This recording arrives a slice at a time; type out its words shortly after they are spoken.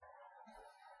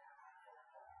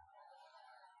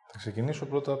Θα ξεκινήσω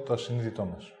πρώτα από το ασυνείδητό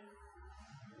μας.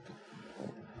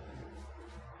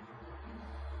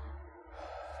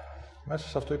 Μέσα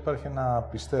σε αυτό υπάρχει ένα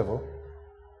πιστεύω,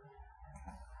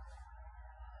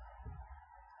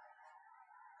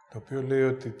 το οποίο λέει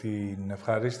ότι την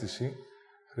ευχαρίστηση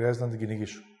χρειάζεται να την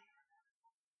κυνηγήσω.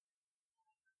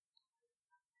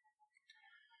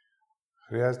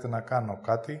 Χρειάζεται να κάνω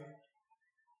κάτι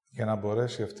για να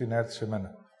μπορέσει αυτή να έρθει σε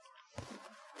μένα.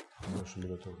 Θα δώσω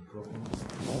λίγο το μικρόφωνο.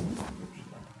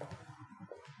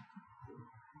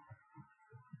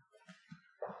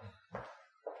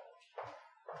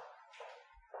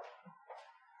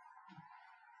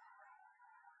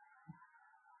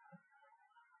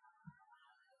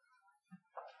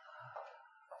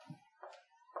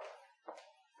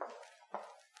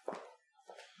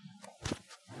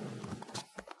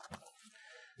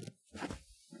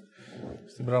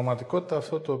 Στην πραγματικότητα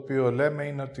αυτό το οποίο λέμε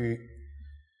είναι ότι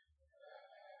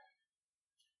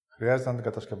χρειάζεται να την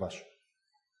κατασκευάσω.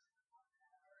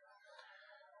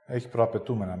 Έχει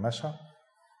προαπαιτούμενα μέσα.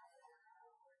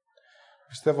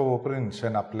 Πιστεύω από πριν σε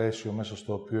ένα πλαίσιο μέσα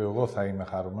στο οποίο εγώ θα είμαι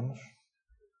χαρούμενος.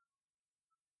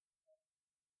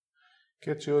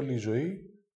 Και έτσι όλη η ζωή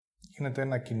γίνεται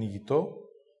ένα κυνηγητό,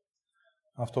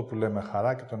 αυτό που λέμε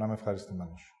χαρά και το να είμαι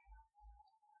ευχαριστημένος.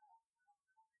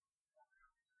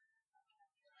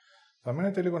 Θα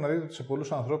μείνετε λίγο να δείτε ότι σε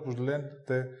πολλούς ανθρώπους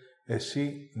λέτε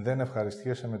εσύ δεν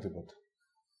ευχαριστιέσαι με τίποτα.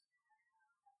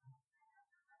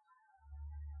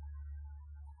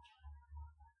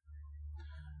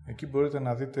 Εκεί μπορείτε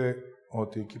να δείτε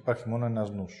ότι εκεί υπάρχει μόνο ένας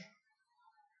νους.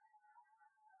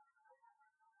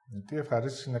 Γιατί η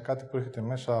ευχαρίστηση είναι κάτι που έρχεται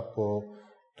μέσα από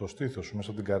το στήθος σου, μέσα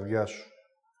από την καρδιά σου,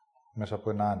 μέσα από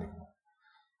ένα άνοιγμα.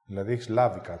 Δηλαδή έχεις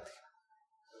λάβει κάτι.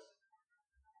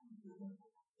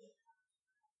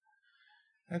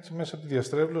 Έτσι, μέσα από τη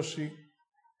διαστρέβλωση,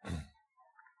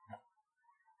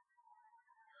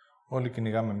 όλοι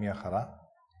κυνηγάμε μία χαρά.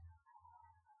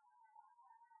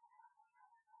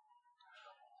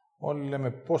 Όλοι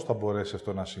λέμε πώς θα μπορέσει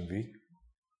αυτό να συμβεί.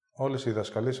 Όλες οι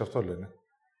διδασκαλίες αυτό λένε.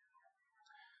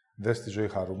 Δες τη ζωή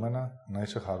χαρούμενα, να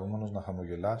είσαι χαρούμενος, να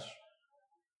χαμογελάς.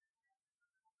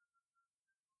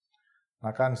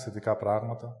 Να κάνεις θετικά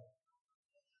πράγματα.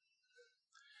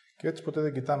 Και έτσι ποτέ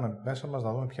δεν κοιτάμε μέσα μας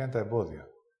να δούμε ποια είναι τα εμπόδια.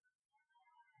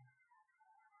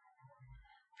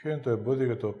 Ποιο είναι το εμπόδιο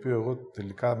για το οποίο εγώ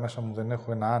τελικά μέσα μου δεν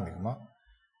έχω ένα άνοιγμα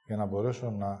για να μπορέσω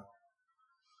να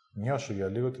νιώσω για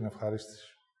λίγο την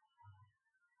ευχαρίστηση.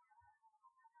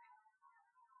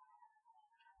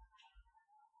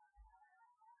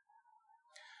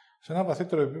 Σε ένα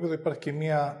βαθύτερο επίπεδο υπάρχει και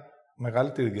μία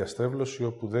μεγαλύτερη διαστρέβλωση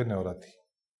όπου δεν είναι ορατή.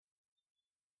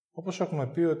 Όπως έχουμε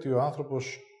πει ότι ο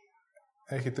άνθρωπος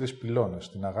έχει 3 πυλώνες,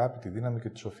 την αγάπη, τη δύναμη και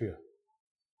τη σοφία.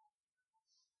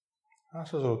 Αν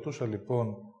σας ρωτούσα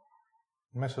λοιπόν,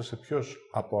 μέσα σε ποιος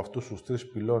από αυτούς τους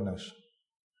 3 πυλώνες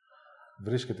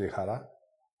βρίσκεται η χαρά,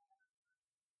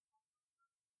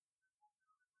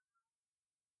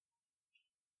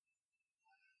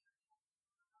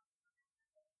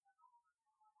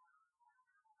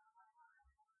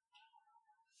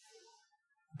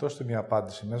 δώστε μια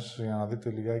απάντηση μέσα σας για να δείτε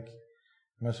λιγάκι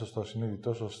μέσα στο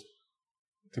ασυνείδητό σας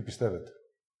τι πιστεύετε.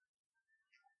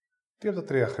 Τι από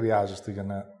τα 3 χρειάζεστε για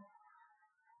να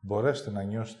μπορέσετε να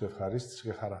νιώσετε ευχαρίστηση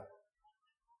και χαρά.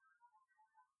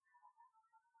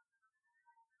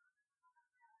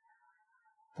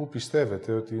 Πού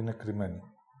πιστεύετε ότι είναι κρυμμένοι.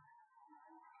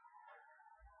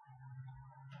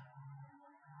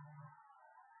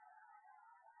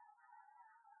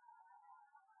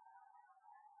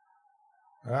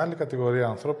 Μεγάλη κατηγορία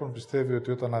ανθρώπων πιστεύει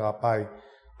ότι όταν αγαπάει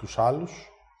τους άλλους,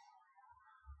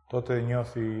 τότε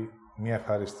νιώθει μια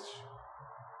ευχαρίστηση.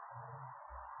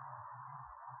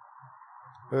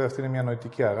 Βέβαια, αυτή είναι μια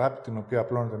νοητική αγάπη, την οποία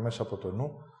απλώνεται μέσα από το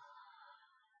νου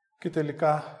και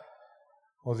τελικά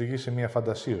οδηγεί σε μια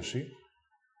φαντασίωση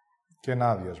και ένα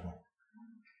άδειασμα.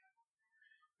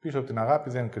 Πίσω από την αγάπη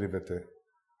δεν κρύβεται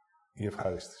η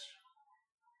ευχαρίστηση.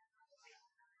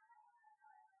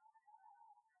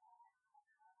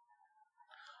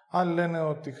 Άλλοι λένε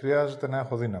ότι χρειάζεται να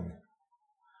έχω δύναμη.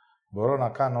 Μπορώ να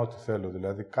κάνω ό,τι θέλω,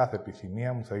 δηλαδή κάθε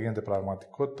επιθυμία μου θα γίνεται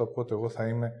πραγματικότητα, οπότε εγώ θα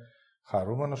είμαι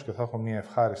χαρούμενος και θα έχω μια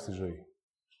ευχάριστη ζωή.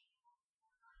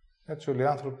 Έτσι όλοι οι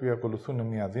άνθρωποι ακολουθούν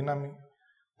μια δύναμη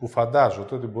που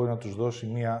φαντάζονται ότι μπορεί να τους δώσει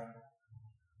μια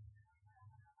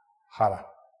χαρά.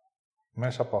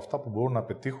 Μέσα από αυτά που μπορούν να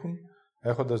πετύχουν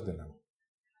έχοντας δύναμη.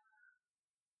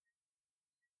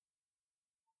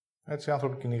 Έτσι οι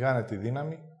άνθρωποι κυνηγάνε τη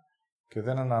δύναμη και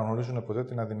δεν αναγνωρίζουν ποτέ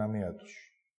την αδυναμία τους.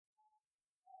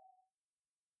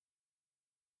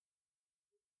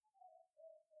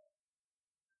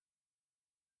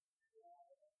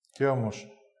 Και όμως,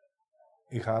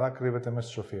 η χαρά κρύβεται μέσα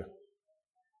στη σοφία.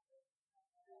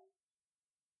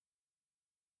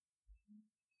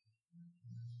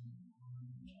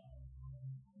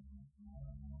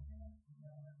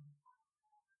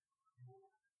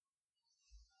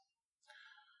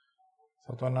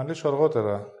 Θα το αναλύσω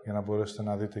αργότερα για να μπορέσετε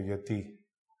να δείτε γιατί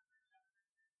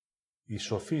η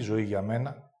σοφή ζωή για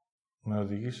μένα με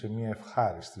οδηγεί σε μια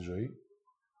ευχάριστη ζωή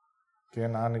και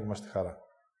ένα άνοιγμα στη χαρά.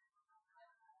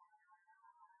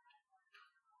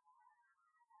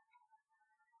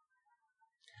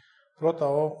 Πρώτα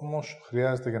όμως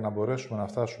χρειάζεται για να μπορέσουμε να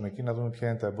φτάσουμε εκεί να δούμε ποια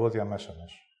είναι τα εμπόδια μέσα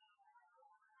μας.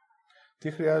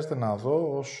 Τι χρειάζεται να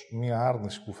δω ως μια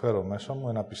άρνηση που φέρω μέσα μου,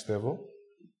 ένα πιστεύω,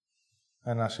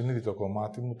 ένα ασυνείδητο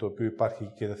κομμάτι μου, το οποίο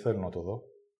υπάρχει και δεν θέλω να το δω,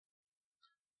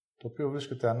 το οποίο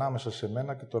βρίσκεται ανάμεσα σε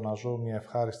μένα και το να ζω μια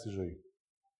ευχάριστη ζωή.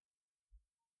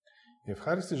 Η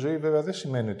ευχάριστη ζωή βέβαια δεν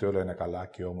σημαίνει ότι όλα είναι καλά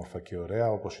και όμορφα και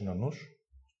ωραία όπως είναι ο νους.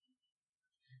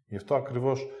 Γι' αυτό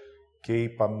ακριβώς και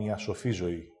είπα μια σοφή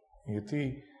ζωή.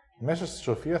 Γιατί μέσα στη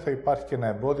σοφία θα υπάρχει και ένα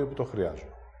εμπόδιο που το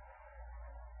χρειάζομαι.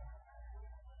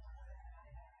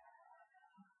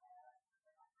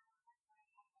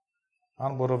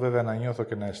 Αν μπορώ βέβαια να νιώθω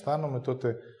και να αισθάνομαι,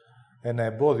 τότε ένα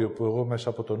εμπόδιο που εγώ μέσα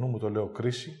από το νου μου το λέω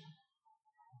κρίση,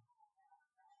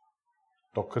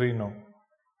 το κρίνω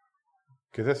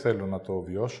και δεν θέλω να το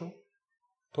βιώσω,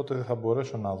 τότε δεν θα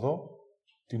μπορέσω να δω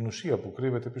την ουσία που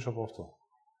κρύβεται πίσω από αυτό.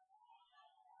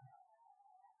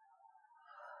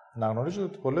 Να γνωρίζω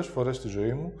ότι πολλές φορές στη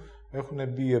ζωή μου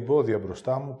έχουν μπει εμπόδια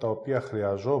μπροστά μου, τα οποία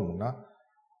χρειαζόμουν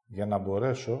για να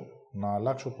μπορέσω να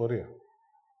αλλάξω πορεία.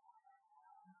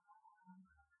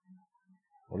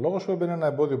 Ο λόγος που έμπαινε ένα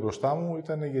εμπόδιο μπροστά μου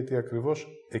ήταν γιατί ακριβώς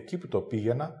εκεί που το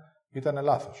πήγαινα ήταν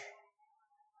λάθος.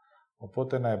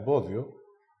 Οπότε ένα εμπόδιο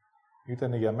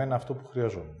ήταν για μένα αυτό που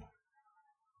χρειαζόμουν.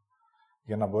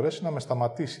 Για να μπορέσει να με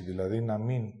σταματήσει, δηλαδή να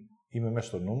μην είμαι μέσα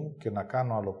στο νου μου και να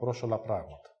κάνω αλλοπρόσωλα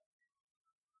πράγματα.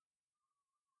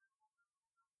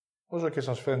 Όσο και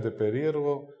σας φαίνεται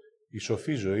περίεργο, η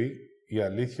σοφή ζωή, η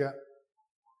αλήθεια,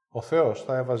 ο Θεός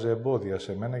θα έβαζε εμπόδια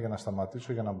σε μένα για να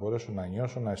σταματήσω, για να μπορέσω να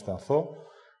νιώσω, να αισθανθώ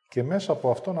και μέσα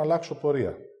από αυτό να αλλάξω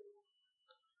πορεία.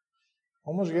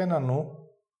 Όμως για ένα νου,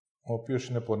 ο οποίος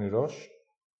είναι πονηρός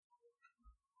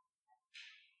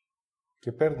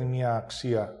και παίρνει μια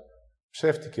αξία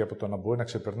ψεύτικη από το να μπορεί να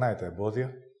ξεπερνάει τα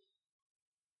εμπόδια,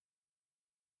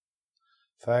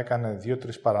 θα έκανε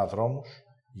 2-3 παραδρόμους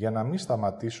για να μην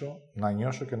σταματήσω να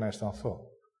νιώσω και να αισθανθώ.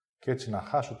 Και έτσι να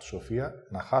χάσω τη σοφία,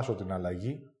 να χάσω την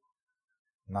αλλαγή,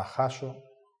 να χάσω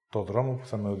το δρόμο που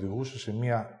θα με οδηγούσε σε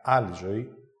μια άλλη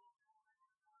ζωή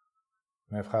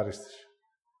με ευχαρίστηση.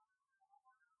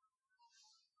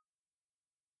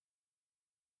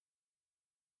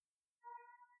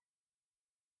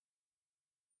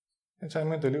 Έτσι, αν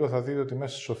μείνετε λίγο, θα δείτε ότι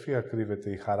μέσα στη σοφία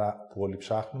κρύβεται η χαρά που όλοι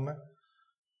ψάχνουμε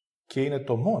και είναι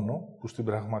το μόνο που στην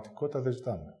πραγματικότητα δεν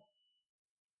ζητάμε.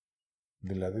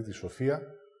 Δηλαδή τη σοφία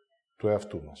του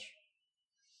εαυτού μας.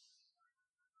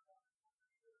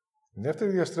 Η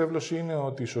δεύτερη διαστρέβλωση είναι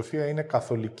ότι η σοφία είναι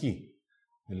καθολική.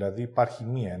 Δηλαδή υπάρχει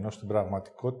μία, ενώ στην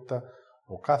πραγματικότητα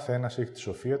ο κάθε ένας έχει τη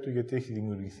σοφία του γιατί έχει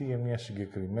δημιουργηθεί για μία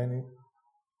συγκεκριμένη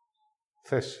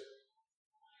θέση.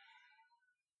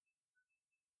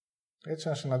 Έτσι,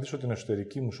 αν συναντήσω την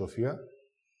εσωτερική μου σοφία,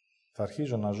 θα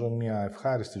αρχίζω να ζω μία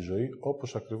ευχάριστη ζωή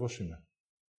όπως ακριβώς είναι.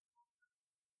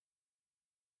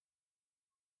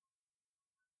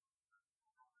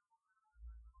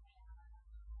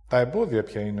 Τα εμπόδια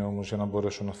ποια είναι όμως για να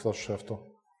μπορέσω να φτάσω σε αυτό.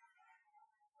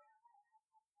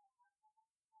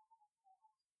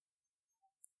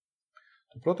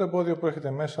 Το πρώτο εμπόδιο που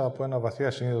έρχεται μέσα από ένα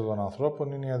βαθιά συνείδητο των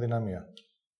ανθρώπων είναι η αδυναμία.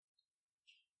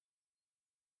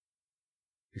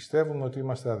 Πιστεύουμε ότι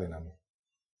είμαστε αδύναμοι.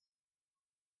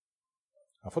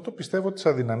 Αυτό το πιστεύω της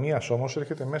αδυναμίας όμως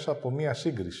έρχεται μέσα από μία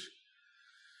σύγκριση.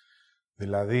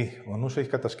 Δηλαδή, ο νους έχει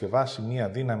κατασκευάσει μία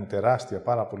δύναμη τεράστια,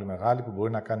 πάρα πολύ μεγάλη, που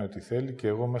μπορεί να κάνει ό,τι θέλει και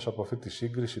εγώ μέσα από αυτή τη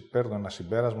σύγκριση παίρνω ένα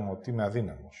συμπέρασμα ότι είμαι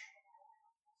αδύναμος.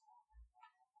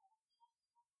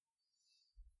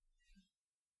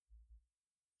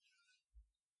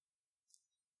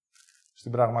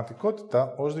 Στην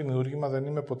πραγματικότητα, ως δημιούργημα δεν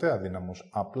είμαι ποτέ αδύναμος.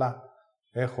 Απλά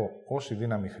έχω όση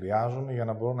δύναμη χρειάζομαι για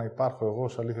να μπορώ να υπάρχω εγώ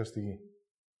ως αλήθεια στη γη.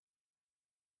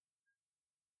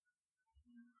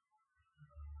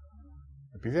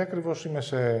 Επειδή ακριβώς είμαι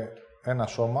σε ένα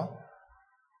σώμα,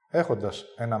 έχοντας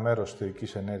ένα μέρος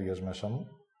θεϊκής ενέργειας μέσα μου,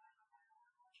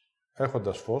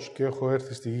 έχοντας φως και έχω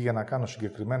έρθει στη γη για να κάνω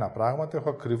συγκεκριμένα πράγματα, έχω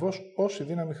ακριβώς όση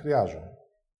δύναμη χρειάζομαι.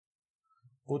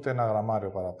 Ούτε ένα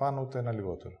γραμμάριο παραπάνω, ούτε ένα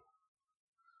λιγότερο.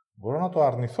 Μπορώ να το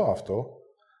αρνηθώ αυτό,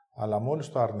 αλλά μόλις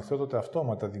το αρνηθώ, τότε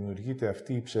αυτόματα δημιουργείται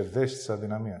αυτή η ψευδαίσθηση της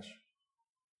αδυναμίας.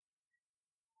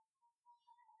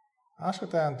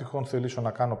 άσχετα αν τυχόν θελήσω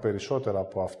να κάνω περισσότερα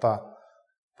από αυτά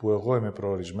που εγώ είμαι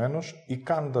προορισμένος ή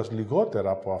κάνοντας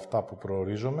λιγότερα από αυτά που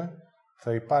προορίζομαι,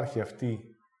 θα υπάρχει αυτή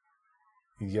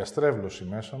η διαστρέβλωση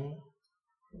μέσα μου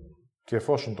και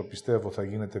εφόσον το πιστεύω θα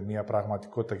γίνεται μια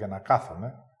πραγματικότητα για να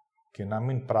κάθομαι και να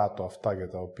μην πράττω αυτά για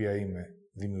τα οποία είμαι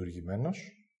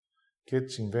δημιουργημένος και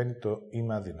έτσι συμβαίνει το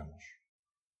είμαι αδύναμος.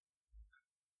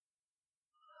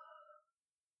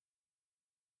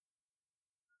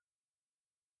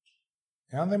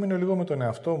 Εάν δεν μείνω λίγο με τον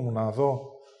εαυτό μου να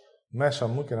δω μέσα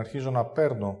μου και να αρχίζω να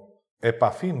παίρνω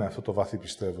επαφή με αυτό το βαθύ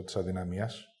πιστεύω της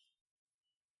αδυναμίας,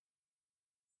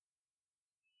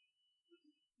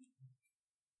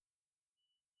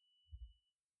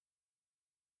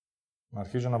 να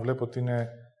αρχίζω να βλέπω ότι είναι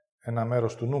ένα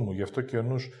μέρος του νου μου. Γι' αυτό και ο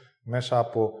νους μέσα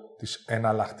από τις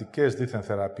εναλλακτικές δίθεν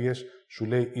θεραπείες σου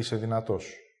λέει είσαι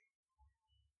δυνατός.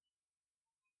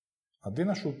 Αντί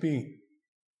να σου πει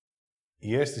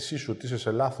η αίσθησή σου ότι είσαι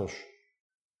σε λάθος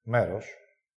μέρος,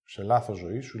 σε λάθος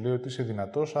ζωή, σου λέει ότι είσαι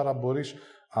δυνατός, άρα μπορείς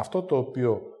αυτό το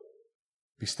οποίο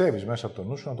πιστεύεις μέσα από το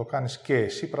νου σου να το κάνεις και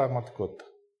εσύ πραγματικότητα.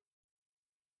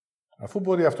 Αφού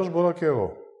μπορεί αυτός, μπορώ και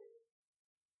εγώ.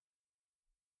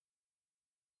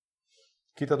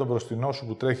 Κοίτα τον μπροστινό σου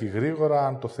που τρέχει γρήγορα,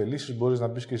 αν το θελήσεις μπορείς να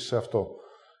μπεις και εσύ σε αυτό.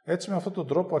 Έτσι με αυτόν τον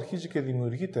τρόπο αρχίζει και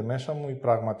δημιουργείται μέσα μου η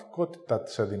πραγματικότητα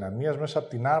της αδυναμίας μέσα από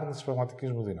την άρνηση της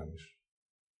πραγματικής μου δύναμης.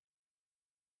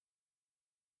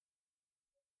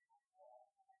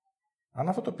 Αν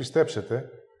αυτό το πιστέψετε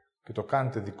και το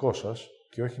κάνετε δικό σας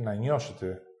και όχι να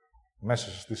νιώσετε μέσα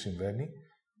σας τι συμβαίνει,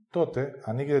 τότε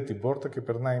ανοίγετε την πόρτα και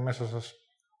περνάει μέσα σας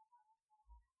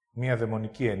μία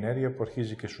δαιμονική ενέργεια που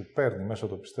αρχίζει και σου παίρνει μέσα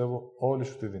το πιστεύω όλη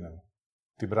σου τη δύναμη.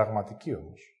 Την πραγματική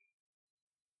όμως.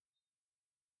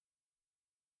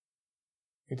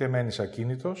 Είτε μένεις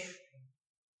ακίνητος,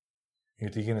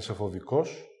 γιατί γίνεσαι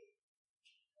φοβικός,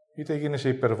 είτε γίνεσαι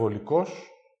υπερβολικός,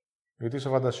 γιατί είσαι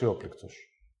φαντασιόπληκτος.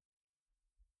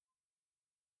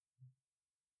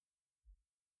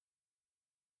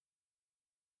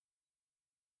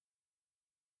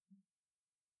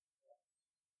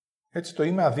 Έτσι το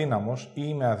είμαι αδύναμος ή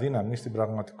είμαι αδύναμη στην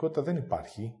πραγματικότητα δεν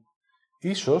υπάρχει.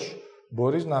 Ίσως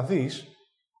μπορείς να δεις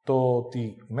το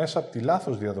ότι μέσα από τη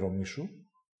λάθος διαδρομή σου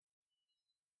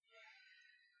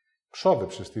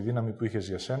ξόδεψες τη δύναμη που είχες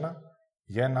για σένα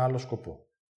για ένα άλλο σκοπό.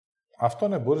 Αυτό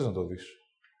ναι, μπορείς να το δεις.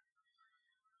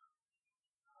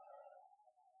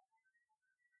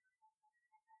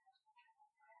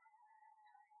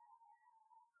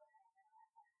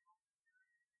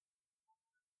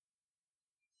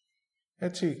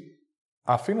 Έτσι,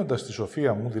 αφήνοντας τη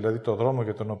σοφία μου, δηλαδή το δρόμο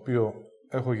για τον οποίο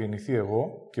έχω γεννηθεί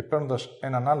εγώ και παίρνοντας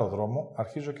έναν άλλο δρόμο,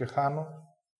 αρχίζω και χάνω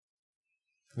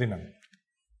δύναμη.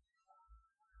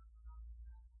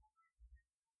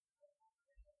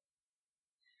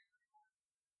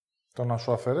 Το να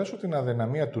σου αφαιρέσω την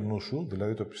αδυναμία του νου σου,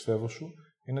 δηλαδή το πιστεύω σου,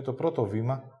 είναι το πρώτο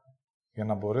βήμα για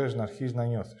να μπορέσεις να αρχίσεις να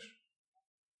νιώθεις.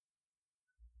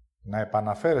 Να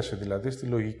επαναφέρεσαι δηλαδή στη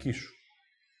λογική σου.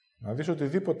 Να δεις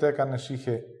οτιδήποτε έκανες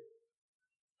είχε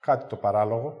κάτι το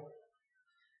παράλογο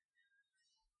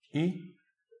ή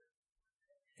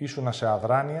ήσουνα σε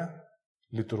αδράνεια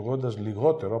λειτουργώντας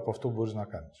λιγότερο από αυτό που μπορείς να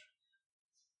κάνεις.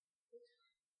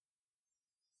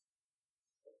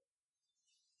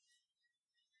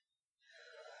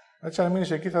 Έτσι, αν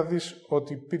μείνεις εκεί θα δεις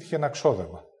ότι υπήρχε ένα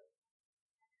ξόδεμα.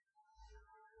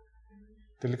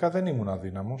 Τελικά δεν ήμουν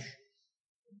αδύναμος.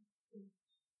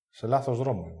 Σε λάθος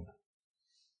δρόμο ήμουν.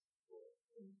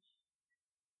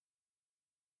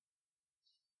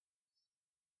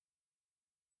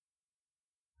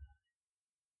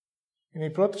 Είναι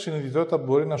η πρώτη συνειδητότητα που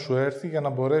μπορεί να σου έρθει για να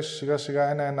μπορέσεις σιγά σιγά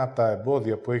ένα από τα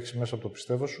εμπόδια που έχεις μέσα από το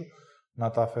πιστεύω σου να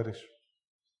τα αφαιρείς.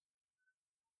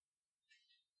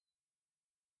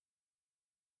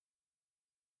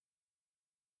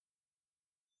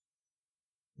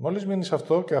 Μόλις μείνεις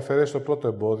αυτό και αφαιρέσεις το πρώτο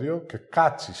εμπόδιο και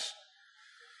κάτσεις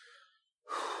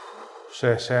σε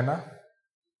εσένα,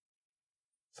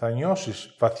 θα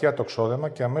νιώσεις βαθιά το ξόδεμα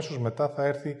και αμέσως μετά θα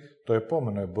έρθει το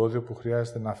επόμενο εμπόδιο που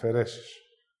χρειάζεται να αφαιρέσεις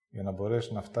για να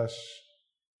μπορέσεις να φτάσεις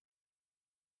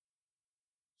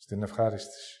στην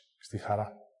ευχαρίστηση, στη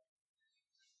χαρά.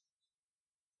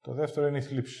 Το δεύτερο είναι η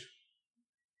θλίψη.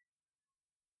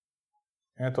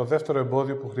 Είναι το δεύτερο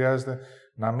εμπόδιο που χρειάζεται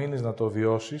να μείνεις να το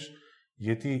βιώσεις,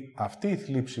 γιατί αυτή η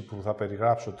θλίψη που θα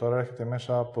περιγράψω τώρα έρχεται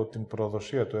μέσα από την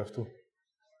προδοσία του εαυτού.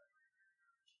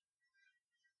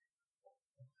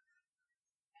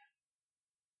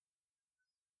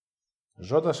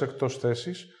 Ζώντας εκτός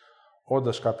θέσης,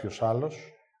 όντας κάποιος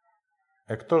άλλος,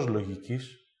 εκτός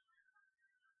λογικής,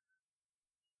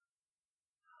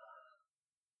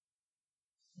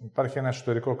 υπάρχει ένα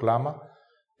εσωτερικό κλάμα,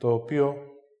 το οποίο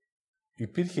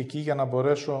υπήρχε εκεί για να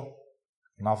μπορέσω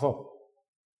να δω.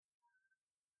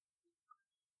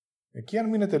 Εκεί αν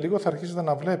μείνετε λίγο θα αρχίσετε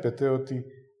να βλέπετε ότι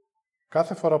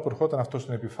κάθε φορά που ερχόταν αυτό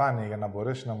στην επιφάνεια για να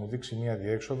μπορέσει να μου δείξει μία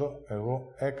διέξοδο,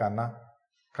 εγώ έκανα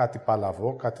κάτι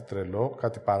παλαβό, κάτι τρελό,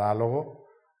 κάτι παράλογο,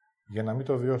 για να μην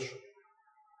το βιώσω.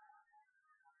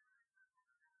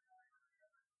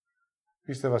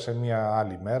 Πίστευα σε μία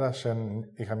άλλη μέρα,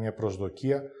 είχα μία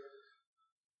προσδοκία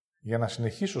για να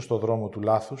συνεχίσω στο δρόμο του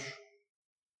λάθους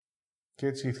και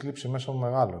έτσι η θλίψη μέσα μου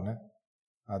μεγάλωνε,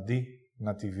 αντί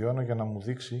να τη βιώνω για να μου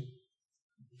δείξει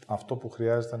αυτό που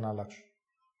χρειάζεται να αλλάξω.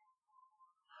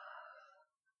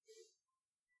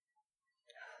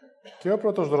 Και ο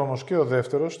πρώτος δρόμος και ο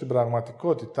δεύτερος, στην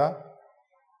πραγματικότητα,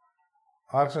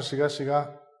 άρχισαν σιγά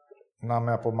σιγά να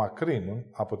με απομακρύνουν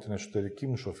από την εσωτερική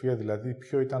μου σοφία, δηλαδή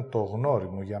ποιο ήταν το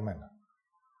γνώριμο για μένα.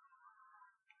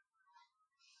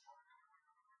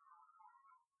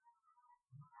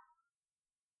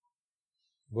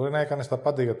 Μπορεί να έκανες τα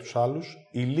πάντα για τους άλλους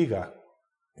ή λίγα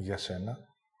για σένα.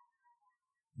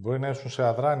 Μπορεί να ήσουν σε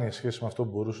αδράνεια σχέση με αυτό που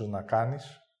μπορούσες να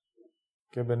κάνεις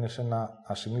και έμπαινες σε ένα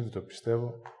ασυνείδητο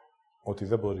πιστεύω ότι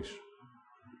δεν μπορείς.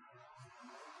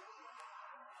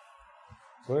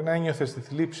 Μπορεί να ένιωθες τη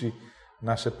θλίψη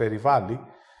να σε περιβάλλει,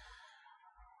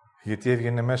 γιατί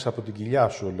έβγαινε μέσα από την κοιλιά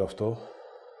σου όλο αυτό,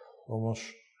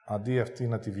 όμως αντί αυτή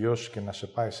να τη βιώσεις και να σε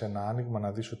πάει σε ένα άνοιγμα,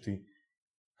 να δεις ότι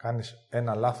κάνεις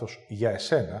ένα λάθος για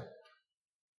εσένα,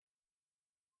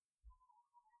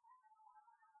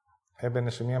 έμπαινε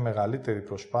σε μια μεγαλύτερη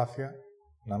προσπάθεια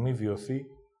να μην βιωθεί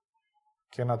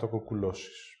και να το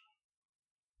κοκκουλώσεις.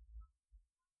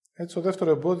 Έτσι, το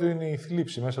δεύτερο εμπόδιο είναι η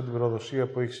θλίψη μέσα από την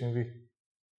προδοσία που έχει συμβεί.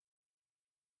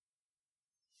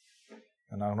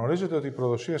 Να γνωρίζετε ότι η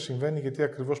προδοσία συμβαίνει γιατί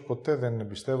ακριβώς ποτέ δεν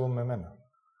εμπιστεύομαι εμένα.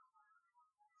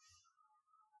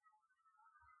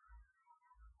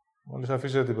 Μόλις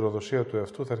αφήσετε την προδοσία του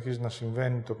εαυτού, θα αρχίσει να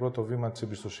συμβαίνει το πρώτο βήμα της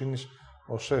εμπιστοσύνης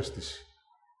ως αίσθηση.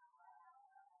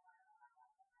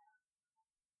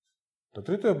 Το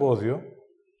τρίτο εμπόδιο,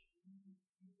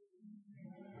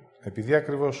 επειδή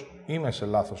ακριβώς είμαι σε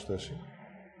λάθος θέση,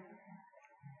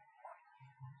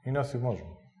 είναι ο θυμός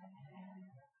μου.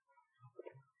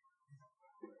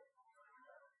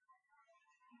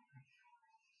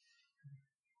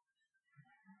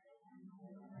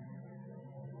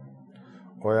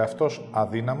 Ο εαυτός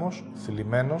αδύναμος,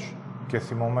 θλιμμένος και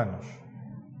θυμωμένος.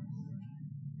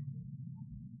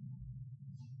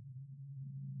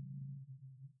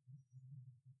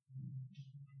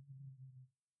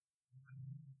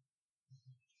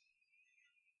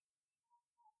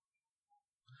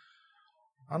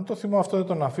 Αν το θυμό αυτό δεν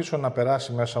τον αφήσω να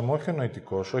περάσει μέσα μου, όχι ο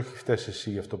νοητικός, όχι φταίς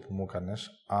εσύ για αυτό που μου έκανες,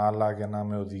 αλλά για να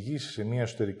με οδηγήσει σε μια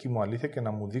εσωτερική μου αλήθεια και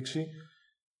να μου δείξει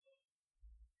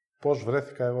πώς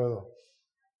βρέθηκα εγώ εδώ.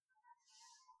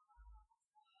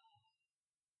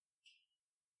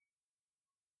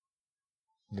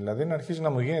 Δηλαδή να αρχίζει να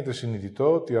μου γίνεται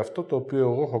συνειδητό ότι αυτό το οποίο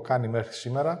εγώ έχω κάνει μέχρι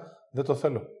σήμερα δεν το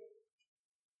θέλω.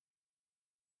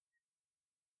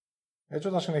 Έτσι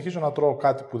όταν συνεχίζω να τρώω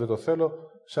κάτι που δεν το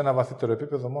θέλω, σε ένα βαθύτερο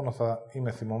επίπεδο μόνο θα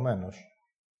είμαι θυμωμένος.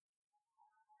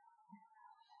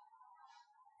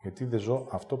 Γιατί δεν ζω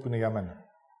αυτό που είναι για μένα.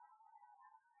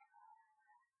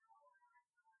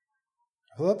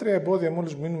 Αυτά τα τρία εμπόδια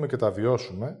μόλις μείνουμε και τα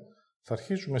βιώσουμε, θα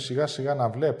αρχίσουμε σιγά σιγά να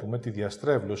βλέπουμε τη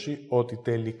διαστρέβλωση ότι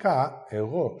τελικά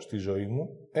εγώ στη ζωή μου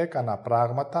έκανα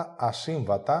πράγματα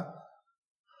ασύμβατα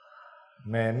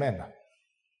με εμένα.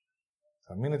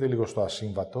 Θα μείνετε λίγο στο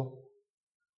ασύμβατο,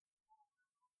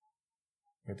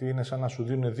 γιατί είναι σαν να σου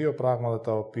δίνουν δύο πράγματα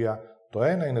τα οποία το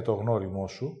ένα είναι το γνώριμό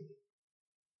σου,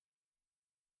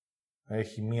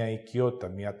 έχει μία οικειότητα,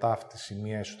 μία ταύτιση,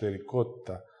 μία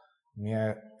εσωτερικότητα,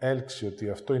 μία έλξη ότι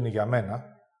αυτό είναι για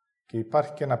μένα και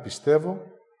υπάρχει και να πιστεύω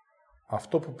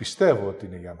αυτό που πιστεύω ότι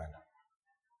είναι για μένα.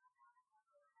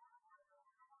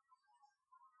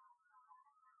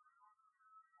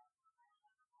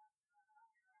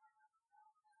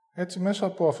 Έτσι μέσα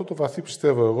από αυτό το βαθύ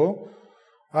πιστεύω εγώ,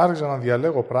 άρχισα να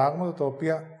διαλέγω πράγματα τα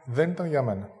οποία δεν ήταν για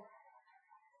μένα.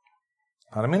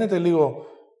 Αν μείνετε λίγο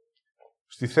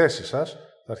στη θέση σας,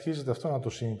 θα αρχίζετε αυτό να το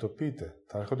συνειδητοποιείτε.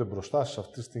 Θα έρχονται μπροστά σας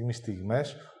αυτή τη στιγμή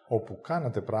στιγμές όπου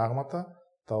κάνατε πράγματα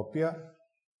τα οποία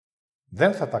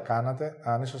δεν θα τα κάνατε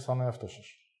αν ήσασταν ο εαυτός σας.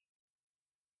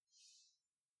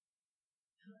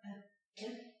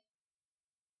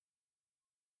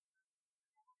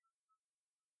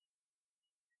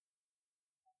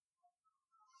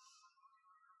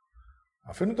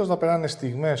 Αφήνοντας να περνάνε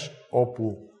στιγμές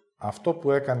όπου αυτό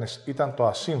που έκανες ήταν το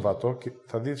ασύμβατο και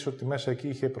θα δεις ότι μέσα εκεί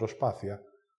είχε προσπάθεια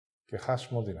και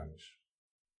χάσιμο δύναμης.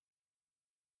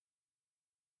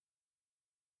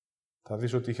 Θα θα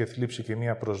δεις ότι είχε θλίψει και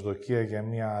μία προσδοκία για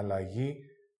μία αλλαγή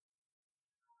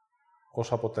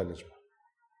ως αποτέλεσμα.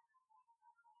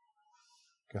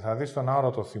 Και θα δεις τον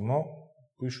αόρατο θυμό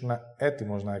που ήσουν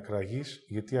έτοιμος να εκραγείς,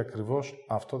 γιατί ακριβώς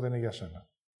αυτό δεν είναι για σένα.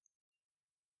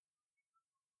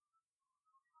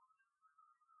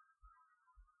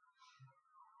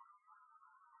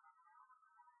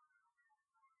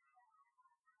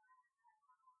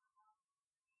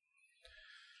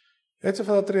 Έτσι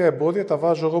αυτά τα τρία εμπόδια τα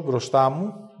βάζω εγώ μπροστά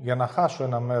μου για να χάσω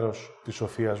ένα μέρος της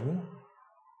σοφίας μου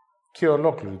και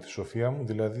ολόκληρη τη σοφία μου,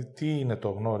 δηλαδή τι είναι το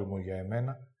γνώριμο για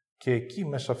εμένα, και εκεί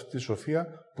μέσα σε αυτή τη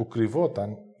σοφία που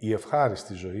κρυβόταν η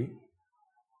ευχάριστη ζωή,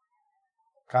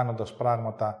 κάνοντας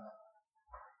πράγματα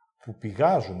που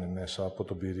πηγάζουν μέσα από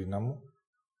τον πυρήνα μου,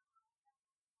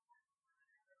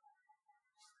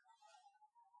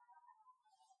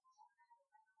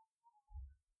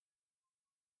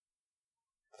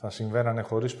 θα συμβαίνανε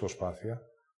χωρίς προσπάθεια,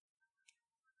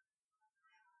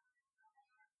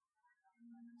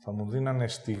 θα μου δίνανε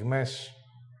στιγμές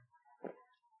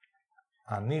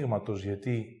ανοίγματος,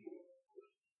 γιατί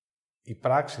η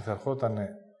πράξη θα ερχόταν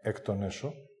εκ των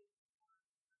έσω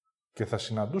και θα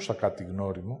συναντούσα κάτι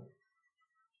γνώριμο.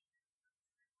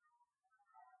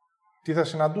 Τι θα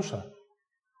συναντούσα?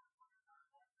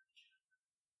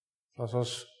 Θα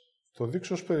σας το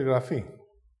δείξω ως περιγραφή.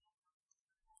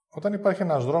 Όταν υπάρχει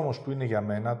ένας δρόμος που είναι για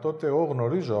μένα, τότε εγώ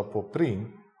γνωρίζω από πριν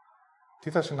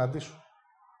τι θα συναντήσω.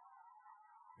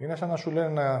 Είναι σαν να σου λένε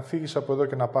να φύγεις από εδώ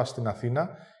και να πας στην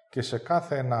Αθήνα και σε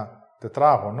κάθε ένα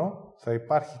τετράγωνο θα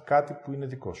υπάρχει κάτι που είναι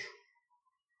δικό σου.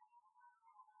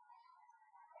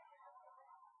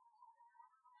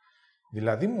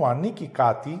 Δηλαδή μου ανήκει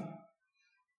κάτι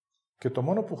και το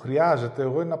μόνο που χρειάζεται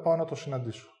εγώ είναι να πάω να το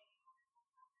συναντήσω.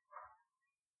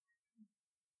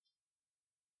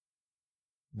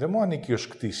 Δεν μου ανήκει ως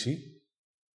κτήση.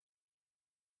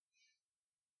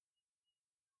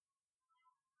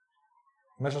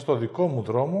 Μέσα στο δικό μου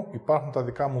δρόμο υπάρχουν τα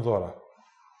δικά μου δώρα,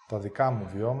 τα δικά μου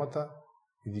βιώματα,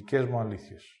 οι δικές μου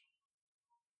αλήθειες.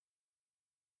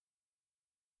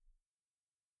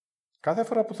 Κάθε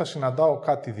φορά που θα συναντάω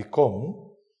κάτι δικό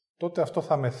μου, τότε αυτό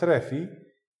θα με θρέφει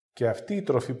και αυτή η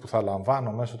τροφή που θα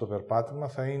λαμβάνω μέσα στο περπάτημα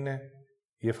θα είναι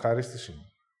η ευχαρίστησή μου.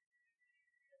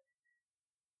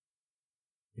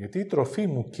 Γιατί η τροφή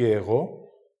μου και εγώ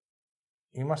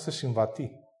είμαστε συμβατοί.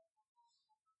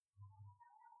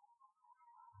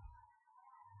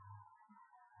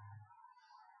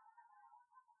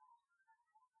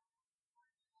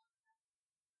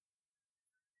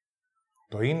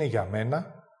 Το είναι για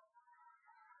μένα,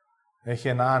 έχει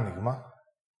ένα άνοιγμα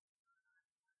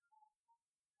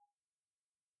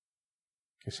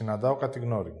και συναντάω κάτι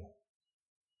γνώριμο.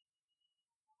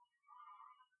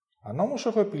 Αν όμως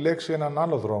έχω επιλέξει έναν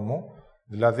άλλο δρόμο,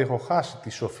 δηλαδή έχω χάσει τη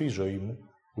σοφή ζωή μου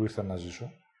που ήρθα να ζήσω,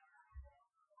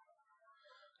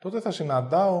 τότε θα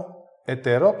συναντάω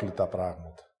ετερόκλητα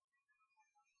πράγματα.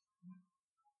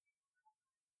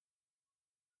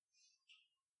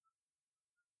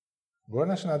 Μπορεί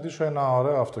να συναντήσω ένα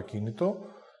ωραίο αυτοκίνητο,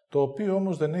 το οποίο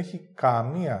όμως δεν έχει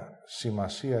καμία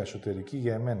σημασία εσωτερική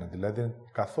για εμένα, δηλαδή δεν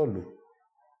είναι καθόλου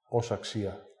ως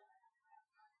αξία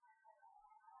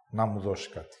να μου δώσει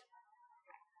κάτι.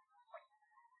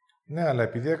 Ναι, αλλά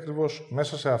επειδή ακριβώς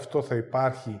μέσα σε αυτό θα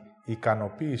υπάρχει η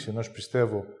ικανοποίηση ενός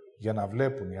πιστεύω για να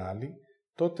βλέπουν οι άλλοι,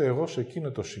 τότε εγώ σε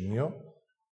εκείνο το σημείο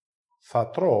θα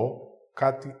τρώω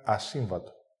κάτι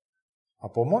ασύμβατο.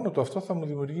 Από μόνο του αυτό θα μου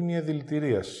δημιουργεί μια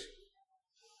δηλητηρίαση.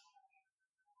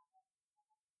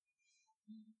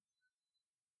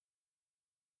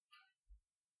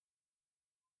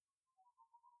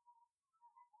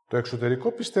 Το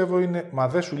εξωτερικό πιστεύω είναι, μα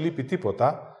δεν σου λείπει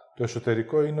τίποτα. Το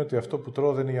εσωτερικό είναι ότι αυτό που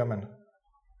τρώω δεν είναι για μένα.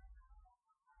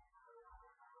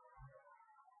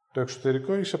 Το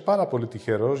εξωτερικό είσαι πάρα πολύ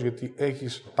τυχερός, γιατί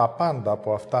έχεις τα πάντα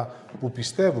από αυτά που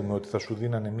πιστεύουμε ότι θα σου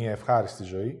δίνανε μια ευχάριστη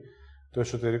ζωή. Το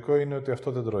εσωτερικό είναι ότι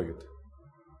αυτό δεν τρώγεται.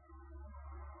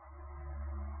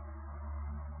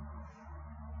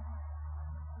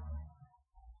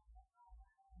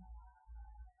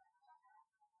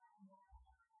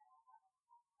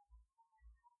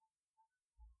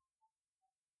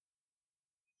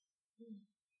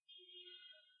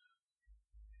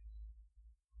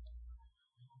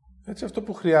 Έτσι αυτό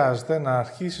που χρειάζεται να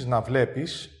αρχίσεις να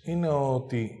βλέπεις είναι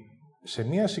ότι σε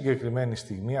μία συγκεκριμένη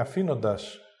στιγμή,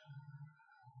 αφήνοντας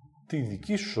τη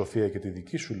δική σου σοφία και τη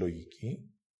δική σου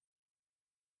λογική,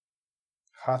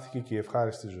 χάθηκε και η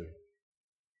ευχάριστη ζωή.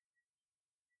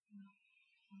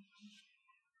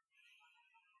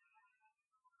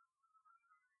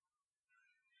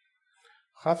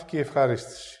 Χάθηκε η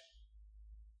ευχαρίστηση.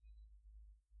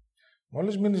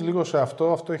 Μόλις μείνεις λίγο σε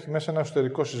αυτό, αυτό έχει μέσα ένα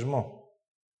εσωτερικό σεισμό.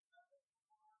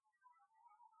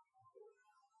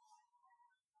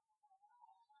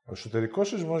 Ο εσωτερικός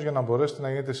σεισμός για να μπορέσετε να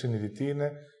γίνετε συνειδητοί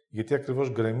είναι γιατί ακριβώς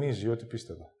γκρεμίζει ό,τι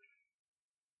πίστευα.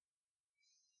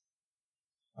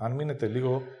 Αν μείνετε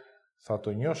λίγο, θα το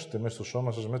νιώσετε μέσα στο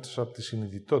σώμα σας, μέσα από τη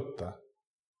συνειδητότητα,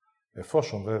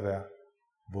 εφόσον βέβαια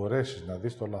μπορέσεις να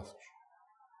δεις το λάθος.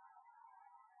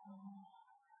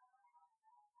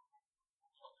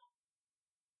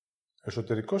 Ο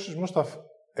εσωτερικός σεισμός θα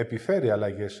επιφέρει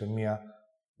αλλαγές σε μια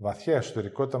βαθιά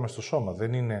εσωτερικότητα μες στο σώμα.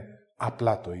 Δεν είναι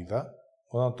απλά το είδα.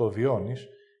 Όταν το βιώνεις,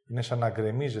 είναι σαν να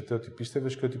γκρεμίζεται ό,τι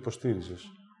πίστευες και ό,τι υποστήριζες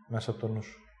μέσα από το νου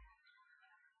σου.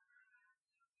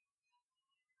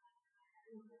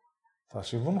 Θα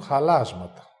συμβούν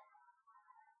χαλάσματα.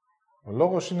 Ο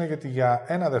λόγος είναι γιατί για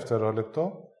 1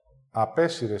 δευτερόλεπτο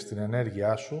απέσυρες την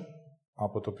ενέργειά σου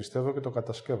από το πιστεύω και το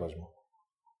κατασκεύασμα.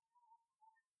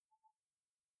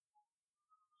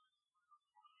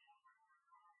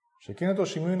 Σε εκείνο το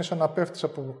σημείο είναι σαν να πέφτεις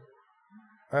από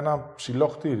ένα ψηλό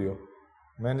κτίριο.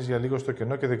 Μένεις για λίγο στο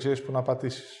κενό και δεν ξέρεις πού να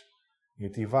πατήσεις.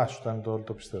 Γιατί η βάση σου ήταν το όλο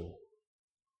το πιστεύω.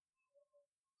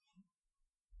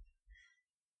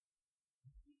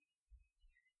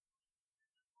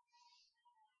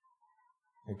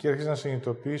 Εκεί αρχίζεις να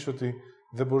συνειδητοποιείς ότι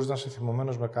δεν μπορείς να είσαι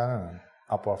θυμωμένος με κανέναν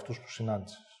από αυτούς που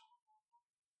συνάντησες.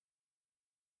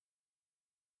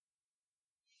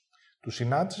 Τους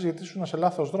συνάντησες γιατί ήσουν σε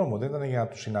λάθος δρόμο. Δεν ήταν για να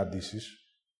τους συναντήσεις.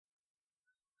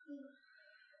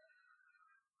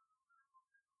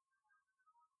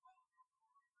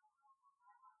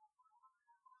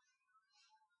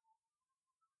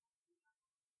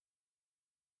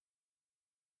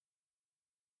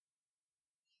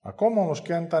 Ακόμα όμως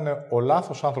και αν ήταν ο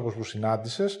λάθος άνθρωπος που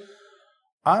συνάντησες,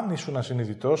 αν ήσουν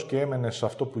ασυνειδητός και έμενες σε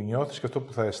αυτό που νιώθεις και αυτό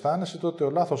που θα αισθάνεσαι, τότε ο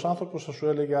λάθος άνθρωπος θα σου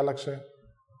έλεγε άλλαξε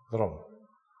δρόμο.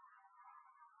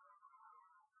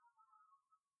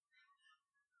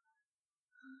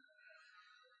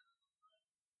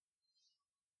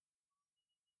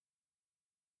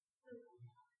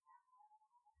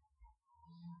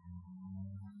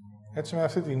 Έτσι, με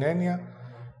αυτή την έννοια,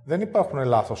 δεν υπάρχουν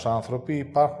λάθος άνθρωποι,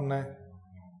 υπάρχουν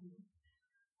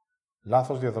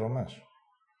λάθος διαδρομές.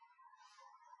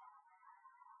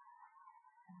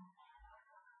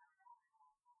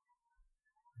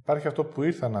 Υπάρχει αυτό που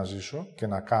ήρθα να ζήσω και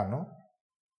να κάνω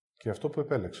και αυτό που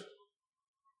επέλεξα.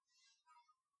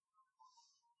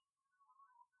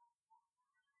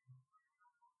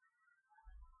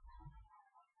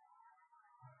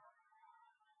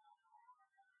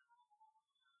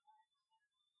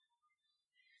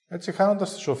 Έτσι,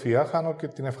 χάνοντας τη σοφία, χάνω και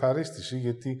την ευχαρίστηση,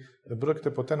 γιατί δεν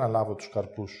πρόκειται ποτέ να λάβω τους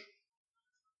καρπούς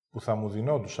που θα μου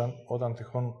δινόντουσαν όταν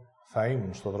τυχόν θα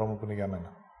ήμουν στον δρόμο που είναι για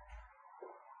μένα.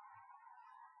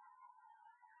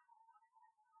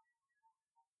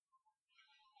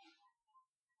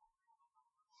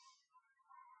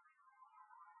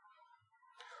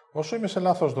 Όσο είμαι σε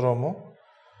λάθος δρόμο,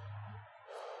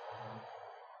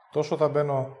 τόσο θα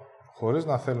μπαίνω χωρίς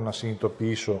να θέλω να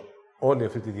συνειδητοποιήσω όλη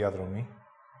αυτή τη διαδρομή.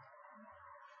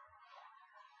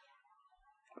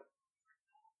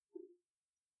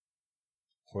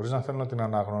 Χωρίς να θέλω να την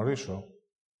αναγνωρίσω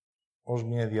ως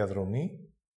μια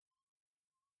διαδρομή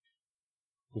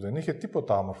που δεν είχε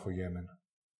τίποτα όμορφο για εμένα.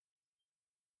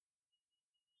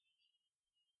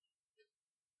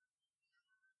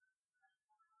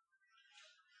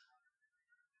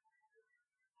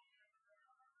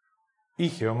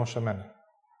 Είχε όμως εμένα.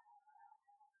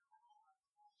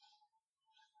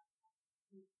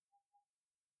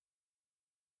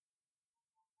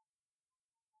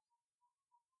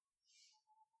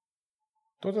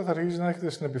 Τότε θα αρχίσει να έχετε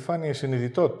στην επιφάνεια η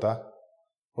συνειδητότητα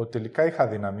ότι τελικά είχα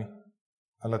δύναμη,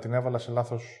 αλλά την έβαλα σε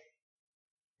λάθος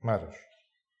μέρος.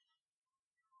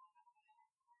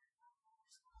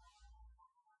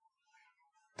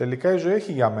 Τελικά η ζωή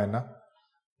έχει για μένα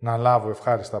να λάβω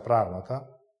ευχάριστα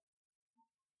πράγματα,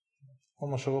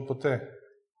 όμως εγώ ποτέ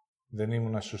δεν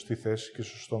ήμουν σε σωστή θέση και σε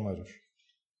σωστό μέρος.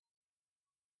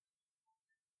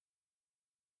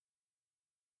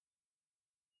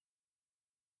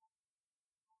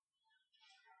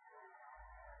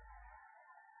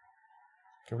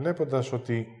 Και βλέποντας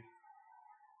ότι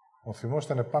ο θυμός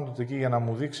ήταν πάντοτε εκεί για να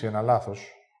μου δείξει ένα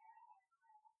λάθος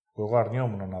που εγώ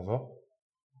αρνιόμουν να δω,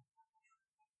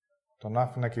 τον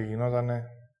άφηνα και γινότανε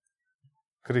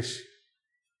κρίση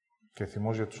και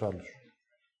θυμός για τους άλλους.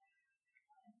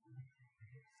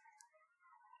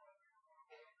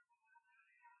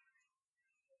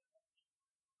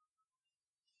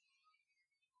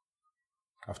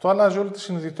 Αυτό αλλάζει όλη τη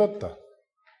συνειδητότητα.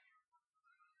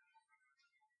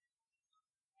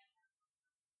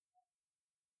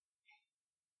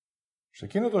 Σε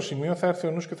εκείνο το σημείο θα έρθει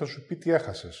ο νους και θα σου πει τι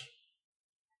έχασες.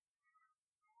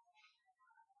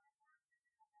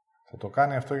 Θα το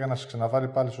κάνει αυτό για να σε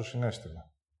ξαναβάλει πάλι στο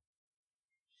συναίσθημα.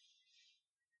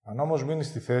 Αν όμως μείνεις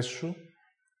στη θέση σου,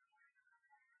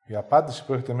 η απάντηση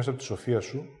που έχετε μέσα από τη σοφία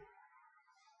σου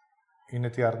είναι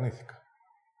τι αρνήθηκα.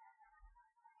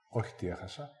 Όχι τι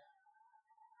έχασα.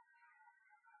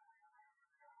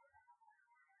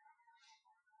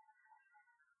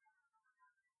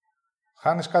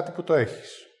 Χάνεις κάτι που το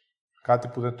έχεις. Κάτι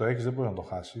που δεν το έχεις δεν μπορείς να το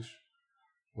χάσεις.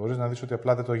 Μπορείς να δεις ότι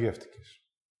απλά δεν το γεύτηκες.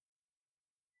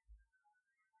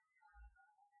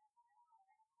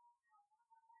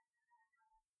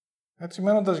 Έτσι,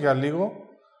 μένοντας για λίγο,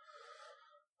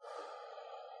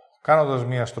 κάνοντας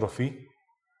μία στροφή,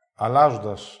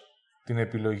 αλλάζοντας την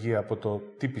επιλογή από το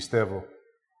τι πιστεύω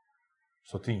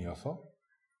στο τι νιώθω,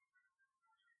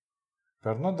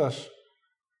 περνώντας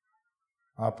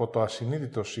από το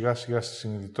ασυνείδητο σιγά σιγά στη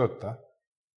συνειδητότητα,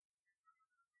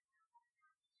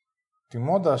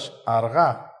 τιμώντας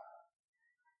αργά,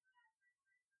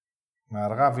 με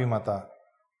αργά βήματα,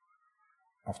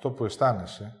 αυτό που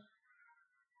αισθάνεσαι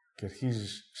και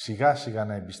αρχίζεις σιγά σιγά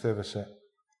να εμπιστεύεσαι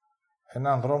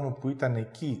έναν δρόμο που ήταν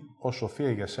εκεί ως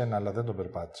σοφία για σένα, αλλά δεν τον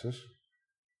περπάτησες,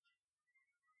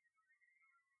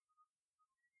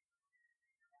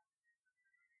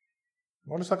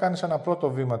 μόλις θα κάνεις ένα πρώτο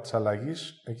βήμα της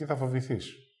αλλαγής, εκεί θα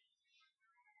φοβηθείς.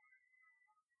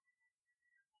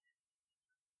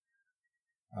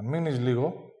 Αν μείνεις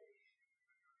λίγο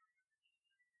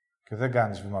και δεν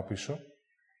κάνεις βήμα πίσω,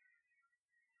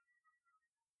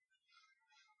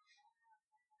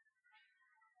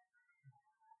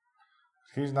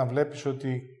 αρχίζεις να βλέπεις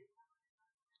ότι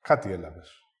κάτι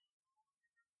έλαβες.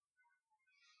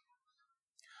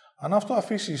 Αν αυτό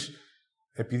αφήσεις,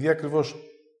 επειδή ακριβώς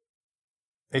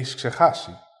έχεις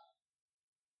ξεχάσει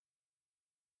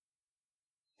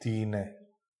τι είναι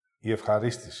η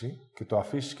ευχαρίστηση και το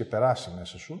αφήσεις και περάσει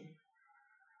μέσα σου,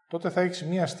 τότε θα έχεις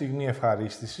μία στιγμή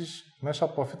ευχαρίστησης μέσα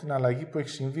από αυτή την αλλαγή που έχει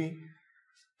συμβεί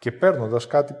και παίρνοντας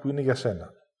κάτι που είναι για σένα.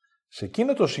 Σε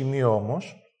εκείνο το σημείο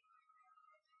όμως,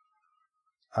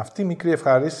 αυτή η μικρή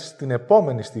ευχαρίστηση την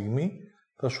επόμενη στιγμή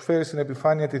θα σου φέρει στην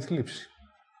επιφάνεια τη θλίψη.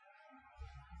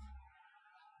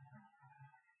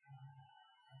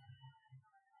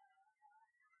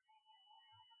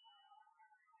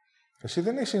 Εσύ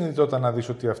δεν έχεις συνειδητότητα να δεις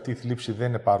ότι αυτή η θλίψη δεν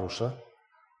είναι παρούσα,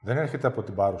 δεν έρχεται από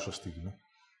την παρούσα στιγμή.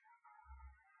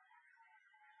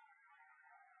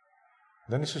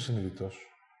 Δεν είσαι συνειδητός.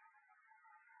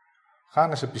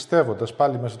 Χάνεσαι πιστεύοντας,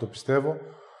 πάλι μέσα το πιστεύω,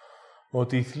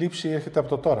 ότι η θλίψη έρχεται από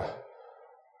το τώρα.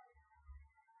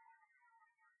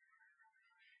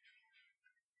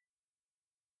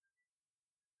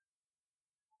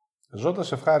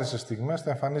 Ζώντας ευχάριστες στιγμές, θα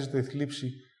εμφανίζεται η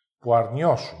θλίψη που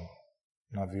αρνιώσουν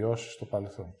να βιώσεις στο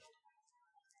παρελθόν.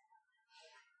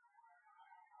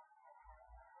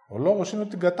 Ο λόγος είναι ότι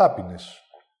την κατάπινες,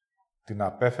 την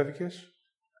απέφευγες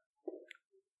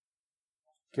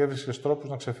και έβρισκες τρόπους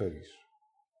να ξεφεύγεις.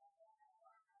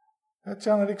 Έτσι,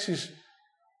 αν ρίξεις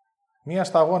μία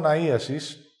σταγόνα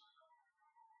ίασης,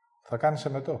 θα κάνεις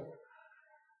εμετό.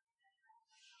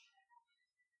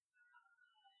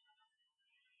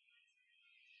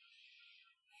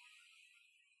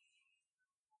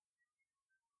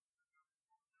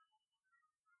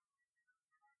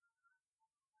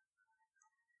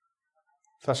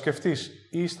 Θα σκεφτείς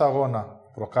ή η σταγόνα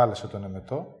προκάλεσε τον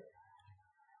εμετό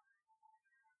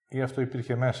ή αυτό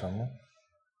υπήρχε μέσα μου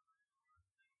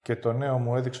και το νέο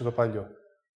μου έδειξε το παλιό.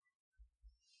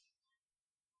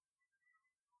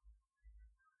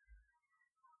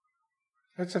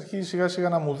 Έτσι αρχίζει σιγά σιγά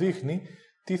να μου δείχνει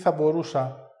τι θα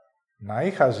μπορούσα να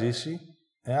είχα ζήσει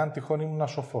εάν τυχόν ήμουν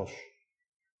σοφός.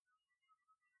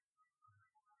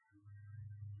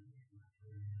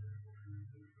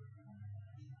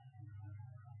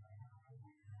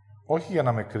 Όχι για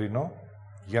να με κρίνω,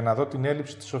 για να δω την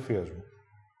έλλειψη της σοφίας μου.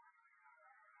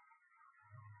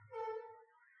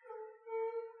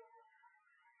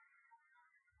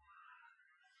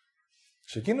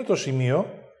 Σε εκείνο το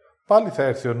σημείο, πάλι θα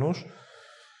έρθει ο νους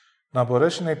να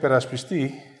μπορέσει να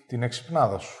υπερασπιστεί την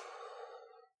εξυπνάδα σου.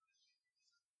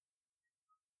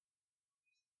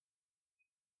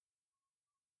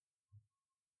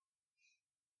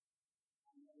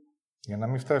 Για να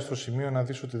μην φτάσεις στο σημείο να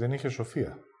δεις ότι δεν είχε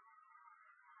σοφία.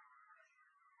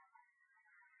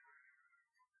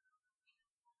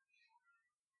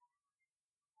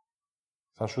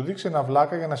 Θα σου δείξει ένα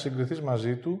βλάκα για να συγκριθείς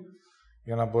μαζί του,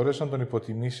 για να μπορέσεις να τον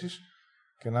υποτιμήσεις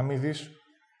και να μην δεις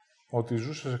ότι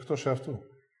ζούσες εκτός εαυτού.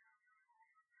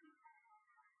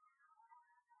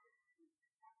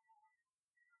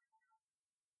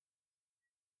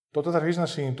 Τότε θα αρχίσεις να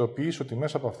συνειδητοποιείς ότι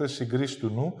μέσα από αυτές τις συγκρίσεις του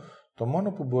νου, το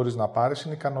μόνο που μπορείς να πάρεις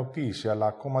είναι ικανοποίηση, αλλά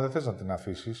ακόμα δεν θες να την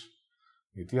αφήσεις,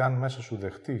 Γιατί αν μέσα σου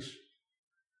δεχτείς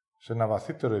σε ένα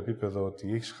βαθύτερο επίπεδο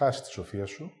ότι έχεις χάσει τη σοφία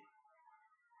σου,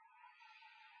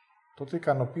 τότε η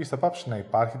ικανοποίηση θα πάψει να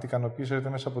υπάρχει, η ικανοποίηση έρχεται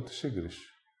μέσα από τη σύγκριση.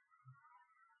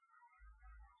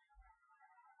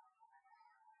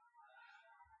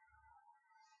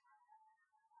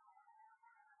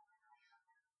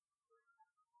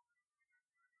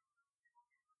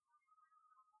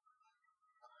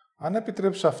 Αν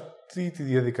επιτρέψεις αυτή τη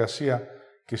διαδικασία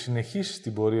και συνεχίσεις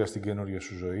την πορεία στην καινούργια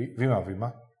σου ζωή,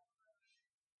 βήμα-βήμα,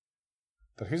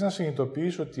 θα αρχίσεις να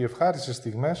συνειδητοποιείς ότι οι ευχάριστες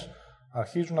στιγμές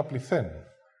αρχίζουν να πληθαίνουν.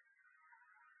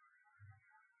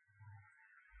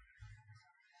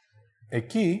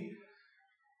 Εκεί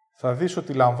θα δεις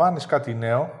ότι λαμβάνεις κάτι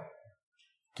νέο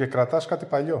και κρατάς κάτι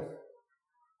παλιό.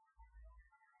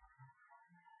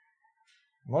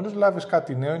 Μόλις λάβεις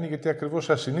κάτι νέο είναι γιατί ακριβώς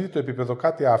σε ασυνείδητο επίπεδο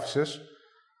κάτι άφησες.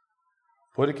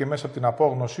 Μπορεί και μέσα από την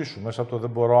απόγνωσή σου, μέσα από το δεν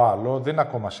μπορώ άλλο, δεν είναι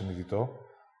ακόμα συνειδητό.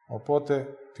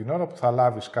 Οπότε, την ώρα που θα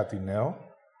λάβεις κάτι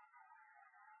νέο,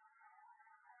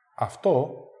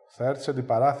 αυτό θα έρθει σε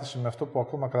αντιπαράθεση με αυτό που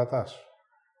ακόμα κρατάς.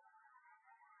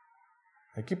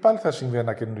 Εκεί πάλι θα συμβεί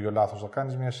ένα καινούριο λάθος, θα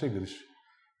κάνεις μια σύγκριση.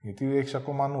 Γιατί έχεις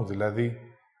ακόμα νου,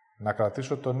 δηλαδή να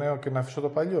κρατήσω το νέο και να αφήσω το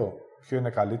παλιό. Ποιο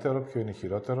είναι καλύτερο, ποιο είναι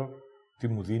χειρότερο, τι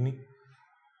μου δίνει.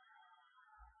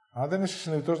 Αν δεν είσαι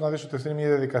συνειδητός να δεις ότι αυτή είναι μια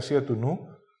διαδικασία του νου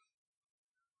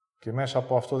και μέσα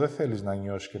από αυτό δεν θέλεις να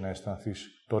νιώσεις και να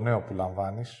αισθανθείς το νέο που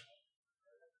λαμβάνεις,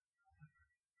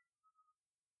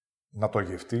 να το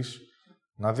γευτείς,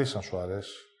 να δεις αν σου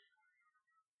αρέσει,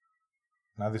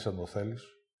 να δεις αν το θέλεις,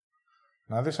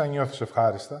 να δεις αν νιώθεις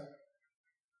ευχάριστα,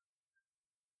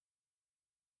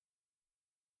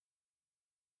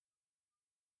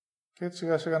 και έτσι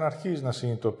σιγά σιγά να αρχίσεις να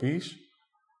συνειδητοποιείς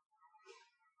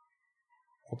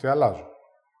ότι αλλάζω.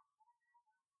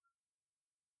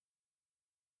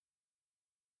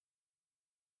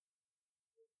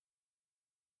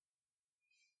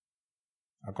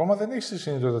 Ακόμα δεν έχεις τη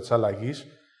συνειδητότητα της αλλαγής,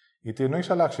 γιατί ενώ έχεις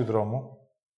αλλάξει δρόμο,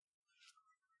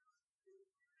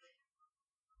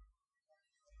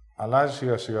 αλλάζει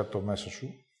σιγά σιγά το μέσα σου,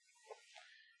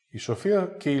 η σοφία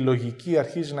και η λογική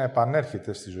αρχίζει να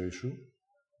επανέρχεται στη ζωή σου,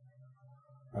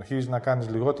 αρχίζεις να κάνεις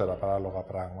λιγότερα παράλογα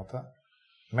πράγματα,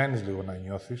 μένεις λίγο να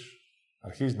νιώθεις,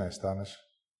 αρχίζεις να αισθάνεσαι,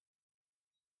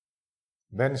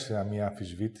 μπαίνεις σε μια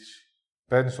αμφισβήτηση,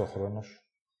 παίρνεις τον χρόνο σου.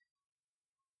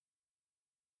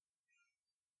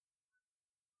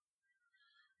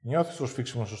 Νιώθεις το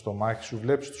σφίξιμο στο στομάχι σου,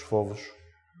 βλέπεις τους φόβους σου.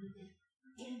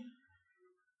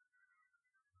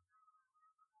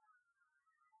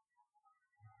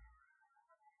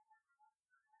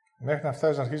 Μέχρι να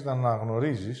φτάσεις να αρχίσεις να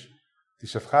αναγνωρίζεις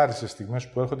τις ευχάριστες στιγμές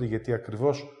που έρχονται, γιατί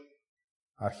ακριβώς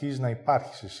αρχίζεις να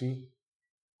υπάρχεις εσύ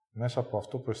μέσα από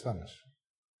αυτό που αισθάνεσαι.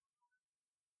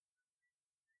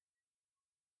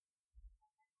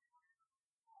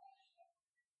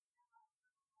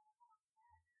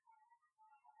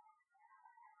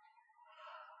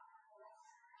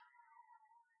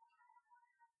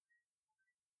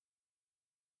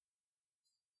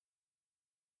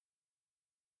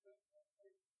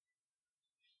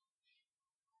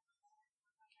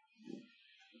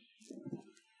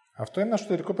 Αυτό είναι ένα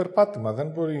εσωτερικό περπάτημα. Δεν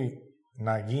μπορεί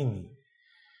να γίνει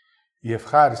η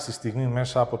ευχάριστη στιγμή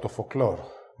μέσα από το φοκλόρ,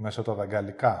 μέσα από τα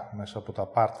δαγκαλικά, μέσα από τα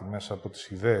πάρτι, μέσα από τις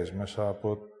ιδέες, μέσα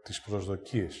από τις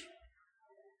προσδοκίες.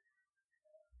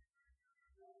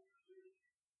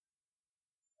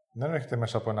 Δεν έρχεται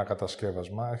μέσα από ένα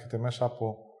κατασκεύασμα, έρχεται μέσα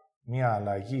από μια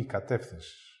αλλαγή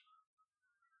κατεύθυνσης.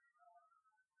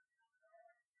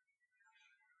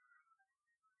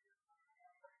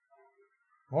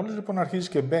 Μόλις λοιπόν αρχίζεις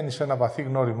και μπαίνεις σε ένα βαθύ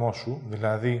γνώριμό σου,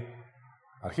 δηλαδή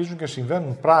αρχίζουν και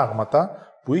συμβαίνουν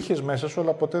πράγματα που είχες μέσα σου,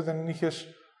 αλλά ποτέ δεν είχες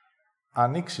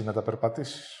ανοίξει να τα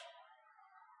περπατήσεις.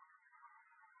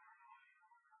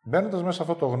 Μπαίνοντας μέσα σε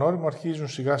αυτό το γνώριμο, αρχίζουν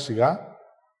σιγά σιγά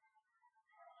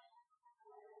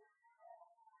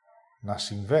να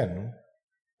συμβαίνουν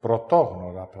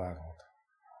πρωτόγνωρα πράγματα.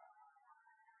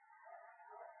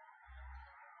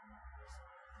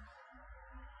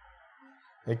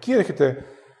 Εκεί έρχεται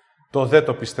το «δεν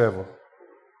το πιστεύω».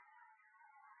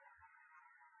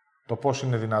 Το πώς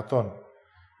είναι δυνατόν.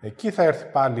 Εκεί θα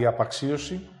έρθει πάλι η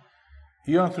απαξίωση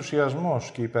ή ο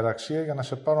ενθουσιασμός και η υπεραξία για να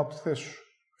σε πάρουν από τη θέση σου.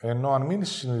 Ενώ αν μείνεις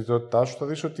στη συνειδητότητά σου θα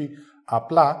δεις ότι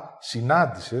απλά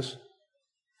συνάντησες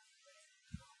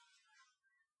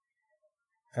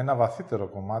ένα βαθύτερο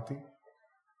κομμάτι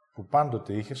που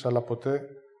πάντοτε είχες, αλλά ποτέ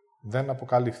δεν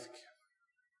αποκαλύφθηκε.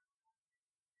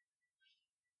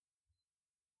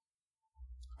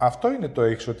 Αυτό είναι το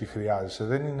έχεις ότι χρειάζεσαι.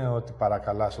 Δεν είναι ότι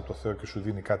παρακαλάς από το Θεό και σου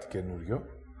δίνει κάτι καινούριο.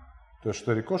 Το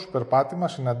εσωτερικό σου περπάτημα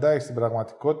συναντάει στην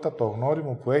πραγματικότητα το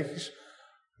γνώριμο που έχεις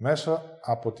μέσα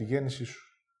από τη γέννησή σου.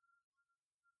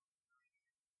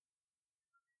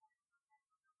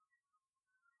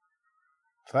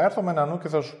 Θα έρθω με ένα νου και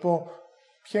θα σου πω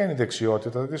ποια είναι η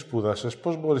δεξιότητα, τι σπούδασες,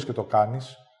 πώς μπορείς και το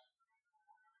κάνεις.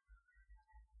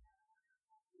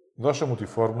 Δώσε μου τη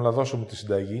φόρμουλα, δώσε μου τη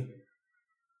συνταγή.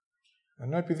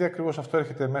 Ενώ επειδή ακριβώς αυτό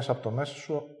έρχεται μέσα από το μέσα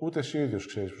σου, ούτε εσύ ο ίδιος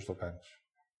ξέρεις πώς το κάνεις.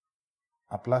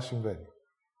 Απλά συμβαίνει.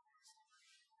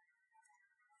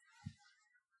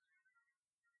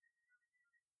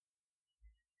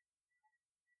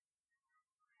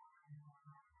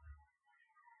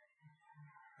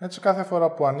 Έτσι, κάθε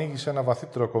φορά που ανοίγεις ένα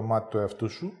βαθύτερο κομμάτι του εαυτού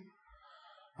σου,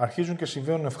 αρχίζουν και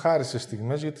συμβαίνουν ευχάριστες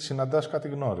στιγμές γιατί συναντάς κάτι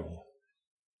γνώριμο.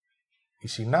 Η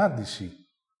συνάντηση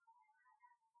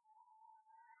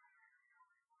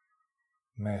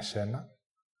με εσένα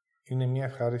είναι μια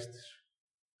ευχαρίστηση.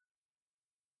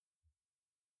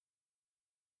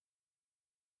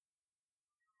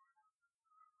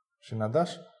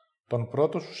 Συναντάς τον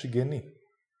πρώτο σου συγγενή.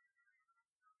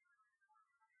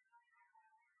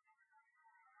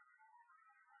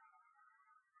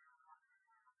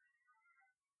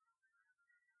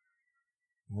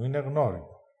 Μου είναι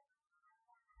γνώριμο.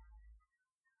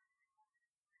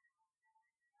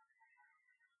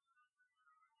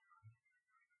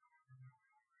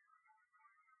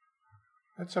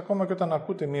 Έτσι, ακόμα και όταν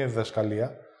ακούτε μία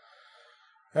διδασκαλία,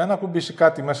 εάν ακουμπήσει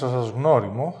κάτι μέσα σας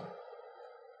γνώριμο,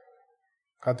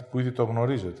 κάτι που ήδη το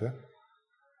γνωρίζετε,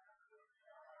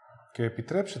 και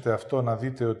επιτρέψετε αυτό να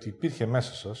δείτε ότι υπήρχε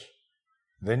μέσα σας,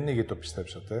 δεν είναι γιατί το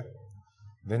πιστέψατε,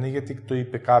 δεν είναι γιατί το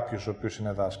είπε κάποιος ο οποίος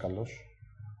είναι δάσκαλος,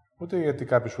 ούτε γιατί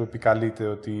κάποιος που επικαλείται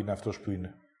ότι είναι αυτός που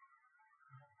είναι,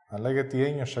 αλλά γιατί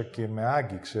ένιωσα και με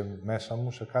άγγιξε μέσα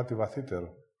μου σε κάτι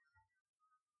βαθύτερο.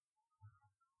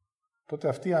 Τότε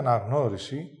αυτή η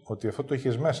αναγνώριση ότι αυτό το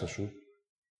είχες μέσα σου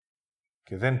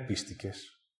και δεν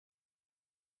πίστηκες,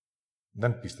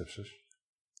 δεν πίστεψες,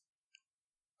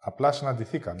 απλά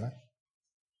συναντηθήκαμε,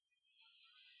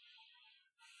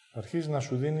 αρχίζει να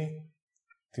σου δίνει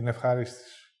την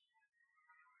ευχαρίστηση.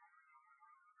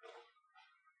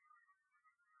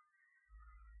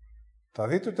 Θα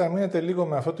δείτε ότι αν μείνετε λίγο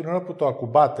με αυτό την ώρα που το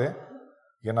ακουμπάτε,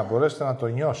 για να μπορέσετε να το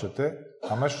νιώσετε,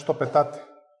 αμέσως το πετάτε.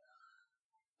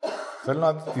 Θέλω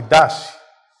να δείτε την τάση.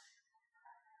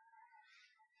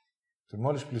 Και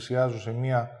μόλις πλησιάζω σε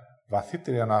μία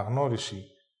βαθύτερη αναγνώριση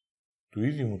του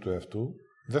ίδιου μου του εαυτού,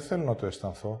 δεν θέλω να το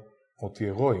αισθανθώ ότι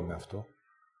εγώ είμαι αυτό.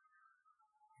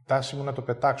 Η τάση μου να το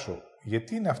πετάξω.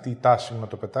 Γιατί είναι αυτή η τάση μου να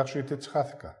το πετάξω, γιατί έτσι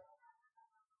χάθηκα.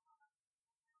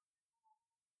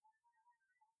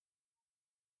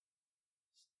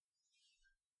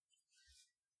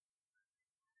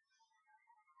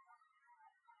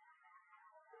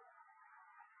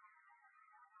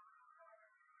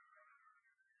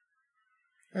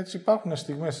 Έτσι υπάρχουν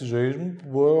στιγμές στη ζωή μου που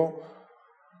μπορώ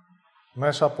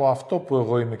μέσα από αυτό που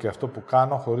εγώ είμαι και αυτό που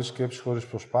κάνω, χωρίς σκέψη, χωρίς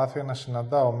προσπάθεια, να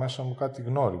συναντάω μέσα μου κάτι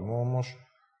γνώριμο, όμως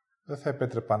δεν θα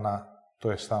επέτρεπα να το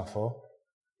αισθανθώ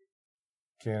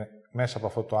και μέσα από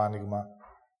αυτό το άνοιγμα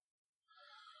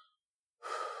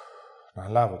να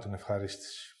λάβω την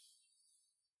ευχαρίστηση.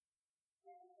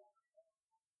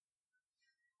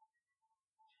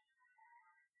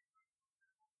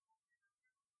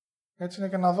 Έτσι είναι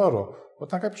και ένα δώρο.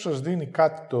 Όταν κάποιος σας δίνει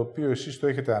κάτι το οποίο εσείς το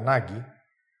έχετε ανάγκη,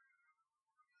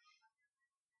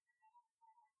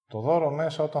 το δώρο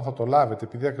μέσα όταν θα το λάβετε,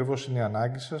 επειδή ακριβώς είναι η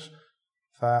ανάγκη σας,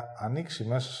 θα ανοίξει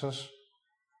μέσα σας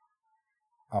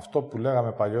αυτό που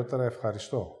λέγαμε παλιότερα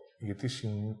ευχαριστώ, γιατί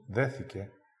συνδέθηκε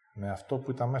με αυτό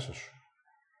που ήταν μέσα σου.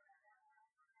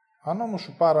 Αν όμως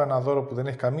σου πάρω ένα δώρο που δεν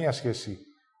έχει καμία σχέση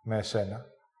με εσένα,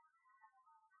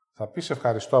 θα πεις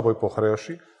ευχαριστώ από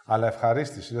υποχρέωση, αλλά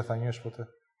ευχαρίστηση δεν θα νιώσεις ποτέ.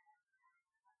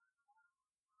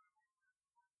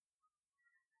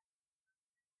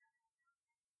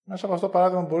 Μέσα από αυτό το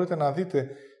παράδειγμα μπορείτε να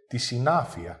δείτε τη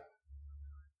συνάφεια.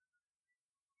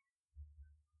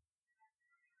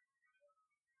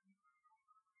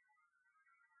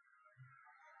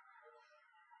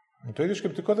 Με το ίδιο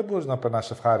σκεπτικό δεν μπορείς να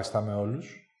περνάς ευχάριστα με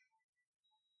όλους.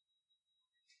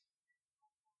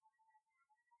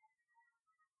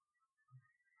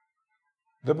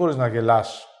 Δεν μπορείς να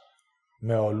γελάς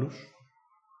με όλους.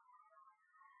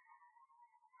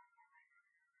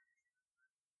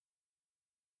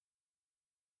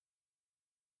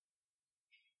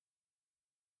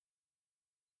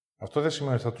 Αυτό δεν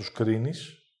σημαίνει ότι θα τους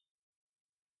κρίνεις.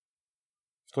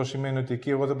 Αυτό σημαίνει ότι εκεί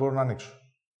εγώ δεν μπορώ να ανοίξω.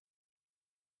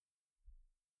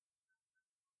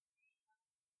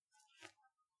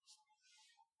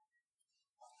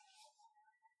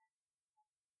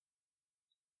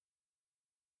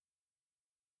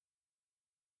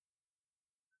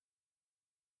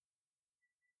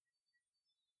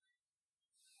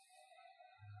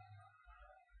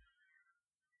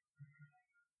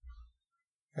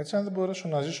 Έτσι, αν δεν μπορέσω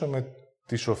να ζήσω με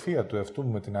τη σοφία του εαυτού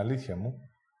μου, με την αλήθεια μου,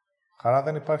 χαρά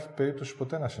δεν υπάρχει περίπτωση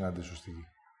ποτέ να συναντήσω στη γη.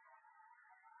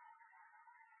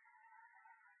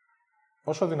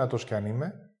 Όσο δυνατός κι αν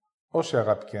είμαι, όση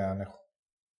αγάπη και αν έχω.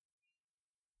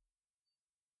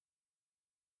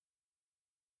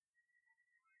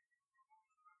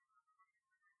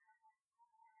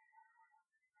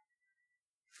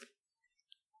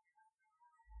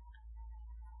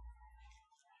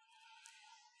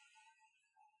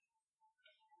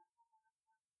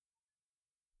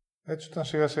 Έτσι, όταν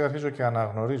σιγά σιγά αρχίζω και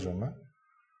αναγνωρίζομαι,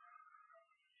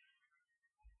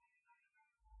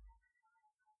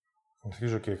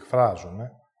 αρχίζω και εκφράζομαι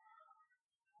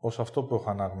ως αυτό που έχω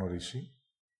αναγνωρίσει,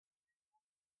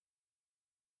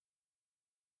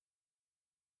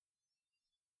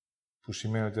 που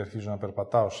σημαίνει ότι αρχίζω να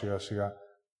περπατάω σιγά σιγά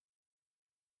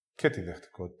και τη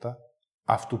δεχτικότητα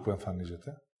αυτού που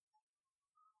εμφανίζεται.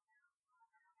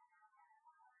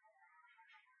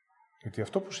 Γιατί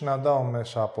αυτό που συναντάω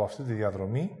μέσα από αυτή τη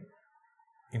διαδρομή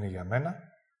είναι για μένα.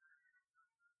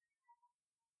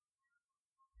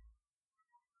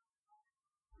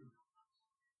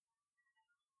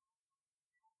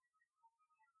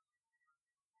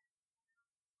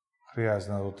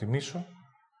 Χρειάζεται να το τιμήσω.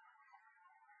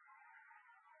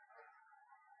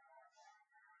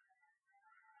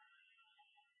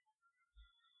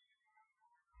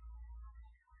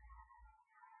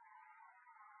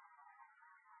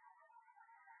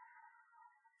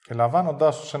 Και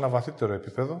λαμβάνοντάς το σε ένα βαθύτερο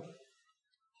επίπεδο,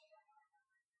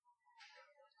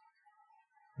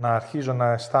 να αρχίζω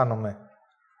να αισθάνομαι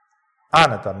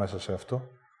άνετα μέσα σε αυτό,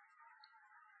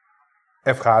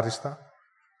 ευχάριστα,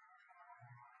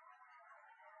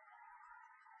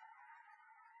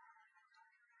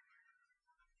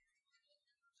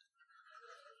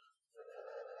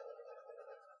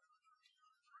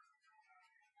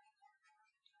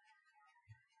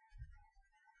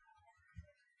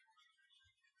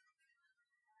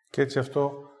 και έτσι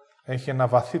αυτό έχει ένα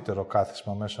βαθύτερο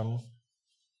κάθισμα μέσα μου.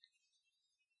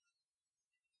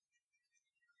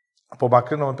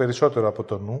 Απομακρύνομαι περισσότερο από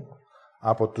το νου,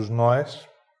 από τους νόες.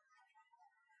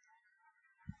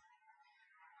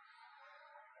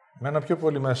 Μένω πιο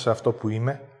πολύ μέσα σε αυτό που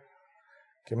είμαι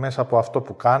και μέσα από αυτό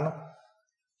που κάνω.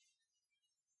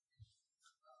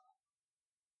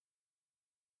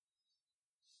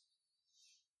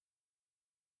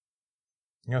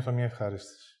 Νιώθω μια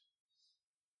ευχαρίστηση.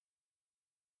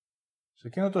 Σε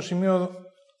εκείνο το σημείο,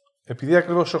 επειδή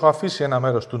ακριβώς έχω αφήσει ένα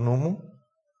μέρος του νου μου,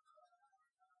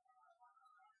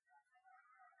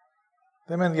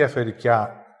 δεν με ενδιαφέρει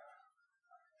πια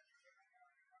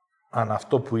αν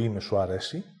αυτό που είμαι σου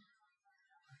αρέσει,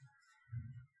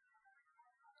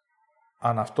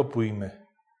 αν αυτό που είμαι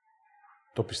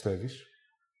το πιστεύεις.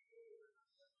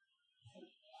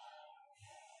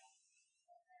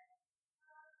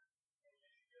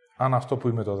 Αν αυτό που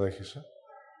είμαι το δέχεσαι.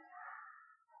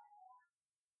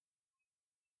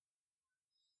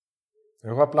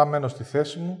 Εγώ απλά μένω στη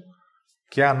θέση μου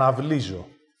και αναβλύζω.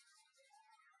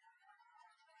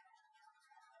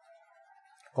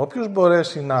 Όποιος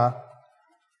μπορέσει να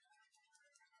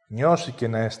νιώσει και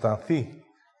να αισθανθεί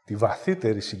τη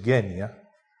βαθύτερη συγγένεια,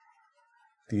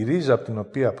 τη ρίζα από την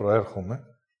οποία προέρχομαι,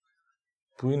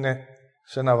 που είναι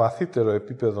σε ένα βαθύτερο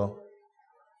επίπεδο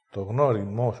το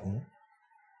γνώριμός μου,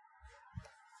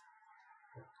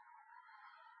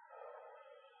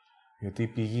 γιατί η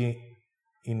πηγή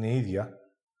είναι ίδια,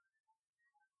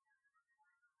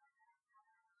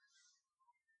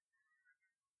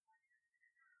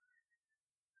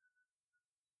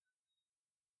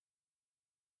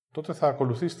 τότε θα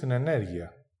ακολουθήσει την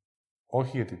ενέργεια.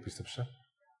 Όχι γιατί πίστεψε,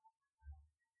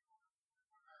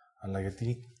 αλλά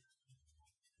γιατί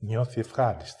νιώθει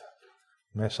ευχάριστα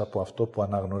μέσα από αυτό που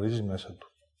αναγνωρίζει μέσα του.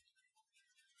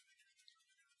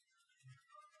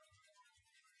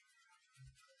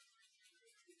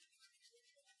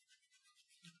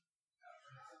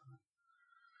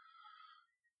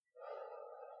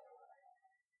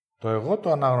 Το εγώ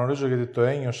το αναγνωρίζω γιατί το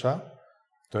ένιωσα,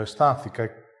 το αισθάνθηκα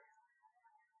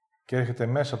και έρχεται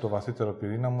μέσα από το βαθύτερο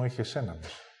πυρήνα μου, έχει εσένα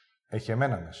μέσα. Έχει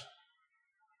εμένα μέσα.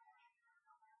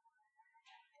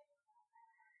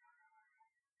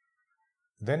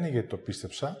 Δεν είναι γιατί το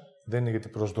πίστεψα, δεν είναι γιατί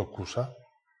προσδοκούσα.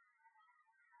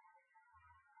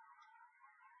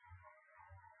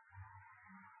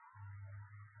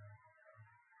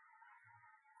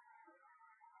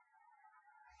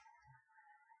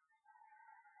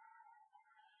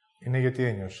 Είναι γιατί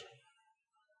ένιωσα.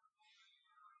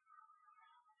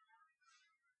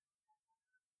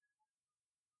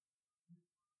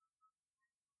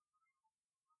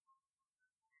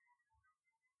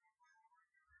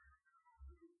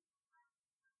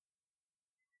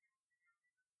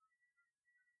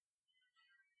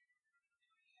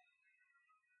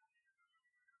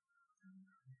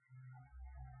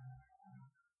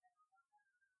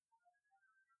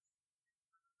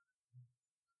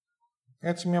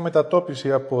 Έτσι μια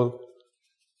μετατόπιση από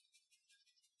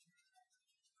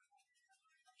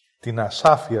την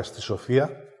ασάφεια στη σοφία,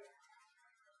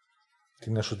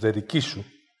 την εσωτερική σου,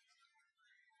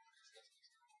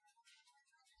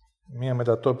 μια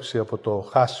μετατόπιση από το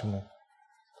χάσιμο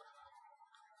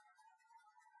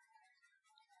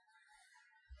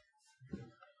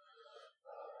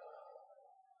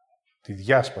τη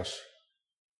διάσπαση.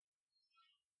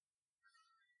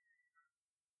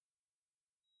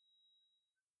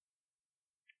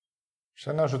 Σε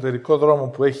ένα εσωτερικό δρόμο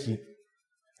που έχει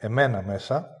εμένα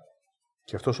μέσα,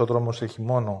 και αυτός ο δρόμος έχει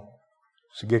μόνο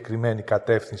συγκεκριμένη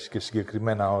κατεύθυνση και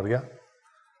συγκεκριμένα όρια,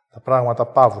 τα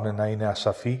πράγματα παύουν να είναι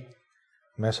ασαφή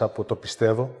μέσα από το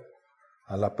πιστεύω,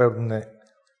 αλλά παίρνουν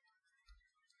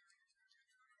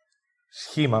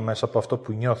σχήμα μέσα από αυτό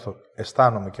που νιώθω,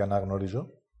 αισθάνομαι και αναγνωρίζω.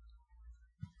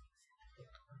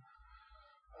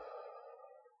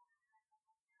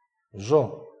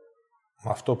 Ζω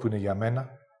με αυτό που είναι για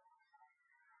μένα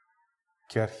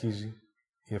και αρχίζει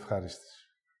η ευχαρίστηση.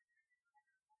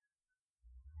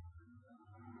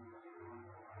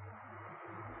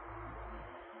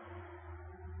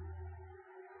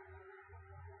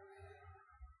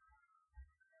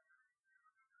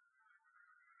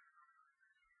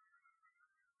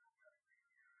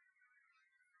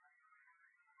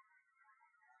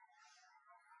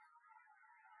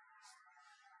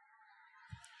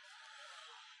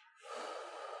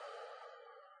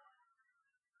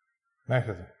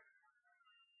 Μέχρι εδώ.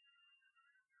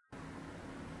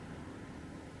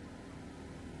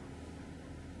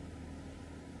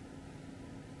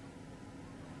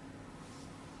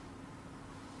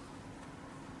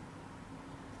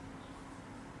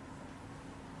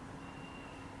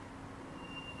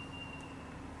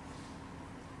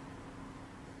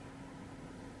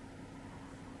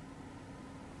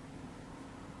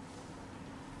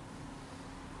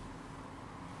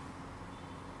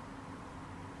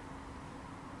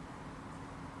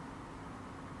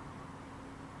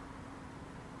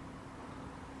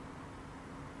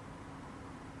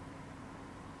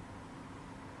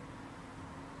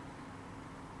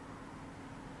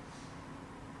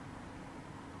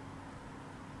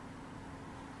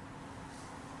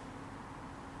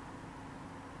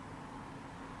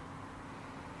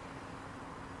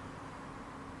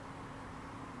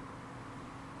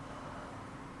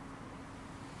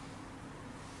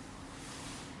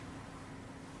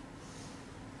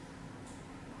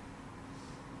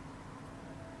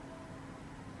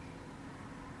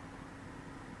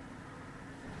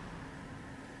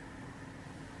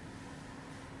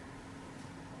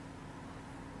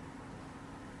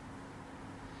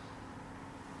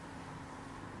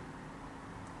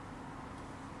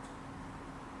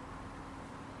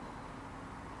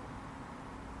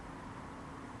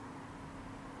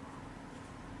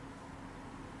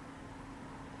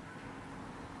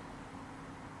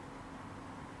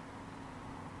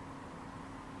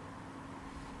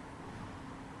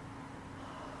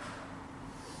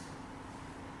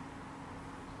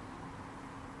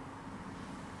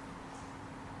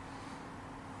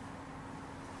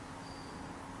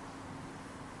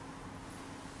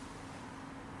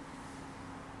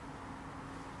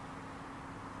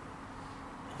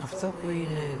 Αυτό που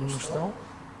είναι γνωστό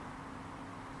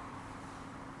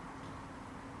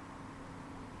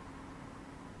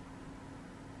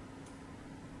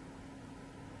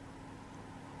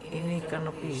είναι η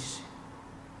ικανοποίηση.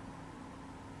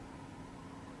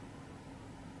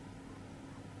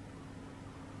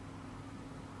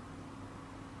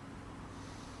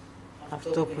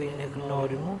 Αυτό που είναι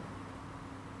γνώριμο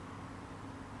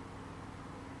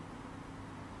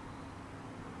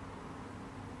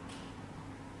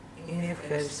είναι η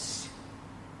ευχαρίστηση.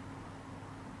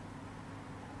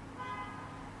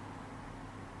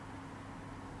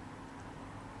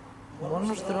 Ο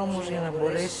μόνος δρόμος για να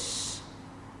μπορέσεις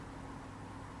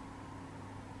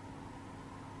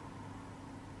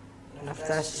να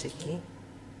φτάσεις εκεί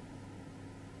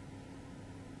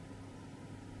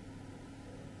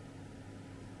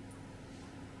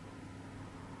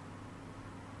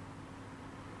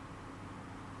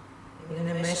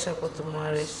είναι μέσα από το μου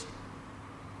αρέσει.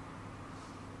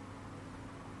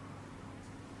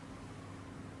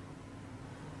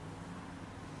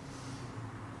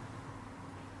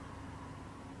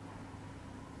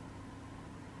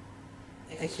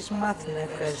 Έχεις μάθει να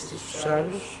ευχαριστήσεις τους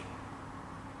άλλους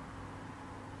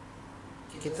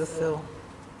και το Θεό.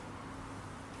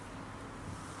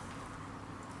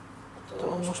 Το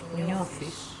όμως που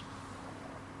νιώθεις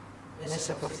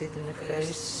μέσα από αυτή την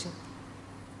ευχαρίστηση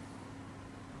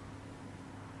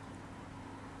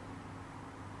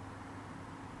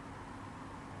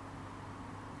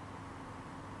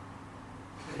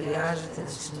χρειάζεται να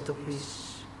τη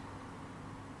συνειδητοποιήσεις.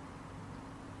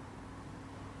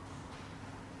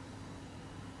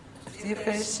 Αυτή η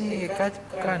ευχαρίστηση είναι για κάτι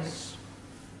που κάνεις.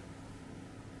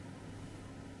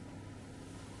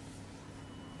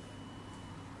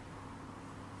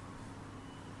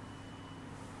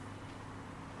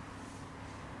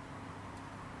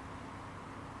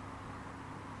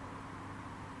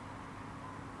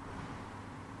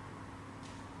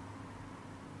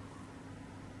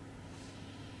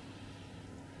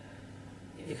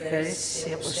 Η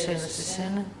ευχαρίστηση από σένα σε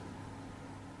σένα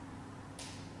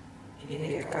είναι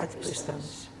για κάτι που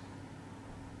αισθάνεσαι.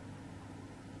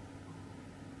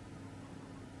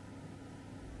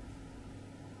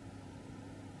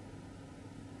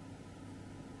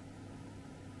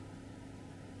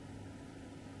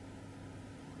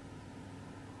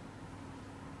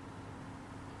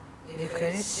 Η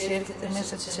ευχαρίστηση έρχεται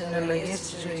μέσα από τις εναλλαγές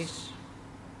της ζωής.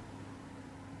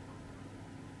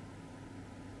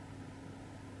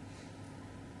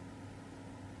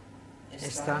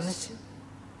 Αισθάνεσαι,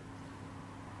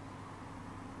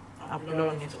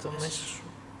 απλώνει αυτό μέσα σου.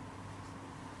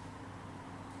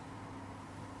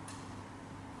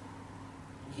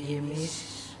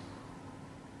 Γεμίζεις.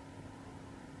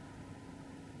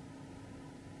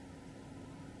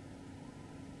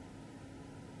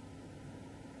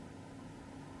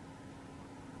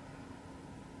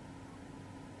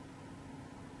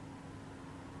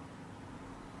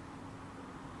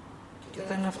 Και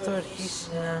όταν αυτό αρχίσει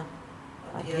να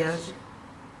αδειάζει,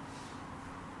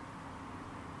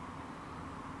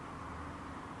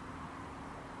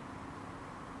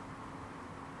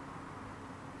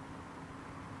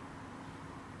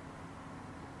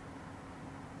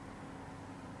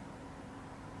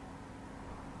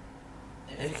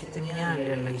 έρχεται μια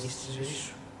άλλη αλλαγή στη ζωή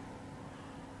σου.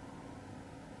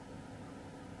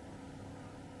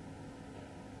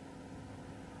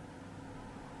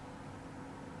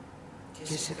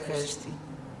 Και σε ευχαριστεί.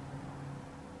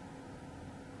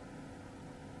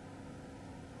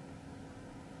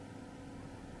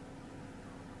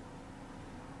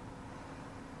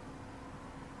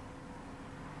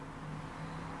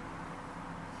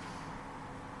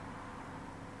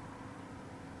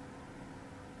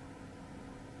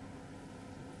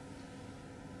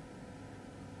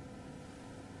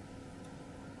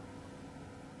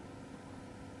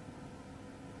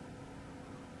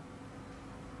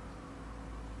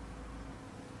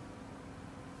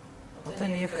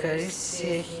 Όταν η ευχαρίστηση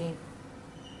έχει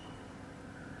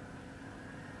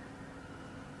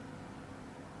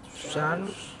τους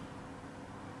άλλους,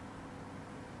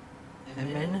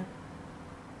 εμένα,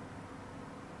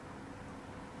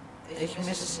 έχει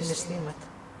μέσα συναισθήματα.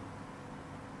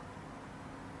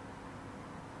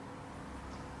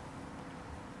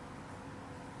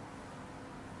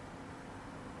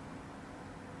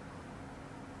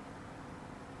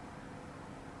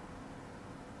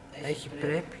 Έχει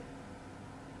πρέπει.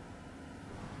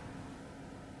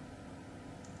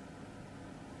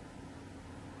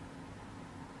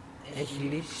 Έχει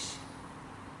λύση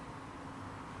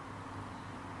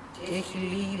και έχει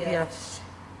λίγη διάθεση.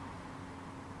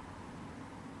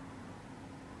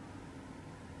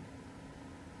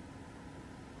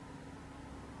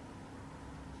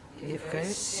 Η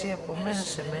ευχαρίστηση από μένα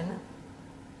σε μένα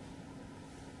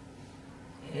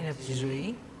είναι από τη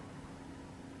ζωή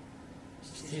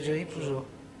στη ζωή που ζω.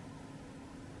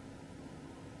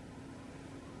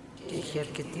 Και έχει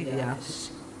αρκετή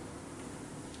διάθεση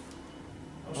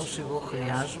όσο εγώ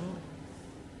χρειάζομαι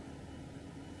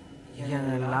για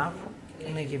να λάβω και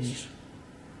να γεμίσω.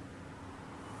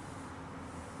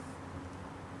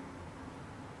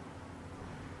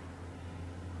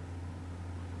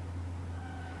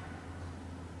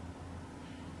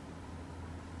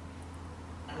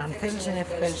 Αν θέλεις να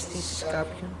ευχαριστήσεις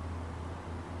κάποιον,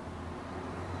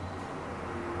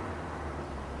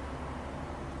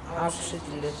 άκουσε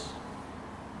τι λες.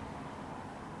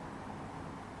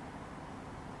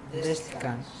 Δες τι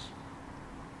κάνεις.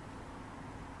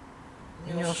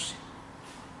 Νιώσε.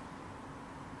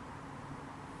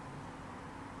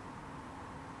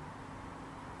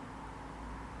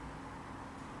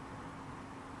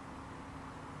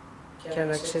 Και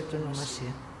άλλαξε την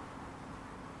ονομασία.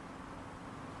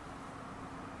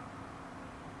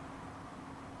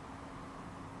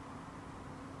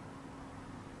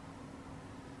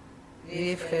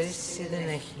 Η ευχαρίστηση δεν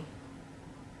έχει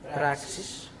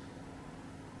πράξεις,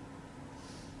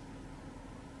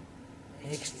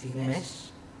 έχει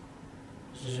στιγμές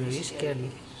ζωής και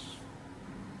αλήθειας.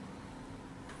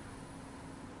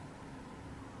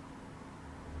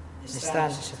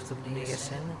 Αισθάνεσαι αυτό που λέει για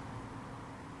σένα.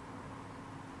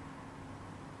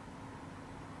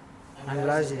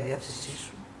 αλλάζει η διάθεσή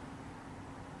σου.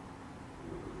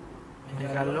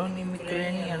 Μεγαλώνει ή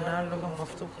μικραίνει ανάλογα με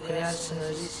αυτό που χρειάζεσαι να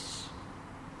ζήσεις.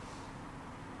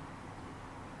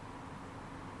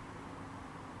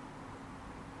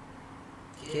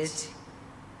 Και έτσι,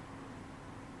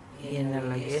 οι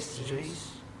εναλλαγές της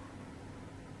ζωής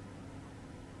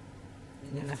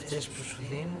είναι αυτές που σου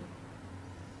δίνουν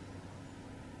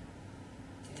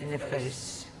την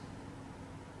ευχαρίστηση.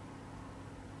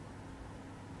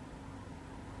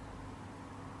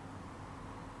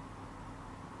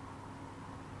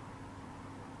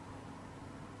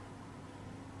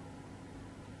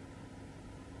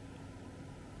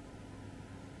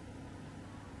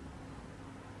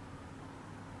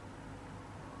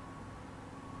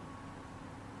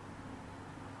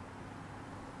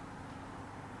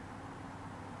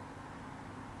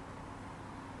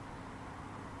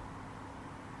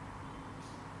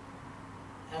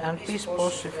 Αν πεις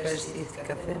πόσο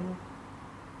ευχαριστήθηκα, Θεέ μου,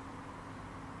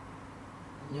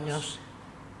 νιώσε.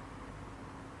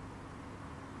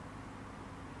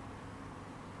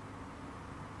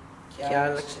 Και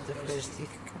άλλαξε το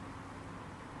ευχαριστήθηκα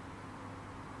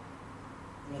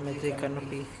με το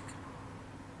ικανοποιήθηκα.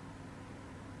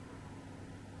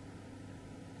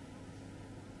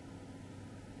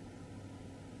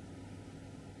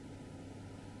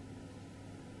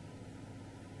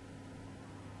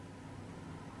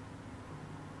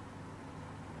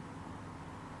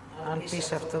 Αν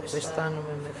πεις αυτό που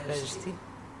αισθάνομαι με ευχαριστεί,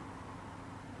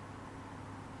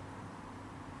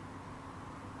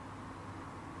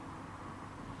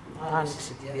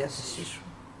 άνοιξε τη διάθεσή σου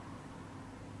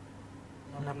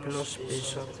να απλώσεις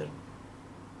περισσότερο,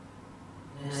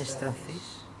 να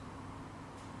αισθανθείς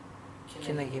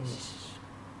και να γεμίσεις.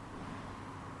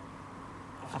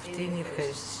 Αυτή είναι η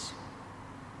ευχαρίστηση.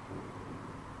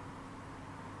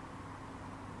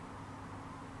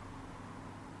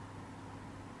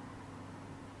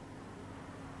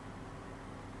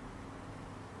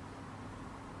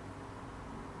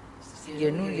 Στην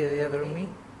καινούργια διαδρομή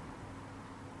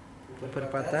που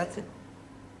περπατάτε,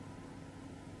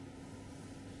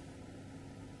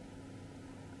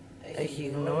 έχει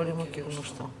γνώριμο και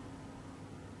γνωστό.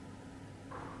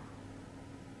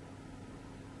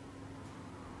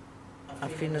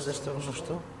 Αφήνοντας το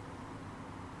γνωστό,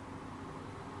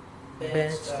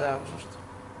 μπαίνετε στο άγνωστο.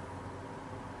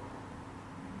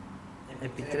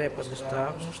 Επιτρέποντας το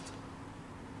άγνωστο,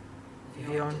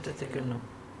 βιώνετε το κενό.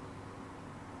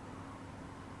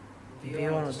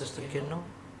 Βιώνοντας το κενό,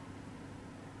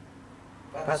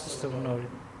 πάτε στο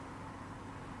γνώριμο.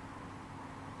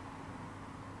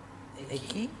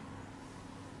 Εκεί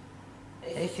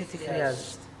έχει ό,τι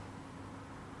χρειάζεστε.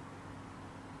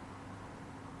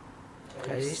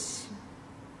 Ευχαρίστηση,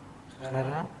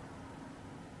 χαρά,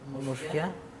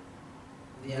 ομορφιά,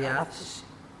 διάθεση,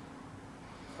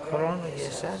 χρόνο για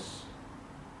εσάς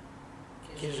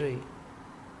και ζωή.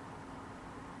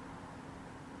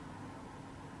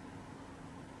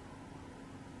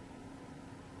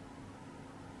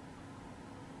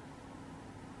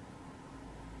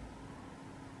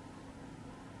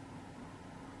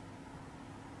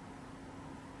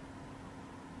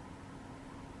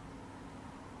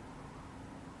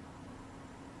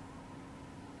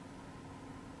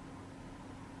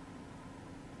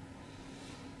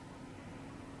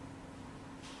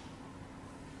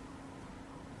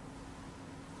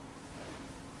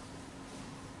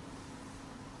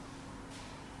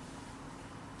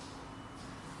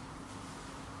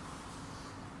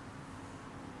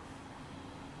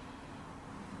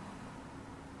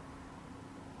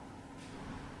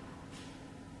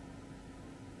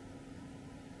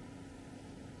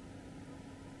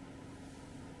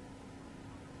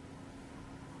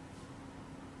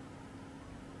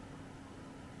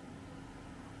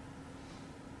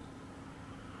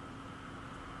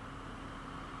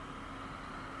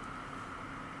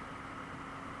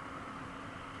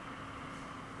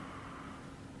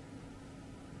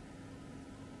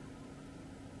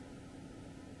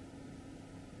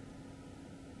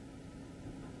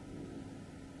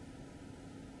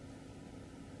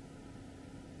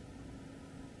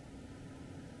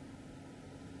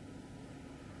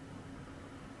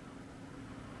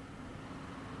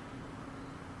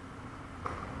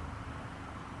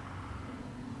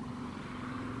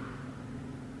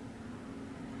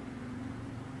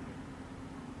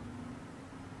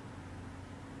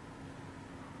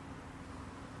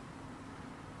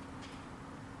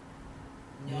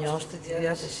 Νιώστε τη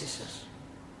διάθεσή σας.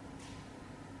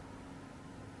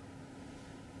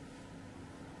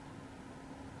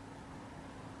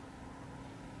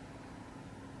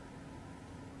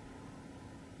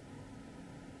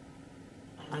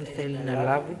 Αν θέλει να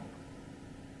λάβει,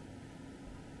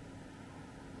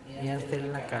 ή αν θέλει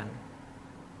να κάνει.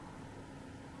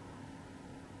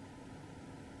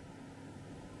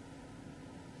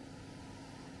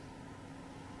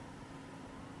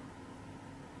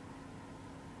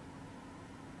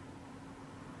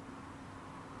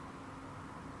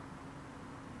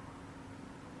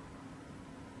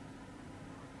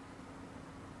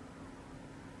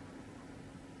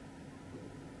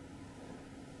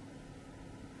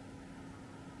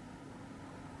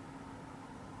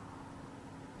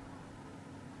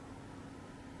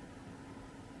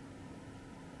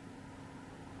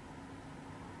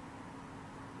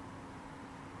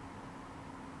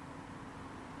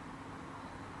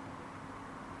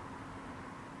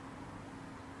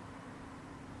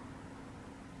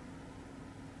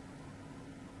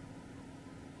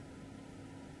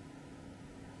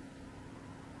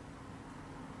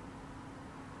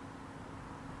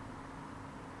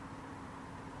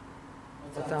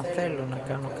 Όταν θέλω να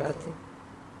κάνω κάτι,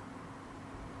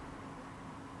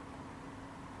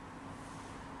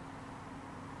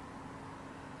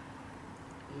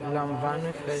 λαμβάνω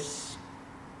ευχαρίστηση.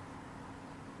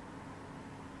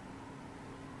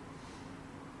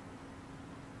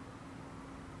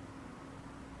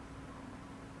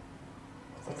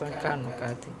 Όταν κάνω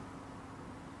κάτι,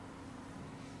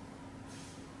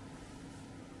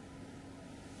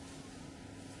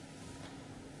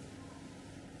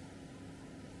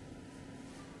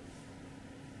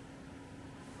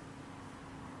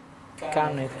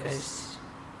 κάνω ευχαρίστηση.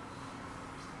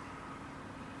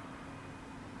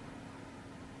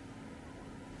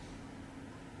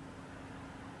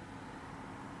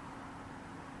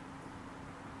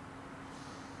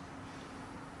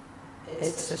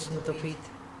 Έτσι θα συνειδητοποιείτε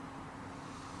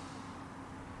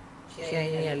ποια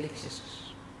είναι η αλήθεια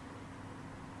σας,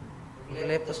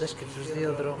 βλέποντας και τους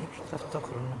δύο δρόμους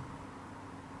ταυτόχρονα.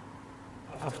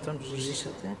 Αυτόν που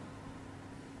ζήσατε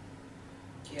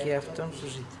και αυτόν που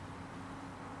ζείτε.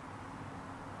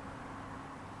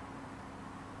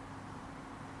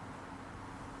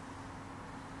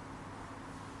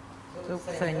 Το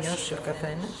που θα νιώσει ο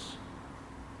καθένας,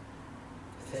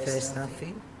 θα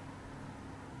αισθανθεί,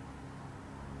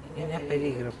 είναι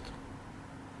απερίγραπτο.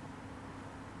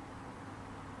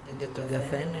 Για τον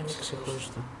καθένα είναι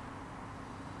ξεχωριστό.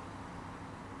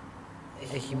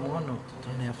 Έχει μόνο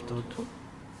τον εαυτό του,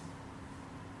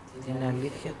 την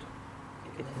αλήθεια του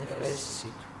και την ευχαρίστησή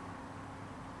του.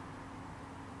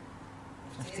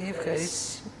 Αυτή η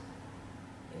ευχαρίστηση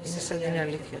είναι σαν την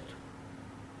αλήθεια του.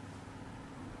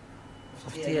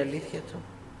 Αυτή η αλήθεια του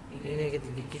είναι για την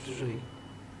δική του ζωή.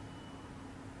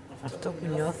 Αυτό που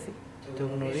νιώθει το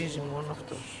γνωρίζει μόνο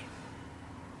αυτός.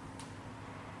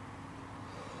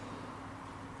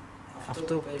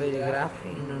 Αυτό που περιγράφει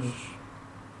είναι ο νους.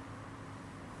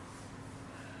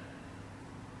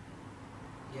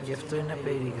 Γι' αυτό είναι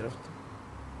απερίγραπτο.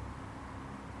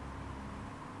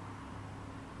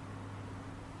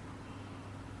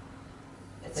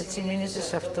 Έτσι μείνετε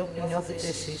σε αυτό που νιώθετε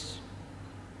εσείς.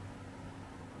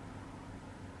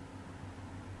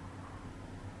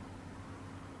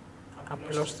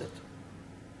 Απλώστε το.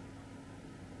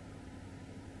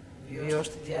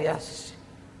 Βιώστε τη διάσταση.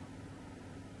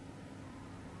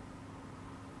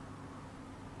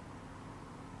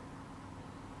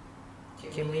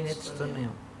 Και μείνετε στο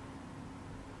νέο.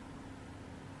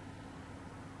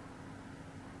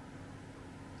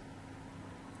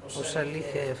 Ως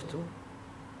αλήθεια εαυτού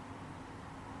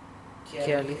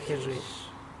και αλήθεια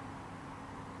ζωής.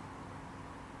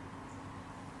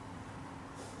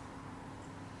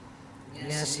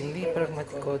 Για να συμβεί η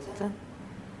πραγματικότητα,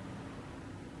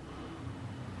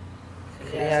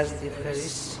 χρειάζεται η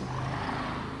ευχαρίστηση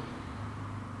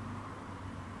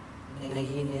να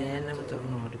γίνει ένα με το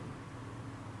γνώριμο.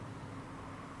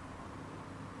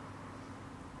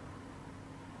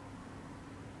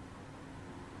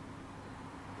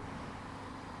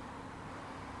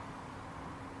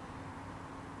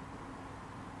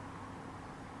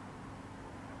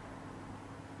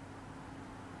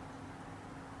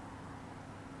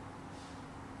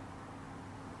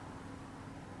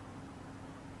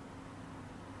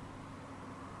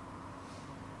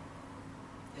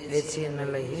 Έτσι οι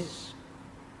εναλλαγές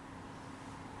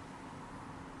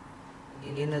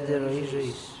γίνονται ροή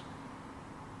ζωής.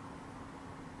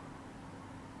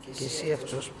 Και εσύ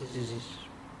αυτός που τη ζεις.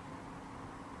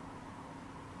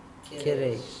 Και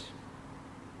ρέεις.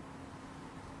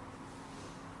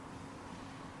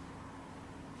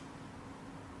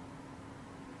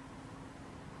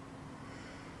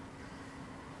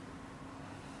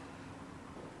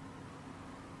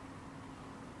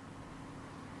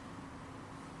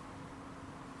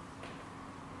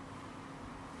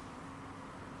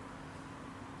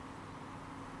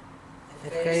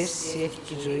 Ευχαρίστηση έχει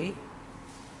και η ζωή,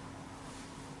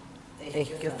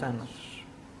 έχει και ο θάνατος.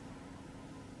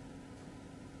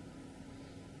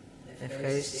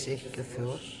 Ευχαρίστηση έχει και ο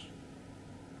Θεός,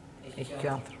 έχει και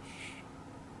ο άνθρωπος.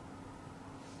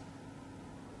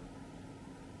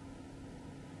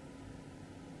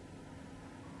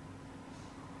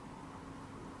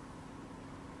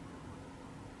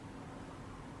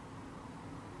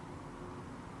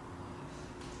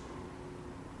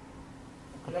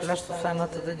 Απλά στο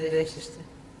θάνατο δεν τη δέχεστε.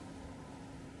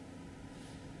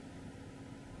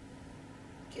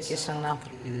 Και σαν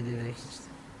άνθρωποι δεν τη δέχεστε.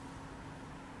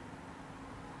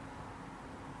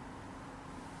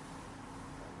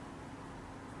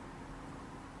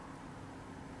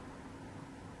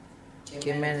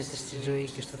 Και μένετε στη ζωή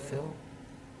και στο Θεό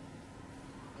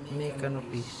με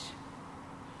ικανοποίηση.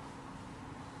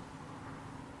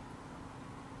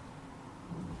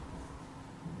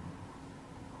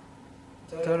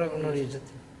 Τώρα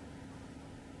γνωρίζετε.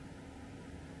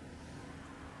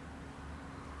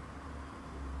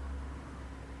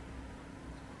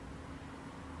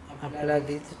 Απλά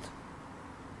δείτε το,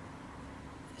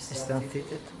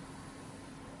 αισθανθείτε το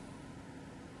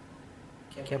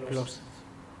και απλώστε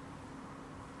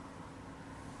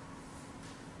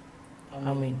το.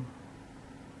 Αμήν.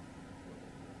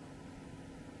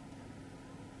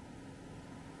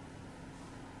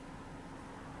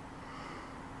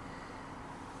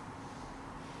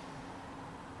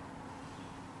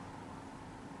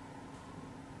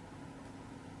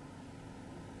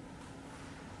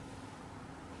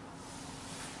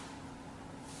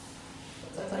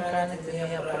 Όταν κάνετε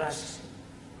μια πράξη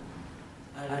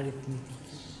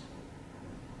αριθμητική,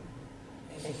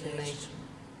 έχει ένα ίσο.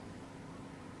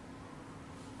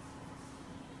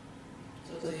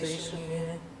 Το ίσο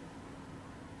είναι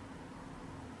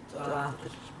το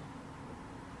άθροισμα,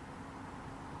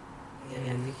 η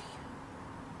αλήθεια.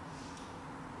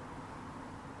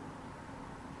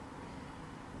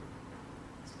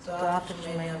 Το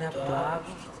άθροισμα είναι από το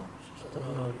άγνωστο στο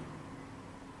γνώριμο.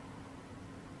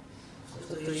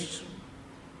 Αυτό το ίσο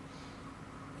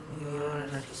είναι η ώρα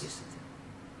να αρχίσετε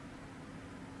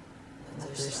να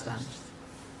το αισθάνεστε.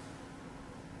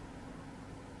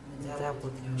 Μετά από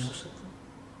τη νιώσετε,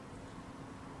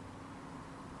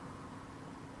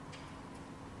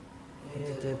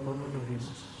 είναι το επόμενο βήμα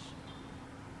σας.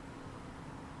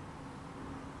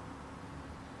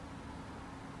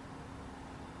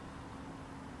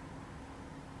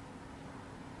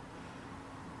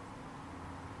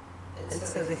 Έτσι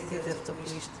θα δεχτείτε αυτό που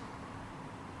είστε.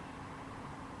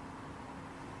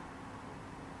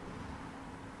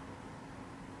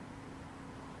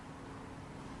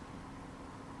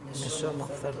 Με σώμα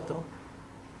φθαρτό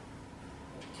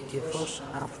και φως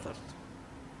άφθαρτο.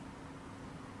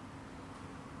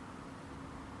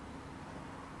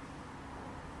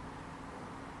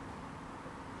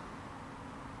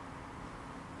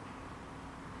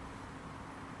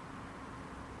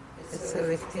 Έτσι θα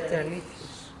δεχτείτε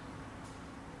αλήθειες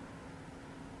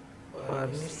που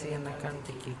αρνείστε για να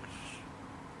κάνετε κύκλους.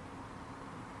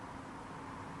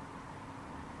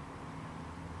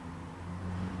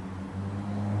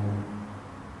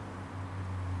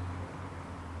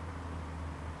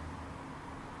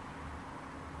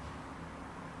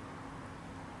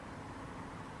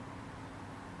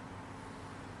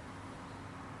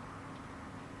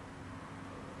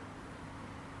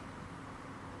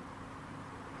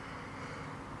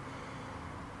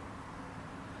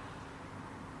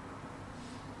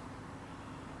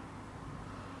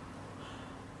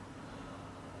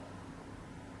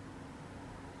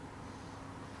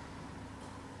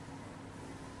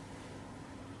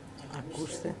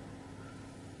 Ακούστε,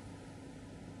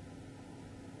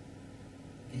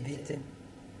 δείτε,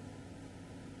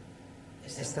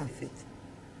 αισθανθείτε.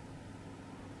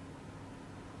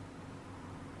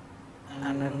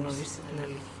 Αναγνωρίστε την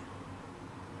αλήθεια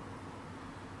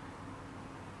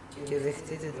και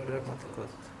δεχτείτε την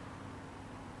πραγματικότητα.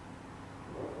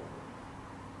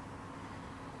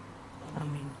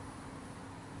 Αμήν.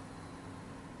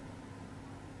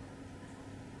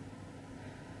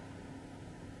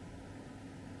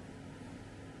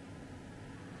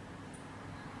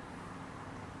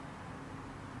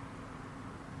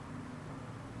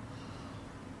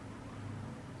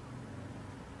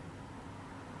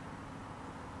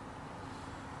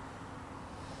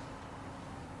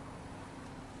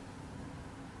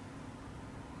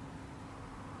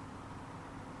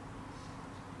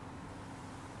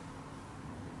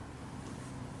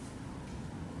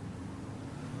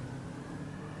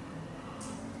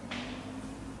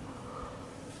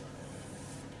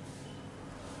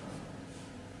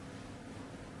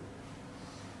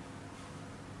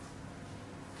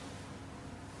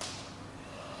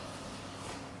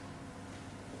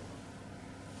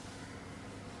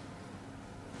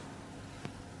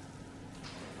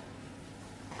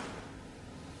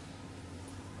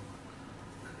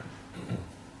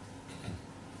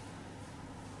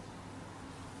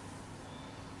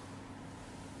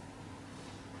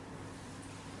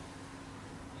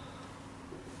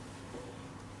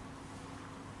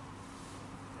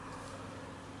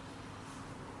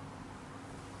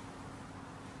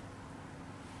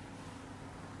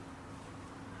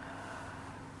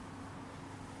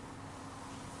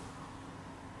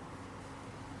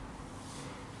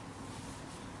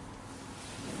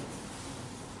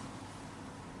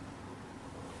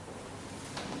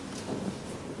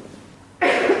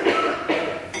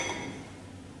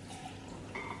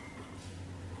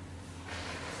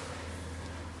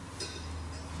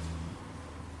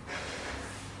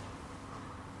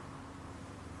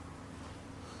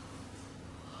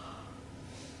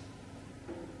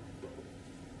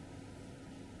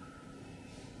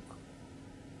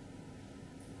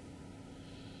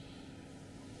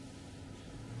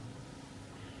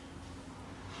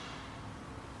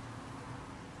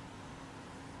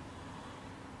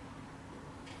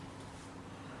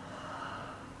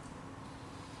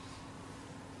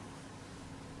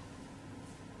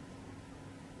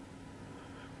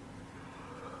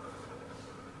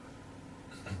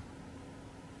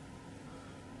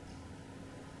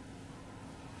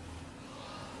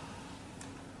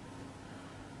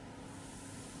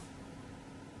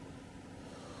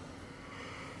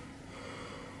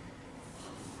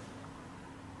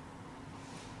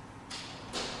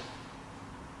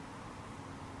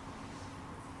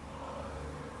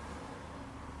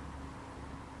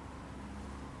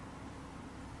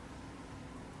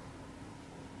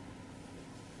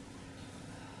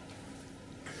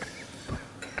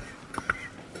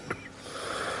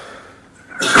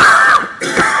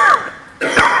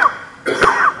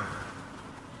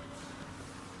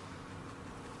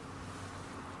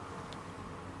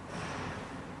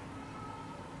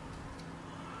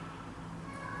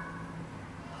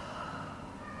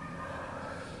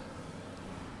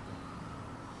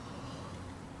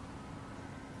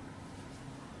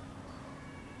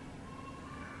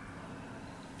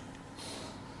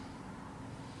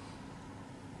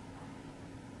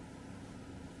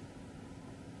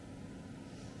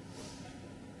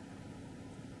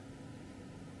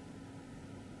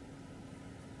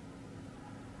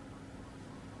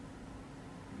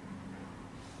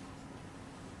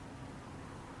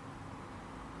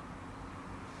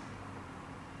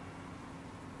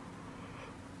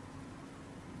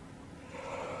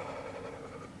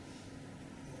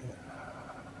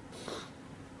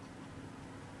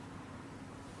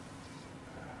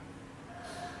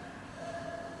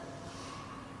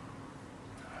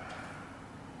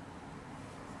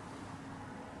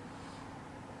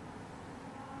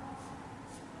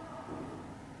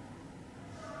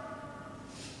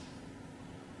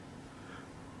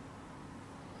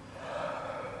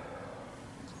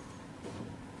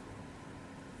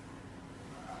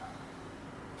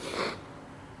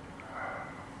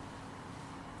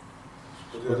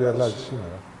 Το τι αλλάζει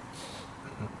σήμερα.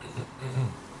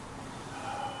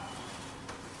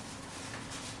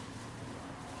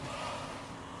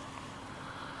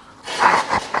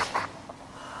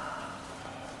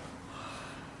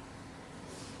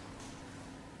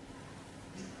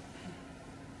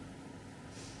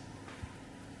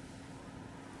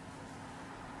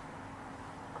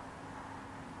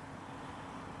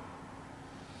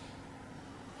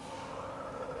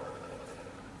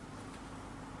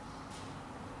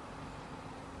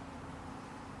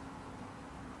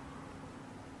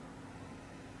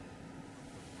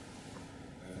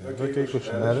 Εδώ και 20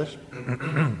 μέρες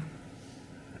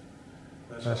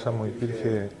μέσα μου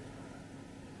υπήρχε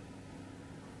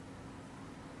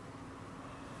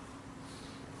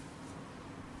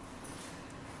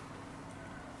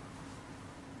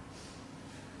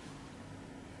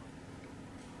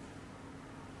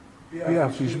μια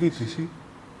αμφισβήτηση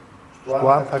στο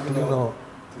αν θα κλείνω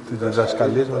τις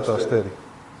διδασκαλίες με το αστέρι.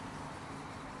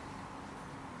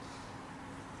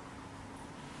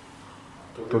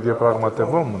 Το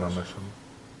διαπραγματευόμουν μέσα μου.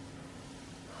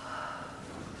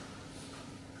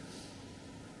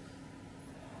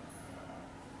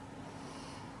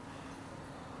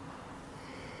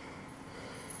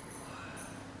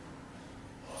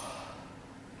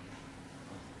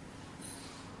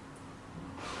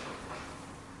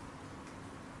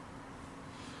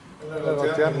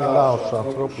 Έλεγα ότι αν μιλάω στους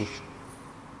ανθρώπους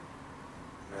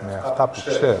με αυτά που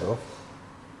ξέρω,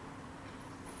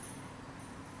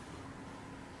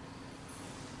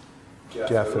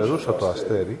 και αφαιρούσα το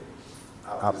αστέρι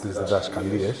από τις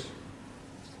διδασκαλίες,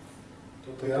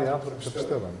 τότε οι άνθρωποι σε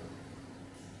πιστεύανε.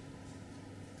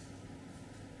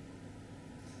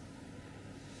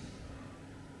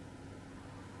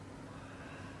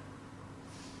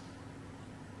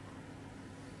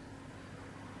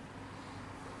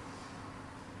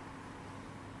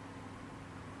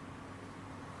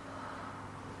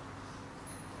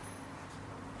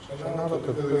 Σε ένα άλλο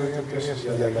επίπεδο είναι μια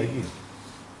συνδιαλλαγή.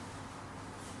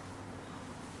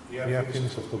 Ή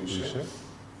αφήνεις αυτό που είσαι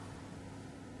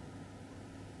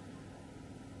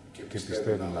και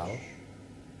πιστεύει λαός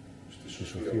στη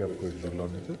σοφία που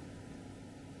εκδηλώνεται,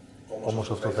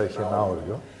 όμως αυτό θα έχει ένα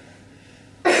όριο,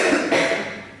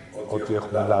 ότι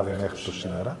έχουμε λάβει μέχρι το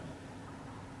σήμερα.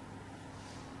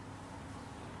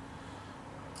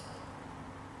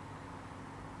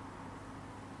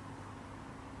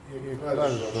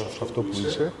 Σε αυτό που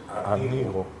είσαι,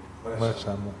 ανοίγω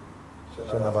μέσα μου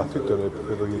σε ένα βαθύτερο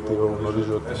επίπεδο, γιατί εγώ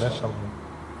γνωρίζω ότι μέσα μου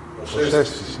ως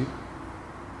αίσθηση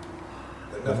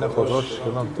δεν έχω δώσει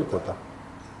σχεδόν τίποτα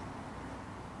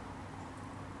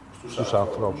στους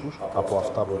ανθρώπους από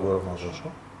αυτά που μπορώ να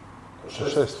δώσω,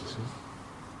 ως αίσθηση.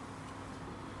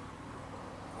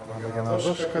 Αλλά για να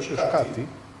δώσεις κάποιος κάτι,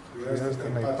 χρειάζεται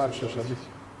να υπάρξει ως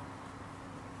αλήθεια.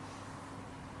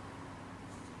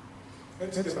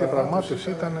 Έτσι, η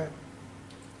διαπραγμάτευση ήταν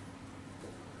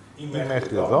ή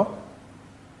μέχρι εδώ,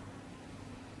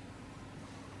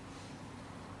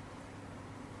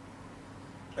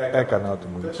 έκανα ό,τι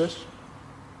μου είπες,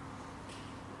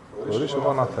 χωρίς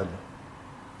εγώ να θέλω.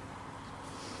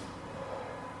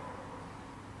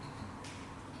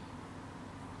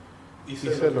 Ή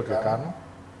θέλω και κάνω,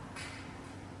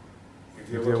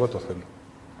 γιατί εγώ το θέλω.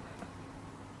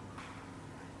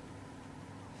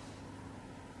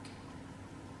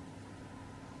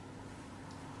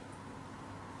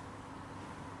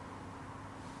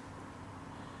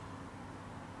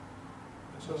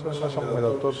 Μέσα μου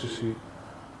μετατόπιση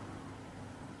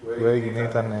που έγινε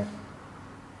ήταν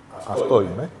αυτό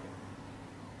είμαι.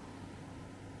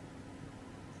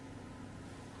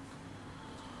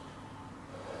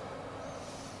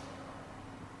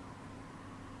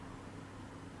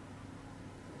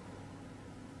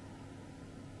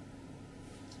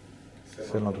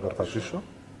 Θέλω να το περπατήσω.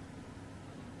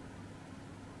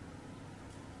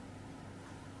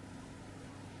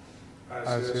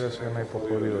 Άρα σιγά σιγά να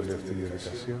υποχωρεί όλη αυτή η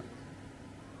διαδικασία.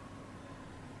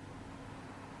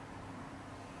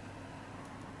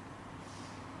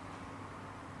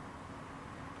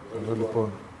 Εδώ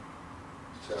λοιπόν,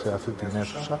 σε αυτή την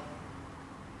αίθουσα,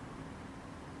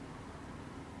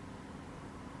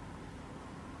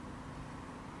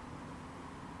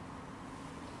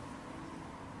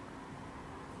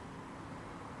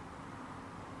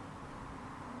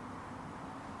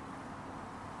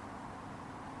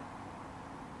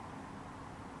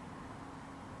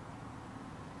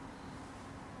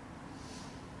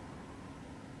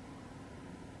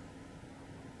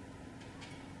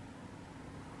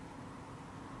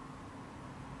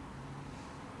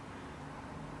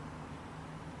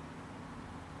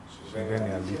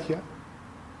 συμβαίνει αλήθεια.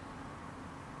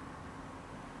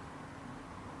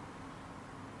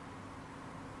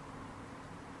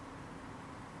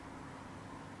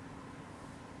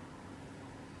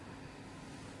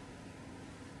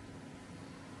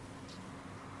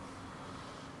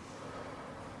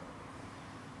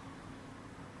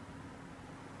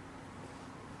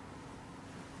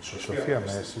 Η σοφία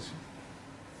με αίσθηση.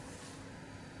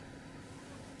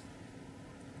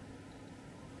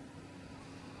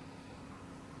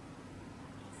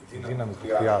 Η δύναμη που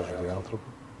χρειάζονται οι άνθρωποι.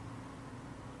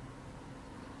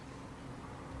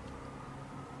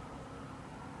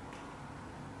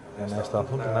 Για να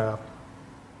αισθανθούν την αγάπη.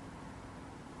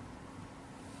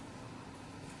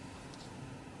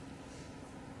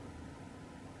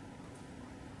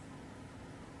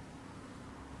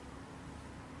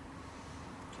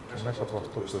 Και μέσα από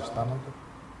αυτό που αισθάνονται,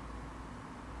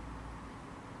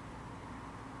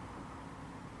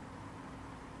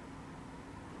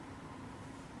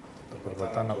 το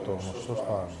περπατάνε από το γνωστό στο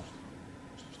άγνωστο.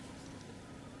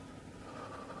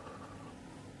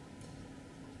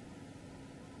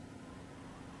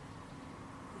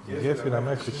 Η γέφυρα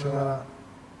μέχρι σήμερα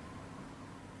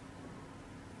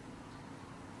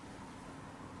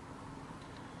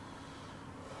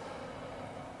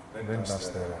δεν ήταν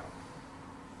στερεά.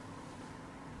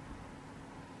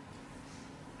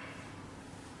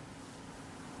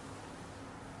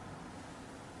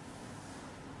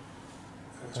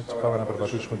 Έτσι πάμε να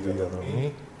περπατήσουμε τη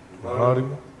διαδρομή,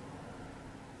 γνώριμο,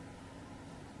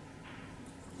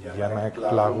 για να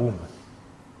εκπλαγούμε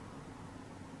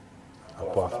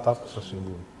από αυτά που θα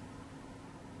συμβούν.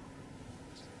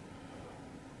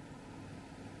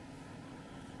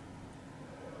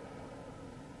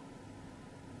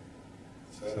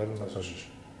 Θέλω να σας ζήσω.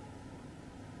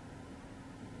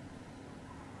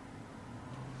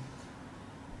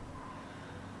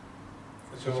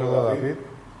 Είσαι εδώ, Δαυίδ.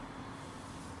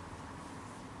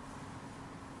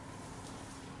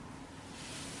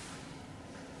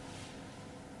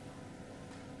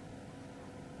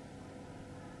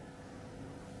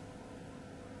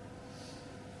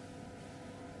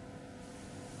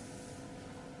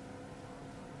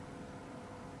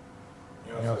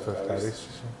 Νιώθω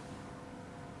ευχαρίστηση.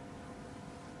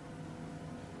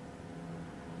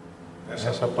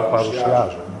 Μέσα από το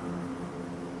παρουσιάζομαι.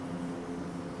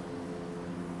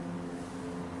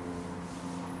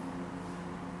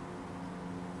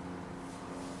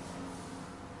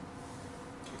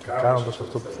 Και κάνοντας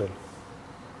αυτό που θέλω.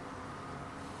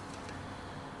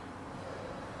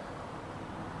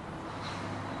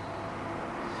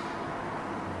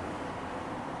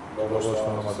 Λόγω στο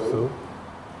όνομα του Θεού.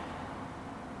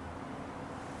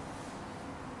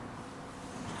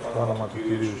 Στο όνομα του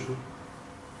Κυρίου σου.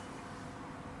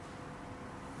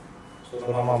 Στο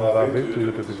όνομα μου Δαυίδ, του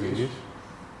Υιού και της Γης.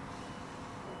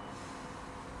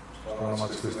 Στο όνομα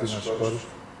της Χριστίνας της κόρης.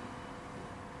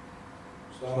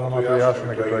 Στο όνομα του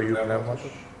Ιάσουνα και του Αγίου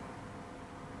Πνεύματος.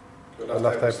 Και όλα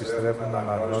αυτά επιστρέφουν να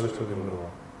αναγνώριζουν τον Δημιουργό.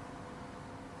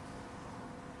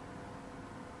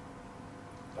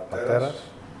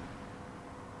 Πατέρας.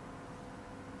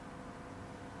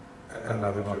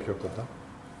 Ένα βήμα πιο κοντά.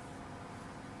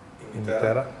 Η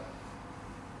μητέρα.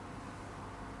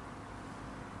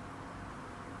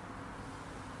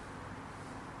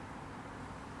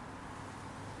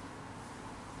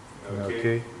 Είναι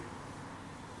οκ.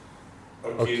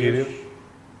 Ο Κύριος.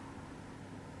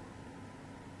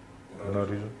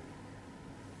 Γνωρίζω.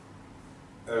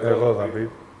 Εγώ, Δαυίδ.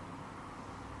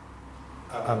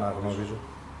 Αναγνωρίζω.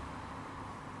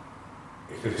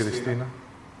 Η Χριστίνα.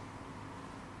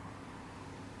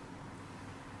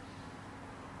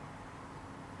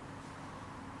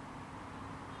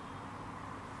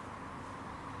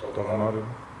 Το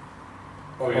γνώριμο.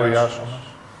 Ο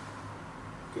Ιάσονας.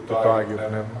 Και το Άγιο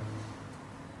Πνεύμα.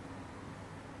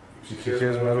 Οι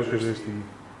ψυχές με ολόκληρη στη γη.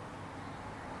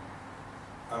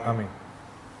 Αμήν.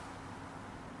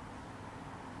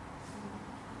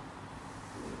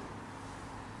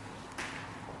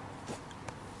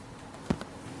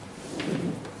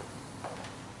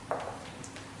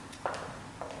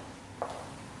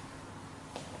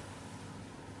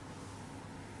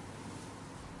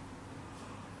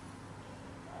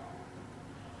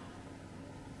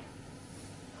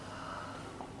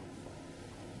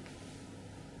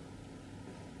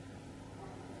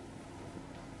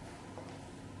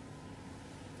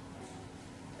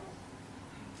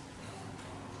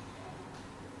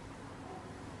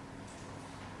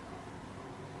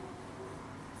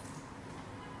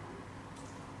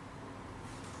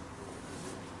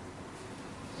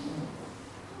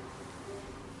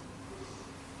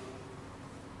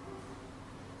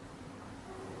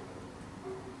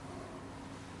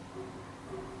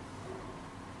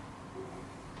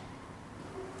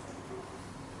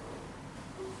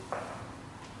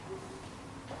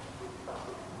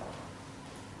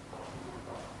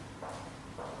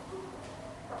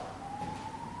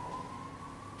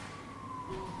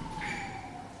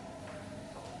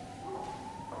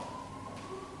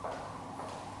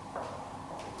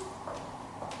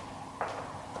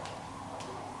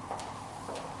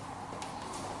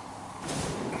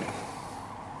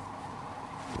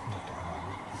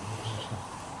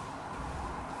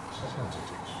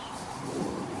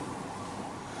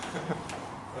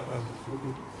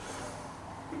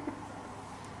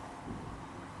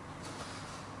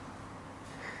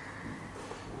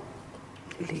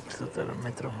 Λίξτε τώρα,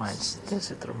 με τρομάζεις. Δεν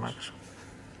σε τρομάξω.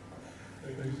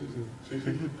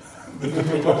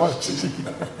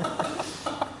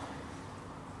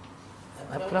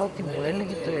 Απλά ό,τι μου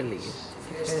έλεγε, το έλεγες.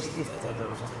 Ευχαριστήθηκα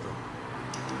τώρα σε αυτό.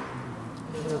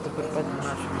 Εδώ το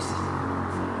περπάτημά σου.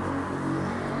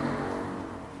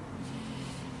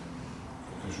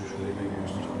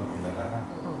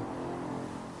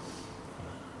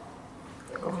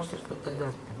 Ακόμα και στο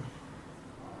πεντάπτυμα.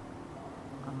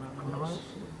 Αναγνώριση,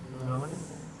 γνώμη.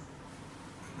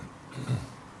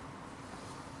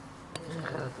 Μια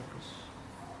χαρά το πεις.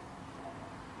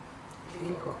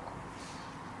 Λίγο ακόμα.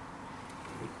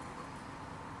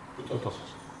 Πού το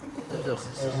έχασες? Δεν το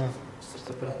έχασες.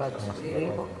 Στο περπάτημα.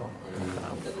 Λίγο ακόμα.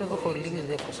 Εγώ έχω λίγες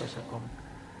διακοπές ακόμα.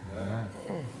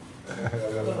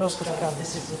 Όπως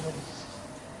κάνεις εσύ.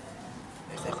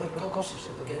 Έχω υπερκόψεις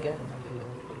εδώ, δεν κάνω να λέω.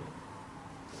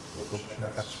 Ο κόψος είναι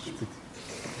να κάτσεις στο σπίτι.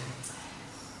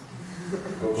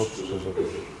 Θα κόψεις τους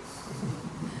εζόδους.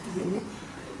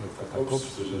 Θα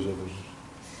κόψεις τους εζόδους.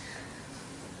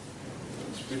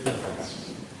 Σπίτι δεν θα κάνεις.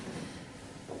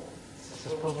 Θα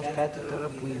σας πω όμως κάτι τώρα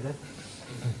που είδα.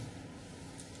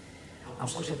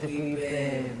 Ακούσατε που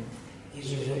είπε η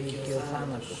ζωή και ο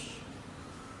θάνατος.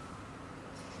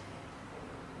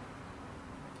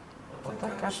 Όταν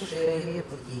κάποιος φεύγει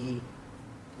από τη γη,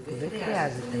 δεν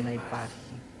χρειάζεται να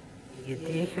υπάρχει,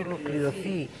 γιατί έχει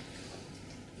ολοκληρωθεί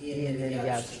η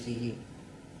ενέργειά του στη γη.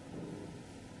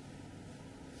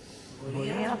 Μπορεί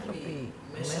οι άνθρωποι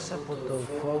μέσα από το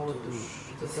φόβο τους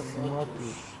ή το θυμό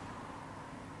τους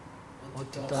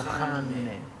ότι το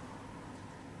χάνουνε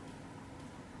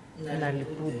να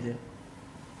λυπούνται,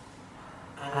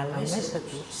 αλλά μέσα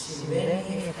τους συμβαίνει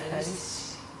η ευχαρίστηση.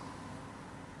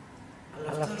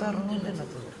 Αλλά αυτό αρνούνται να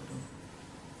το δεχτούν.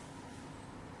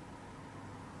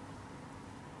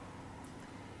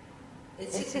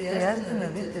 Έτσι χρειάζεται να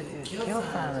δείτε ότι και ο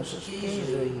θάνατος και η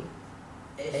ζωή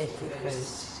έχει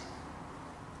ευχαρίστηση.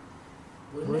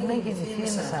 Μπορεί να γεννηθεί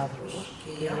ένας άνθρωπος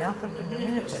και οι άνθρωποι να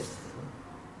μην ευχαριστηθούν.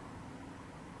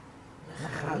 Να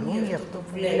χαρούν για αυτό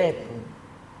που βλέπουν,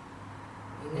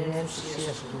 να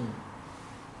ενθουσιαστούν.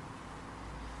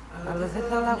 Αλλά δεν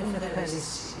θα λάβουν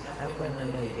ευχαρίστηση από ένα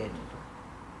νεογέννητο.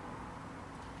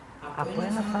 Από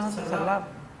ένα θάνατο θα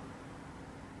λάβουν.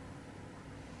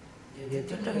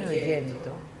 Γιατί το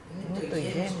νεογέννητο είναι το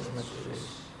γέννησμα της ζωής.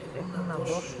 Έχουν να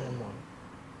δώσουν μόνο.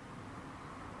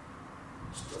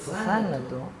 Στο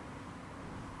θάνατο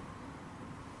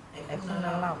έχουν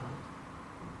να λάβουν.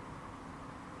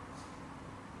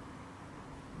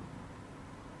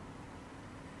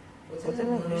 Οπότε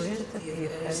να γνωρίζετε ότι η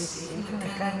ευχαρίστηση έχει να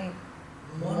κάνει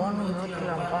μόνο με ό,τι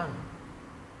λαμβάνουν,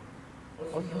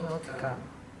 όχι με ό,τι κάνουν.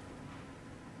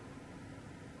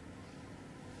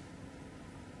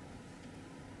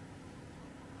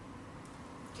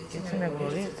 Και έτσι να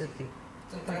γνωρίζετε ότι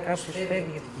όταν κάποιος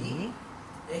φεύγει από τη γη,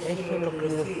 έχει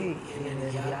ολοκληρωθεί η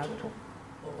ενέργειά του,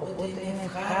 οπότε είναι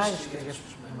ευχάριστο για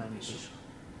αυτούς που μένουν πίσω.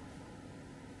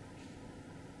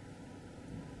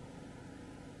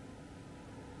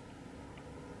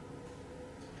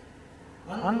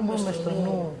 Αν μπούμε στο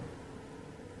νου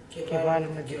και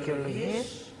βάλουμε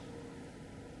δικαιολογίες,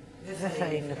 δεν θα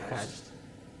είναι ευχάριστο.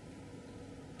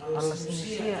 Αλλά στην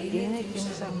ουσία είναι και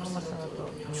εμείς αρνούμαστε να το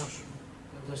νιώσουμε,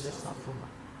 να το αισθανθούμε.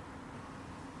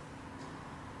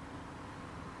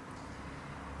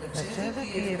 Να ξέρετε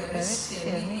ότι η ευχαρίστηση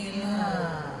ανοίγει μια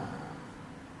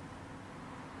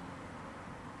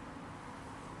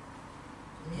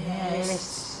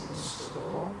αίσθηση, να σας το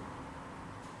πω,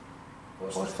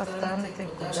 πώς θα φτάνετε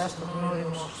κοντά στο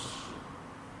γνώριμο σας.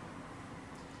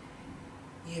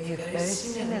 Η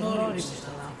ευχαρίστηση είναι γνώριμη στον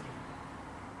άνθρωπο.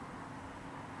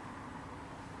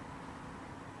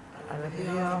 Αλλά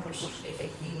επειδή ο άνθρωπος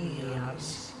έχει ήδη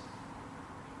άρνηση,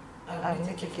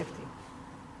 αρνείται και αυτή.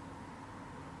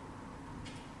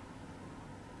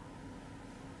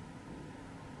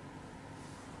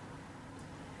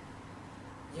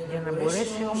 Για να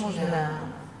μπορέσει όμως να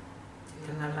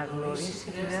την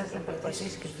αναγνωρίσει, χρειάζεται να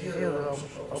περπατήσει και τους δύο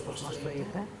δρόμους, όπως μας το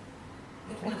είπε,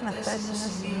 μέχρι να φτάσει σε ένα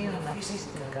σημείο να αφήσει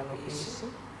την ικανοποίηση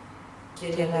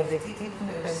και να δεχτεί την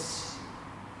ευχαρίστηση.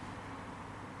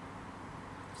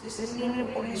 Στη στιγμή είναι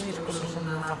πολύ δύσκολο σε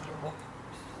έναν άνθρωπο,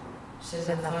 σε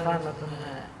ένα θάνατο,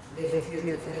 να δεχτεί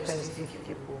ότι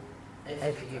ευχαριστήθηκε που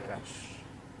έφυγε κάποιος.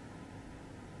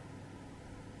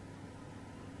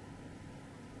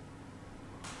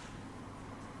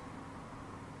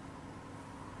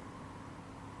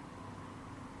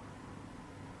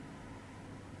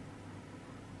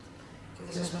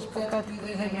 Και θα σας πω κάτι που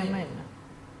είδα για μένα.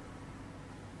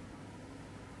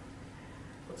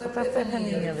 Όταν πέθανε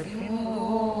η αδελφή μου,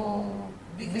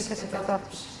 εγώ μπήκα σε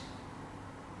κατάθλιψη.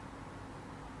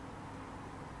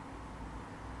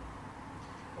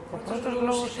 Ο πρώτος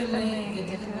λόγος ήταν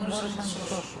γιατί δεν μπόρεσα να το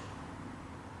σώσω.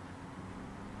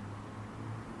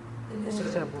 Δεν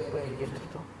ήξερα από πού έγινε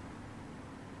αυτό.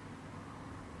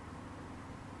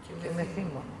 Και με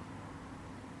θύμωνα.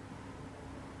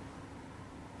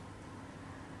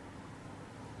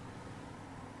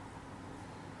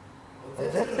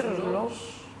 Ο δεύτερος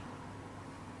λόγος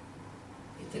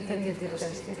ήταν γιατί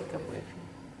ευχαριστήθηκα που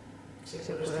έφυγε.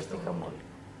 Ξεκουραστήκαμε όλοι.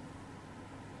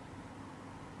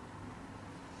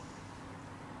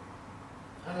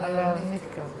 Αλλά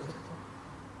αρνήθηκα από αυτό.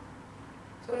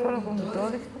 Τώρα που μου το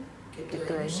έδειχνε και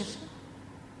το ένιωσα,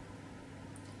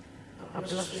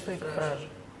 απλά σας το εκφράζω.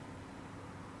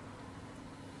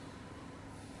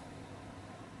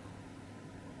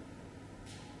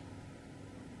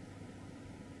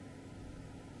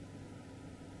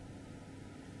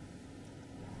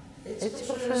 Έτσι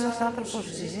όσο ένας άνθρωπος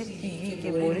ζει στη γη και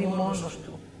μπορεί μόνος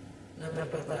του να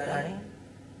περπατάει,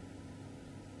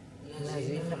 να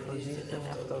ζει, να φροντίζει τον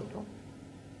εαυτό του,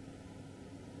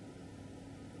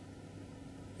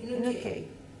 είναι οκ.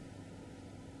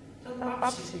 Θα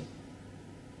πάψει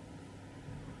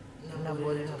να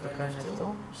μπορεί να το κάνει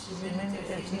αυτό, σημαίνει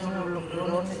ότι αρχίζει να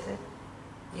ολοκληρώνεται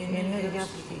η ενέργειά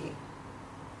του στη γη.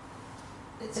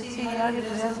 Έτσι οι άλλοι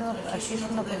χρειάζεται να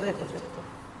αρχίσουν να αποδέχονται αυτό.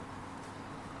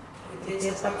 Γιατί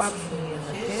έτσι θα πάψουν οι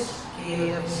ενοχές και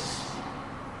οι αρνήσεις.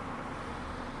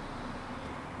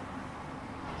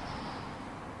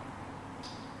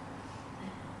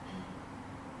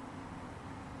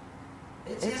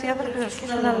 Έτσι οι άνθρωποι θα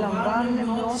αρχίσουν να λαμβάνουν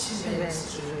με ό,τι συμβαίνει στη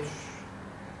ζωή τους.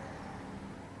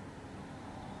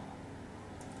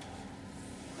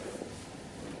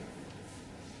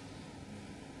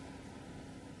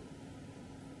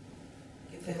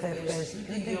 Και θα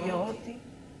ευχαριστείτε για ό,τι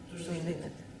τους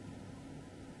δίνετε.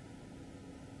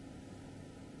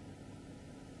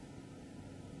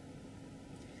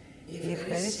 Η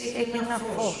ευχαρίστηση έχει ένα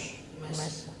φως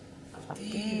μέσα. Αυτή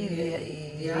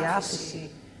η διάθεση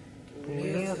που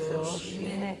λέει ο Θεός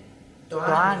είναι το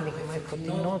άνοιγμα, η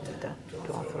φωτεινότητα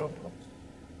του ανθρώπου.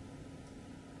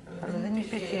 Αλλά δεν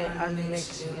υπήρχε άλλη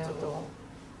λέξη για να το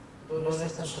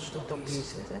μπορέσετε να το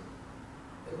συνειδητοποιήσετε.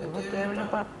 Εγώ το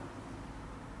έβλεπα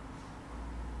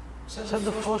σαν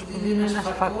το φως που δίνει ένας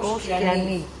φακός και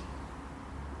ανοίγει.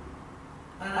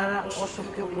 Άρα όσο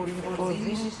πιο πολύ φως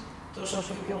δίνεις,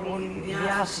 τόσο πιο πολύ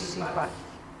διάσταση υπάρχει.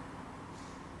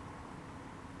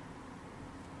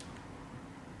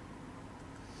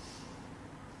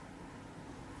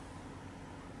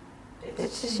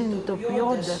 Έτσι,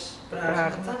 συνειδητοποιώντας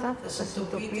πράγματα, θα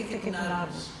συνειδητοποιείτε και την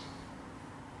άρνηση.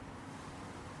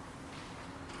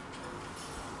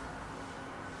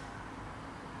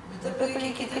 Μετά πήγα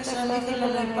και κοίταξα αν ήθελα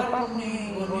να υπάρχουν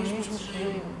οι γονείς μου στη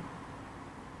ζωή μου.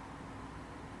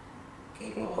 Και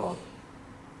είπα όχι.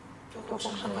 Το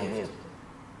έχω ξαναδεί αυτό.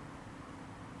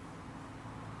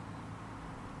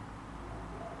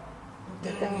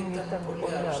 Μετά μου ήταν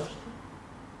πολύ άρρωστο.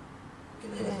 Και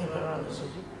δεν ήθελα άλλο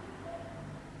ζωή.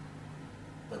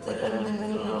 Πατέρα μου δεν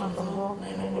θέλω να τον δω να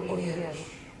είναι πολύ γέρος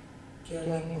και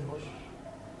ανήμος.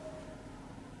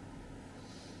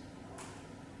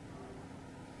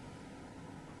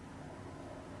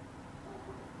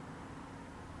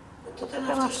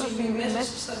 Όταν αυτό συμβεί μέσα,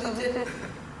 θα δείτε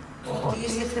ότι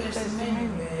είστε ευχαριστημένοι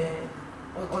με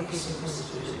ό,τι συμβεί στη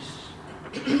ζωή σας.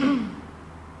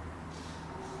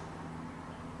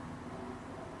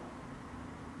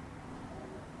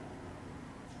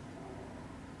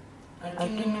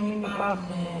 Αρκεί να μην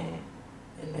υπάρχουν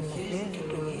ενοχές,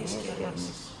 δικαιολογίες και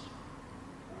αρνήσεις.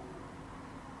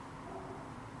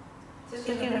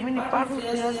 Και για να μην υπάρχουν,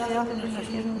 χρειάζεται οι άνθρωποι να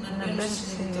αρχίσουν να μπαίνουν στη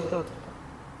συνειδητότητα.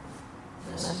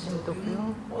 Να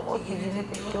συνειδητοποιούν ό,τι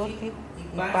γίνεται και ό,τι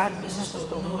υπάρχει μέσα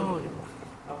στο γνώριμο.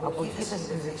 Από εκεί θα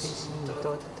συνδεθεί η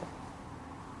συνειδητότητα.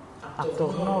 Από το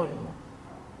γνώριμο.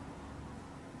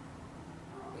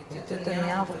 Γιατί όταν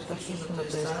οι άνθρωποι θα αρχίσουν να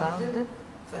το αισθάνονται,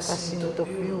 θα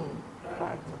συνειδητοποιούν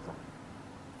πράγματα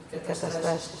και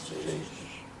καταστάσεις της ζωής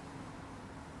τους.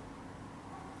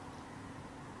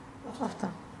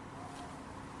 Αυτά.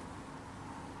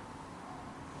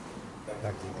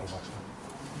 Εντάξει, λοιπόν, Μάξα.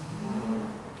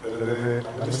 Θέλετε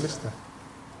να μιλήσετε.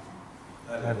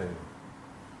 Ναι.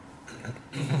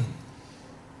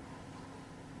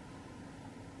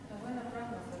 Εγώ ένα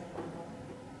πράγμα θέλω να πω.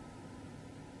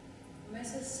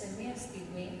 Μέσα σε μία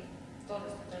στιγμή, τώρα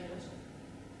στο τέλος,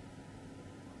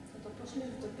 θα το πω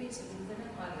συνειδητοποίηση, γιατί δεν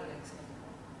έχω άλλη λέξη να το πω.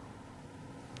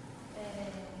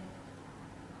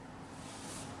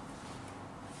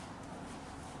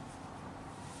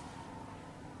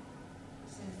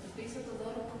 Εξήγησα το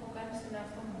δώρο που έχω κάνει στον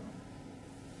εαυτό μου.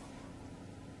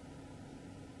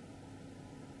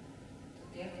 Το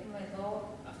ότι έρχομαι εδώ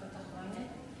αυτά τα χρόνια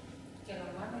και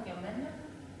λαμβάνω για μένα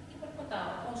και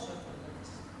περπατάω όσο έχω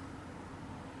περπατήσει.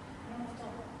 Μόνο αυτό.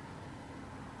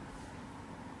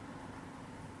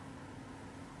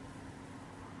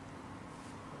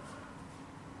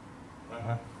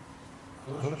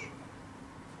 Άλλος.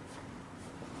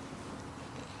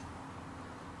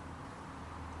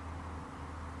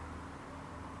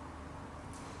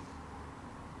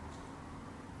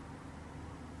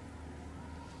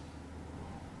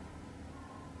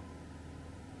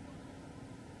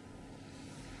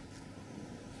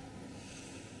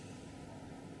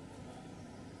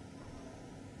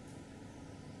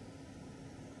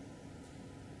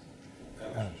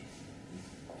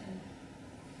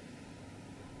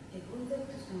 Εγώ είδα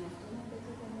ότι στον εαυτό μου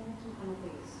πέτυχα μόνο την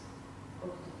ικανοποίηση,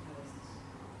 όχι την ευχαρίστηση.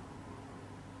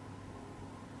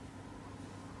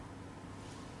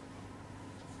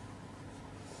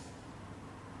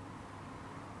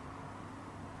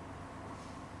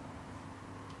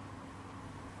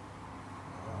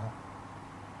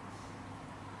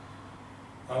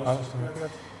 Άλλος το μικρό.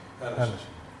 Άλλος.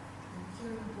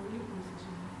 Χαίρομαι πολύ που ήρθες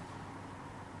εδώ.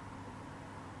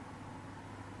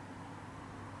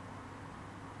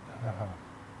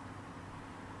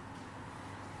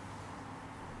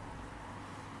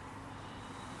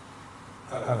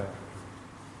 Άρα.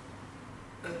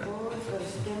 Εγώ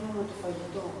ευχαριστιέμαι με το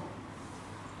φαγητό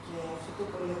και αυτό το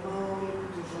πολεμάω όλη μου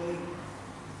τη ζωή.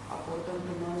 Από όταν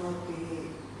θυμάμαι ότι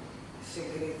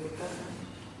συγκρίθηκα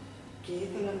και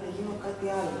ήθελα να γίνω κάτι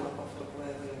άλλο από αυτό που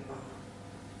έβλεπα.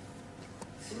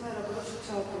 Σήμερα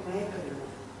πρόσεξα ότι με έκρινα.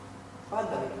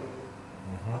 Πάντα με έκρινα.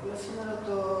 Απλά σήμερα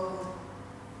το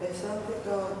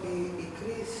αισθάνθηκα ότι η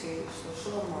κρίση στο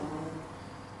σώμα μου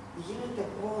γίνεται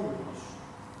πόνος.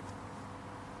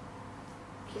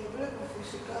 Και βλέπω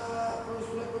φυσικά πώς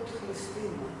βλέπω τη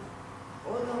Χριστίνα.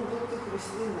 Όταν δω τη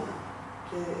Χριστίνα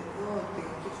και δω ότι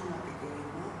αρχίζουν την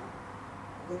κρίνα,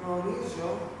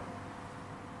 γνωρίζω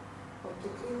ότι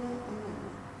κρίνω εμένα.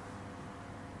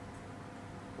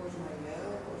 Πώς με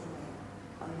λέω,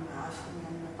 αν είμαι άσχημη,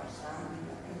 αν είμαι παχιά, αν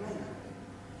είμαι εμένα.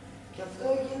 Και αυτό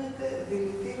γίνεται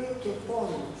δηλητήριο και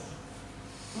πόνος.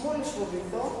 Μόλις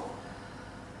φοβηθώ,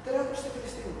 τρέχω στη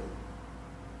Χριστίνα.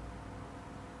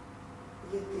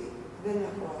 Γιατί δεν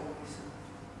έχω άλλη λύση.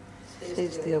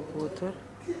 Ξέρεις τι ακούω τώρα?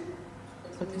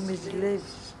 Ότι με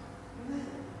ζηλεύεις. Ναι.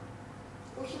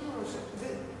 Όχι μόνο σε...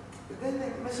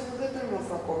 μέσα μου δεν το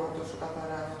νιώθω ακόμα τόσο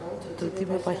καθαρά αυτό. Το ότι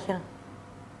είμαι παχιά.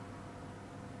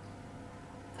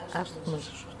 Άστο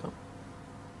μέσα σου αυτό.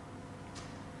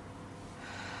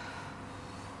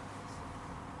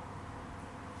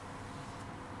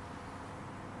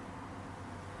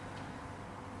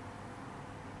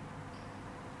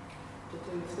 Το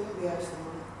τελευταίο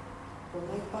διάστημα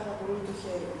πονάει πάρα πολύ το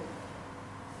χέρι μου.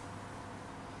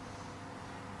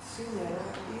 Σήμερα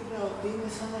είδα ότι είναι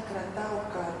σαν να κρατάω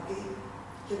κάτι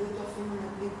και δεν το αφήνω με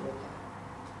τίποτα.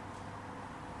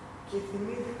 Και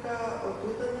θυμήθηκα ότι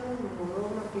όταν ήμουν μωρό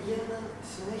με πηγαίναν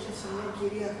συνέχεια σε μια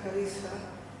κυρία Χρύσα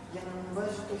για να μου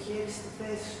βάζει το χέρι στη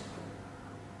θέση του.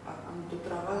 Μου το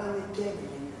τραβάγανε και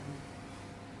έβγαινε.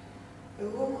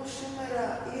 Εγώ όμως σήμερα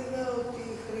είδα ότι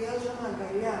χρειάζομαι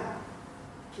αγκαλιά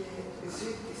και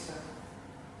ζήτησα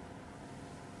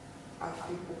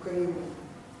αυτή που κρίνω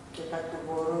και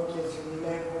κατηγορώ και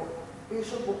ζηλεύω.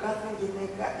 Πίσω από κάθε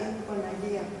γυναίκα είναι η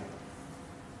Παναγία μου.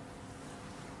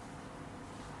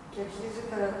 Και αρχίζει η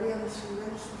θεραπεία να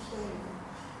συμβαίνει στο χέρι μου.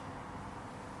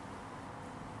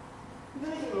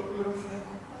 Δεν έχει ολοκληρωθεί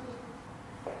ακόμα.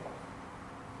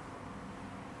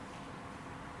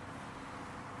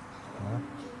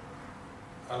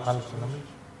 Άλλος το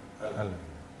νομίζεις? Άλλο.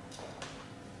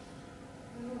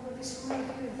 Εγώ έχω δει σήμερα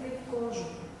το παιδί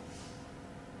κόσμο.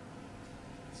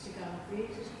 Της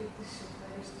ικανοποίησης και της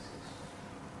ευχαρίστησης.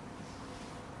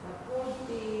 Θα πω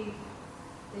ότι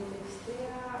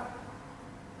τελευταία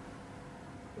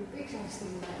υπήρξαν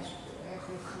στιγμές που έχω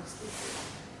ευχαριστήσει.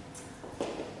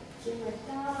 Και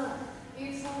μετά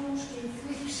ήρθε όμως και η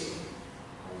θλίψη.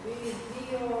 Δηλαδή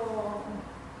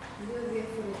δύο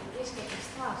διαφορετικές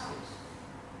καταστάσεις.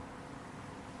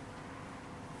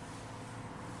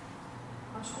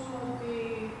 Ας πούμε ότι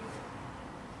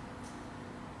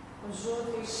ζω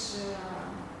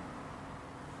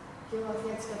πιο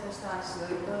βαθιά τις καταστάσεις,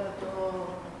 δηλαδή τώρα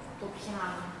το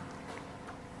πιάνω.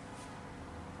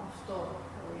 Αυτό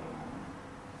όλο.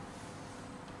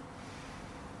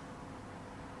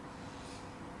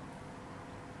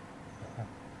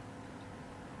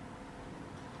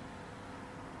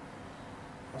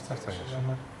 Αυτά για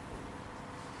σήμερα.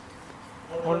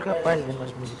 Όλγα, πάλι δεν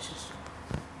μας μίλησες.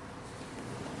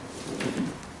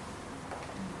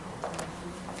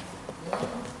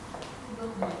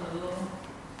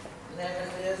 Ναι,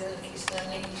 δεν χρειάζεται να αρχίσεις να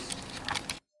ανοίγεις.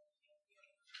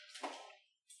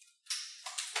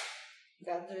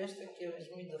 Κάτω έστω και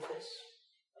μην το θες.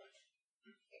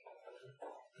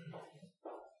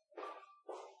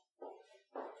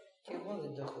 Και εγώ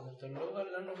δεν το έχω με τον λόγο,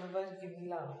 αλλά όλο με βάζει και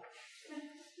μιλάω.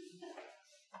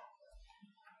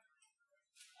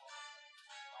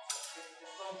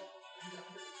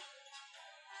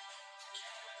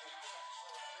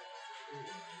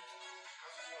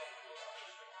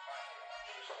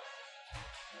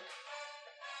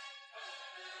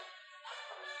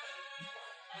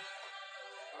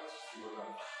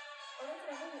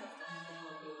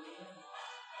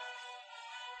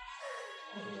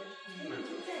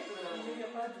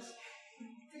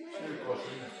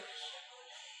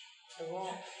 Εγώ.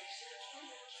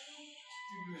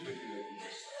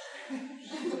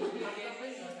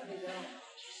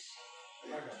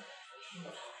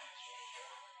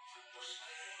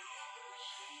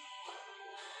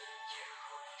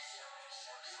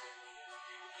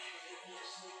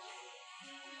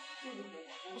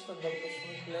 Πώς θα το πω,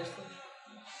 πλέστο.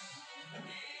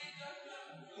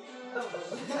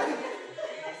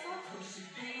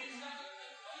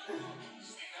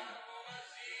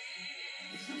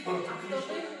 Αυτό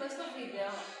το είδαμε στο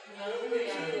βίντεο.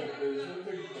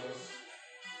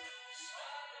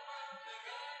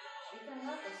 Ήταν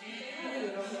λάθος.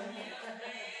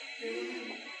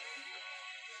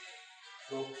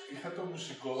 Είχα το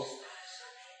μουσικό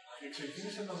και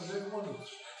ξεκίνησε να δουλεύει μόνο του.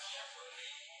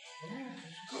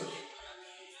 Μουσικός.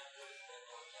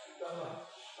 Καλά.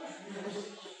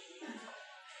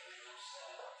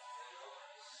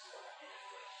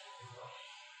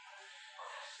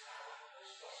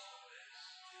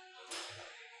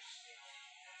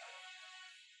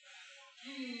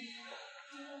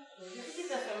 Γιατί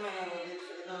κοίτας εμένα να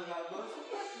δείξω και τον γάμπος.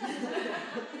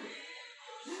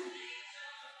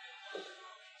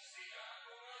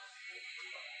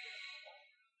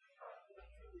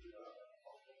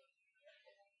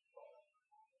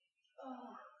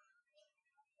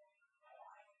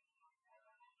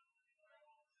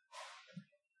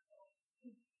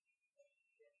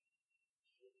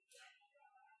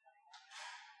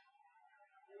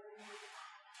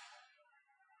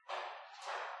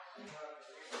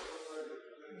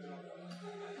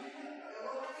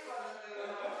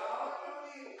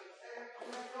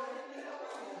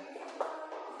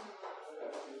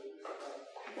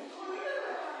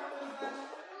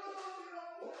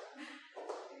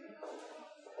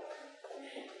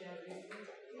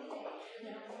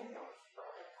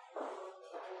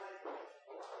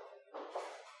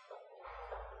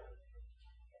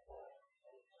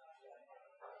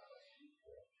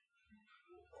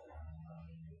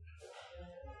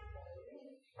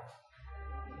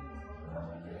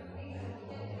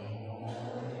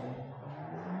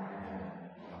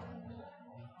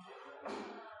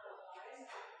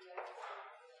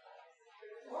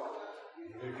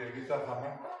 Και εκεί τα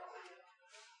φάμε.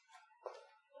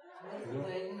 Εδώ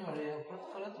είναι ωραίο,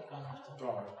 πρώτη φορά το κάνω αυτό.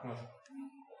 Τώρα, ναι.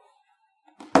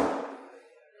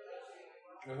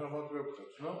 Και θέλω να το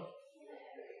έπαιξα.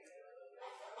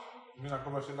 Μην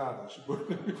ακόμα στην άντραση, μπορεί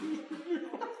να μην.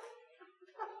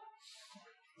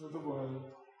 Δεν το πω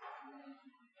άλλο.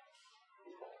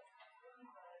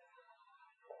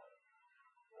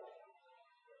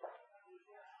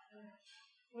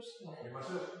 Πώς είναι.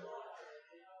 Είμαστε.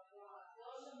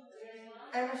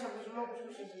 Ένας από τους λόγους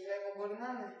που σε ζηλεύω μπορεί να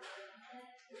είναι.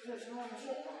 Ξέρεις, είμαι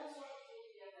μισότο.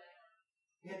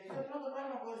 Γιατί το πρώτο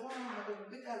πράγμα που αισθάνομαι με το που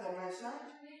μπήκα εδώ μέσα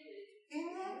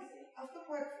είναι αυτό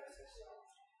που έκφρασες.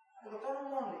 Και το κάνω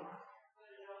μόνη.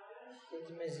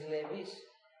 Γιατί με ζηλεύεις.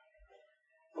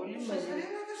 Πολύ Σε με ζηλεύεις.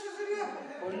 ζηλεύω και σε ζηλεύω.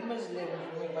 Πολύ με ζηλεύεις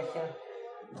που είμαι βαθιά.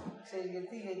 Ξέρεις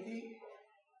γιατί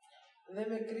δεν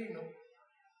με κρίνω.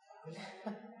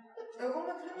 Εγώ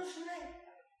με κρίνω συνέχεια.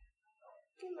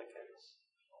 Τι να κάνεις.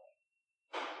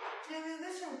 Και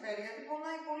δεν συμφέρει γιατί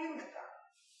πονάει πολύ μετά.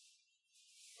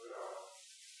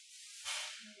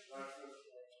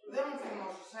 Δεν μου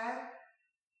θυμώσες,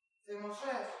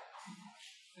 Θυμώσες.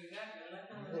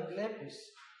 Δεν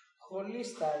βλέπεις. Χολή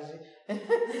στάζει.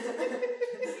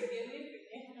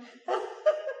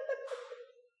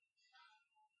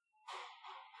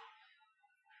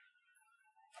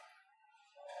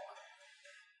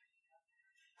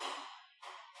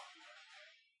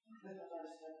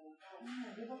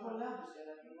 Δεν θα προλάβεις,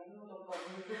 δεν μου το πω,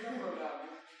 δεν θα προλάβεις.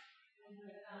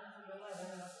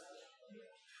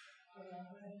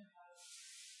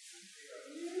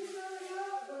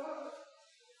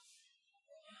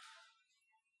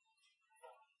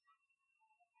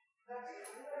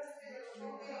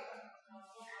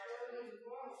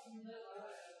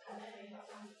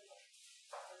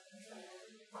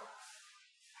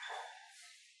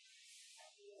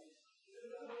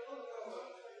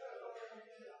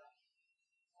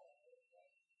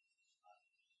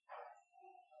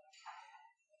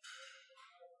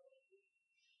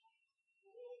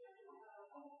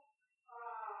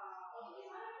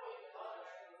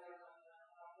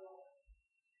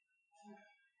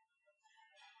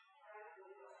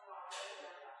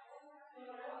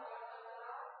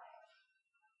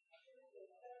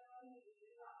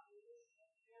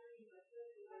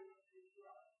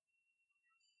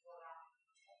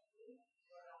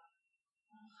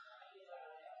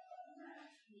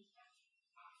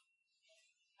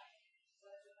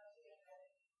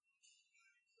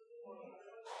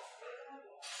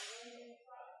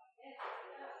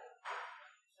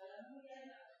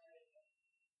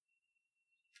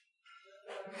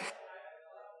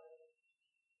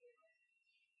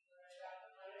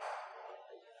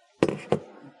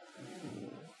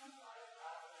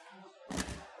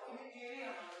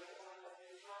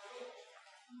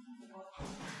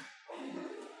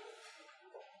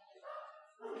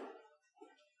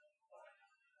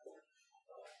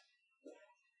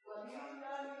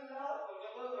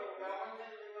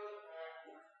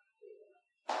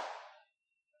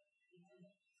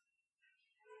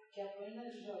 Και από ένα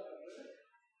ζώο.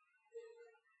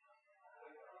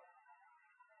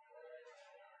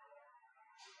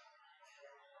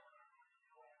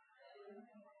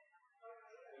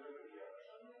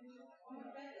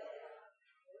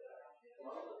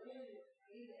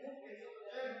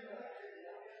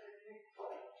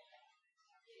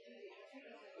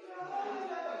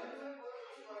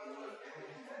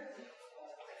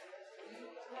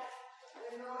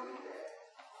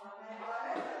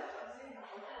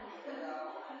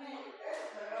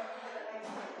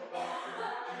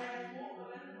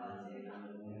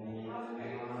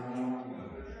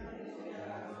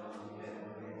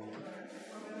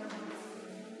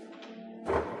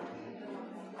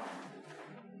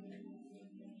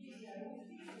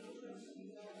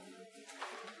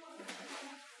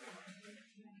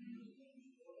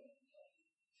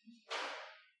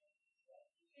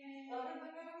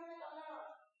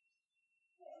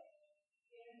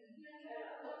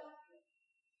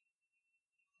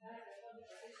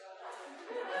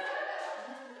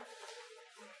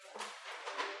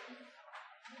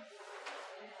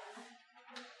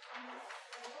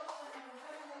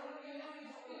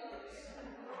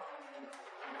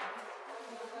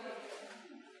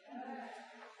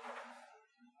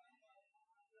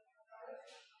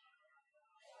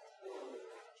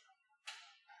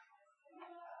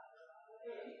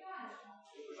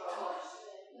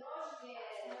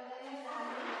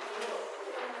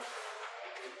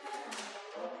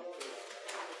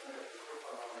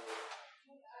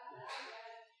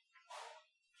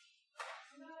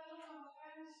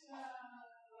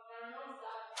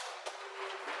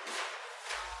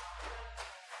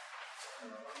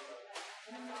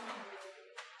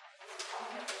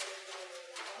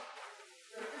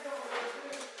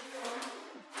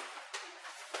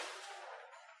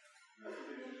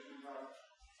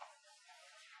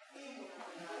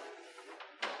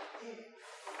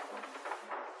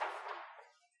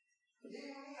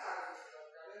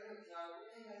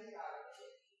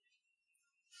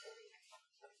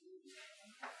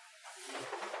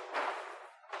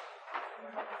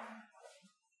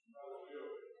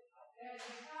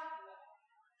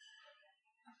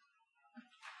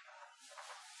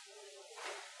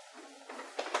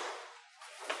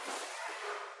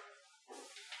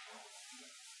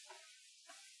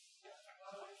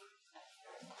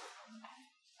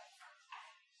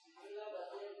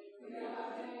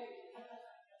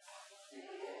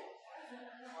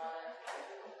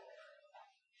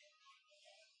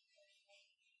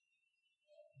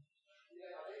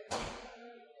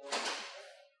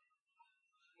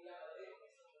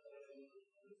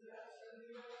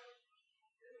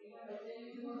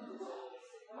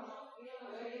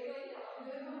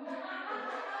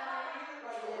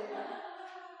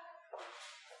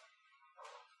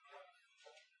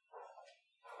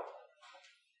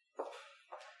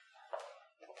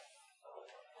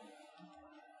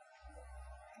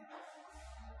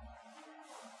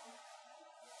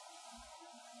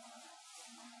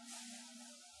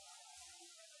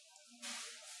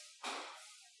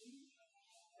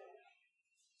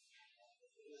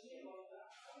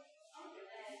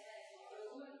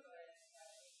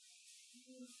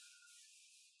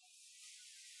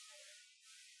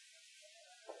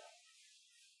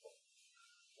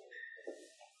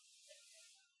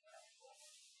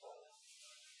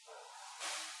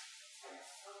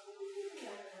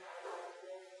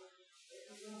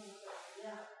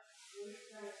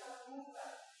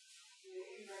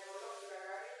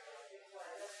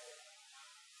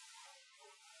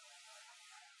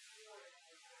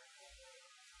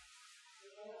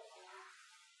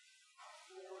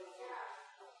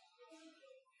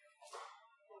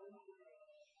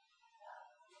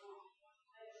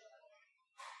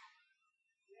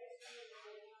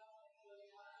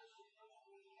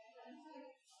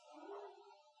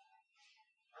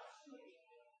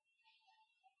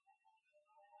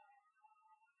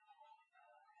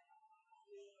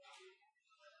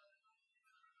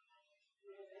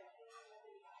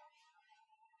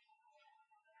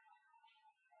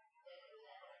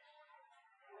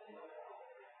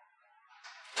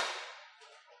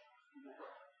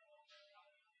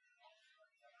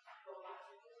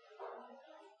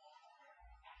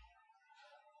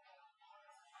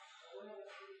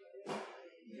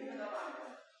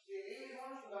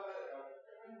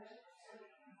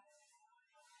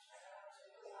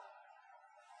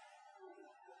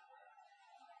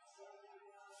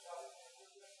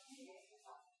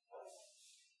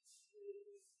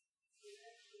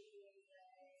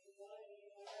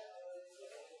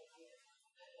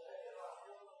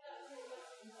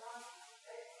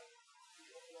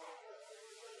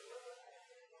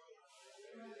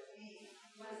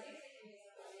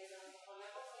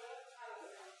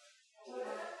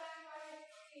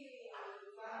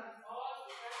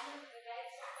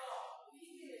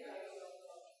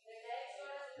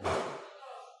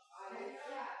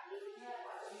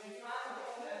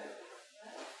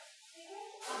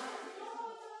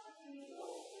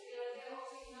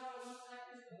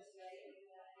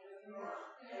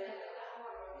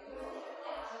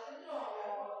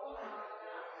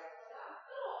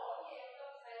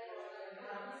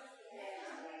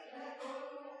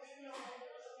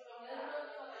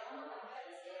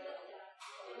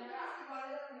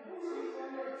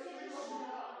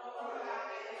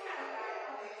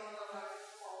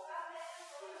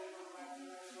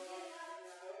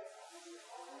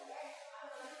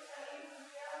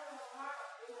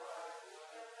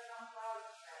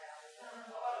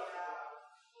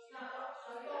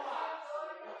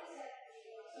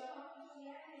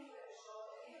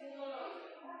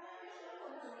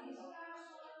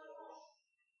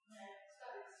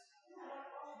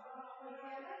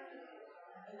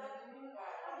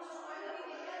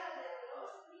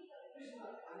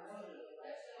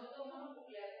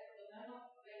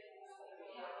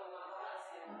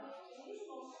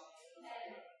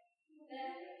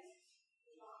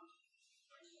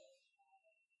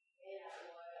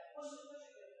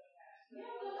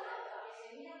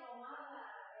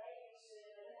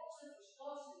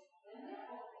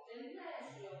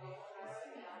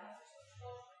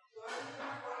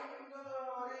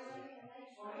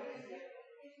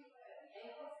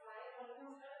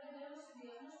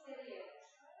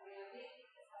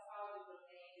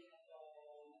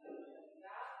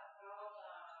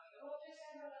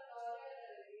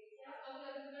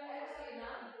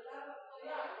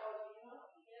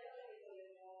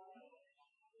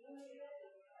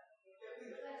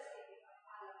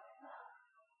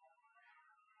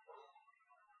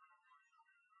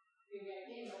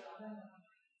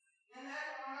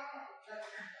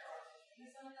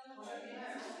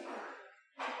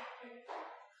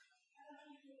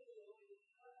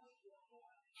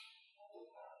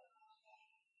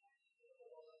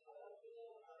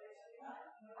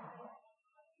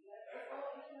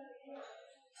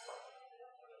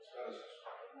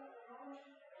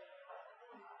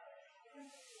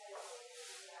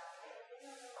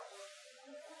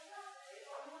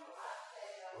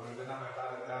 Μπορείτε να με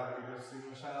πάρετε αύριο για τη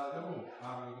στιγμή σαν ένα ραντεβού,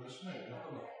 αύριο το μεσημέρι,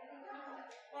 αυτό.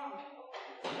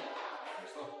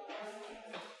 Ευχαριστώ.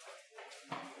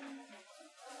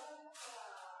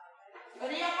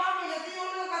 Ρία, πάμε, γιατί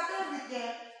όλο κατέβηκε.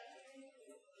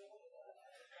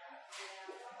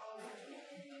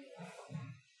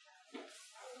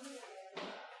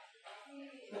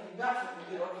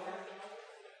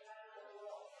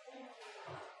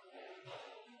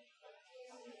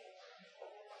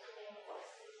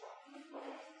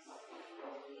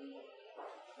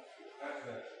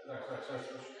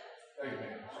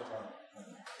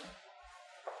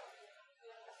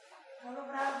 Καλό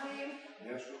βράδυ.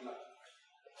 Γεια σου.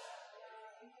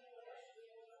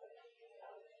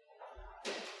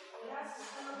 Γεια σας,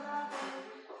 καλό βράδυ.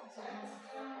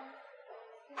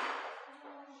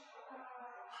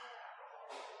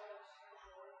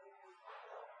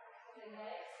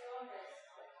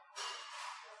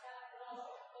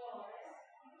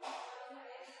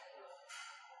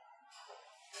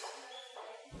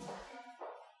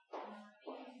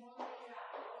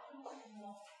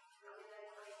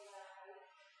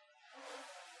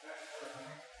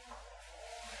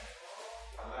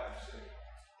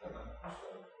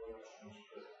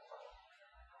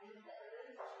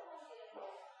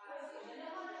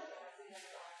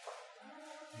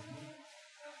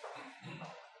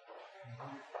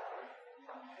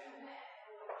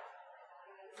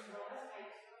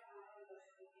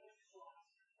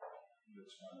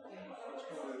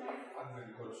 Αν είναι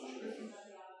δικό του σπίτι,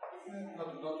 να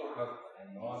του δω το κάτω.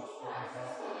 Ενώ αν αυτό θα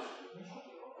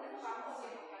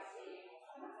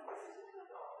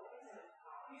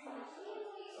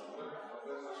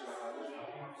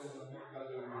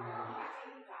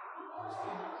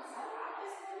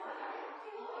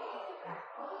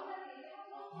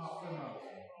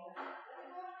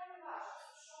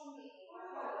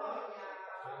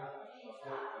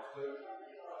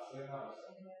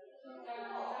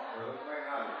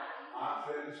αν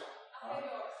θέλεις.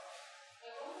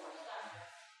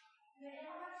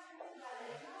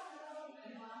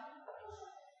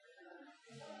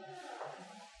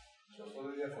 Σε αυτό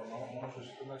δεν διαφωνώ, όμως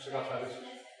εσύ πρέπει να ξεκαθαρίσεις.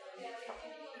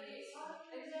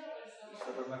 Εσύ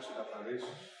πρέπει να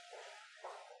ξεκαθαρίσεις.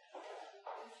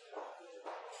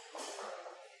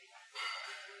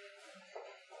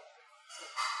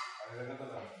 Αν δεν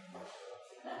καταλαβαίνω.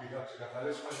 Θα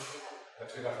ξεκαθαρίσεις με τούτο. Θα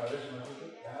ξεκαθαρίσεις με τούτο.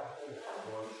 Θα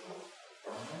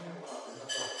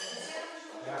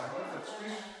της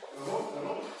πεις, εγώ.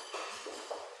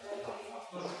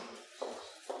 Αυτό σου.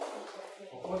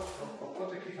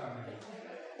 Οπότε εκεί θα μείνει.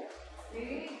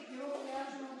 Εγώ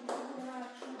χρειάζομαι να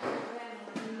ξαναπρεβαίνω.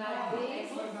 Να δεις,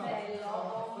 θέλω,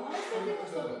 όμως δεν δίνω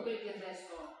στο Google και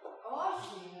δέστο.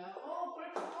 Όχι, εγώ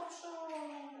πρέπει να κόψω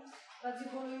τα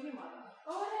τσιμπολογήματα.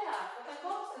 Ωραία, θα τα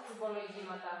κόψω τα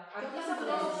τσιμπολογήματα. Αρχίς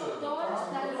αυτό τώρα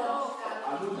στα λόγια.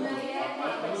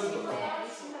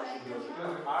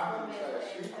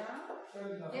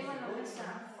 Έβαλα μέσα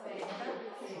φέτα,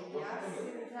 παιδιά,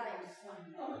 σιριδάκι.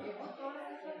 Εγώ τώρα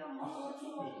ήθελα μόνο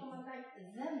το ματάκι.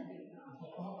 Δεν πήγα.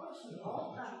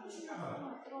 Όταν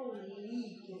να τρώω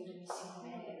λίγες το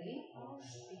μεσημέρι,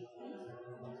 σπίτι,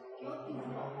 και ό,τι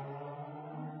βρω,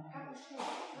 κάπως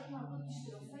έτσι, πρέπει να δω τις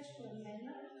τροφές του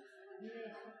εμένα,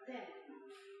 ποτέ.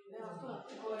 Αυτό,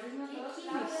 μπορείς να τρως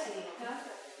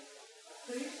κάθε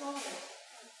 3 ώρες.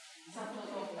 Σε αυτό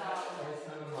το οκτάωρο.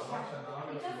 Ήταν προπόνηση.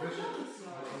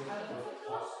 Αλλά δεν θα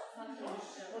τρώσω. Θα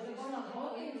τρώσω. Εγώ να πω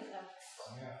τι είναι αυτά.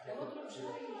 Εγώ τρώω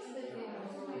ψάρι και δεν δίνω.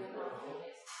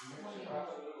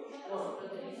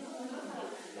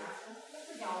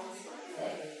 Για όλους.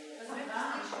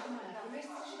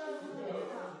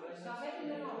 Καφέ και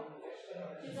νερό.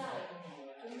 Και τζάι.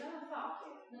 Και μετά να φάω.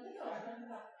 Να δεν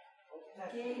τρώω.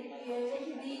 Και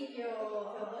έχει δει και ο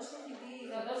Θεοδός έχει δει. Ο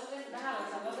Θεοδός δεν τάλα,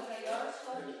 στα 12 η ώρα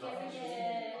σκόθηκε και έφυγε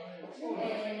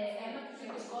ένα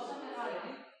κουφινισκότα μεγάλο.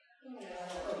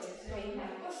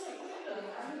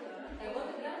 Εγώ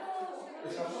δεν κάνω.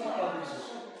 Εσύ αυτό θα απαντήσεις.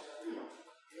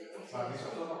 Θα δεις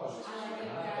αυτό θα απαντήσεις.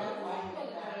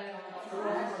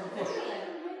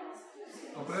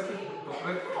 Το πρέπει,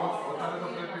 όταν δεν το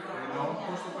πρέπει, εννοώ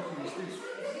πώς θα το χειριστείς.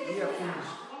 Ή αφήνεις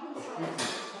το σπίτι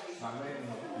να μένει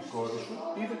η κόρη σου,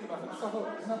 ή δεν την αφήνεις καθόλου.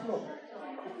 Είναι απλό.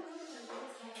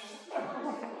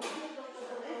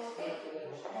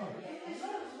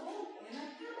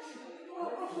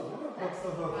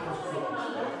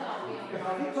 Και θα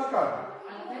δει τι θα κάνει.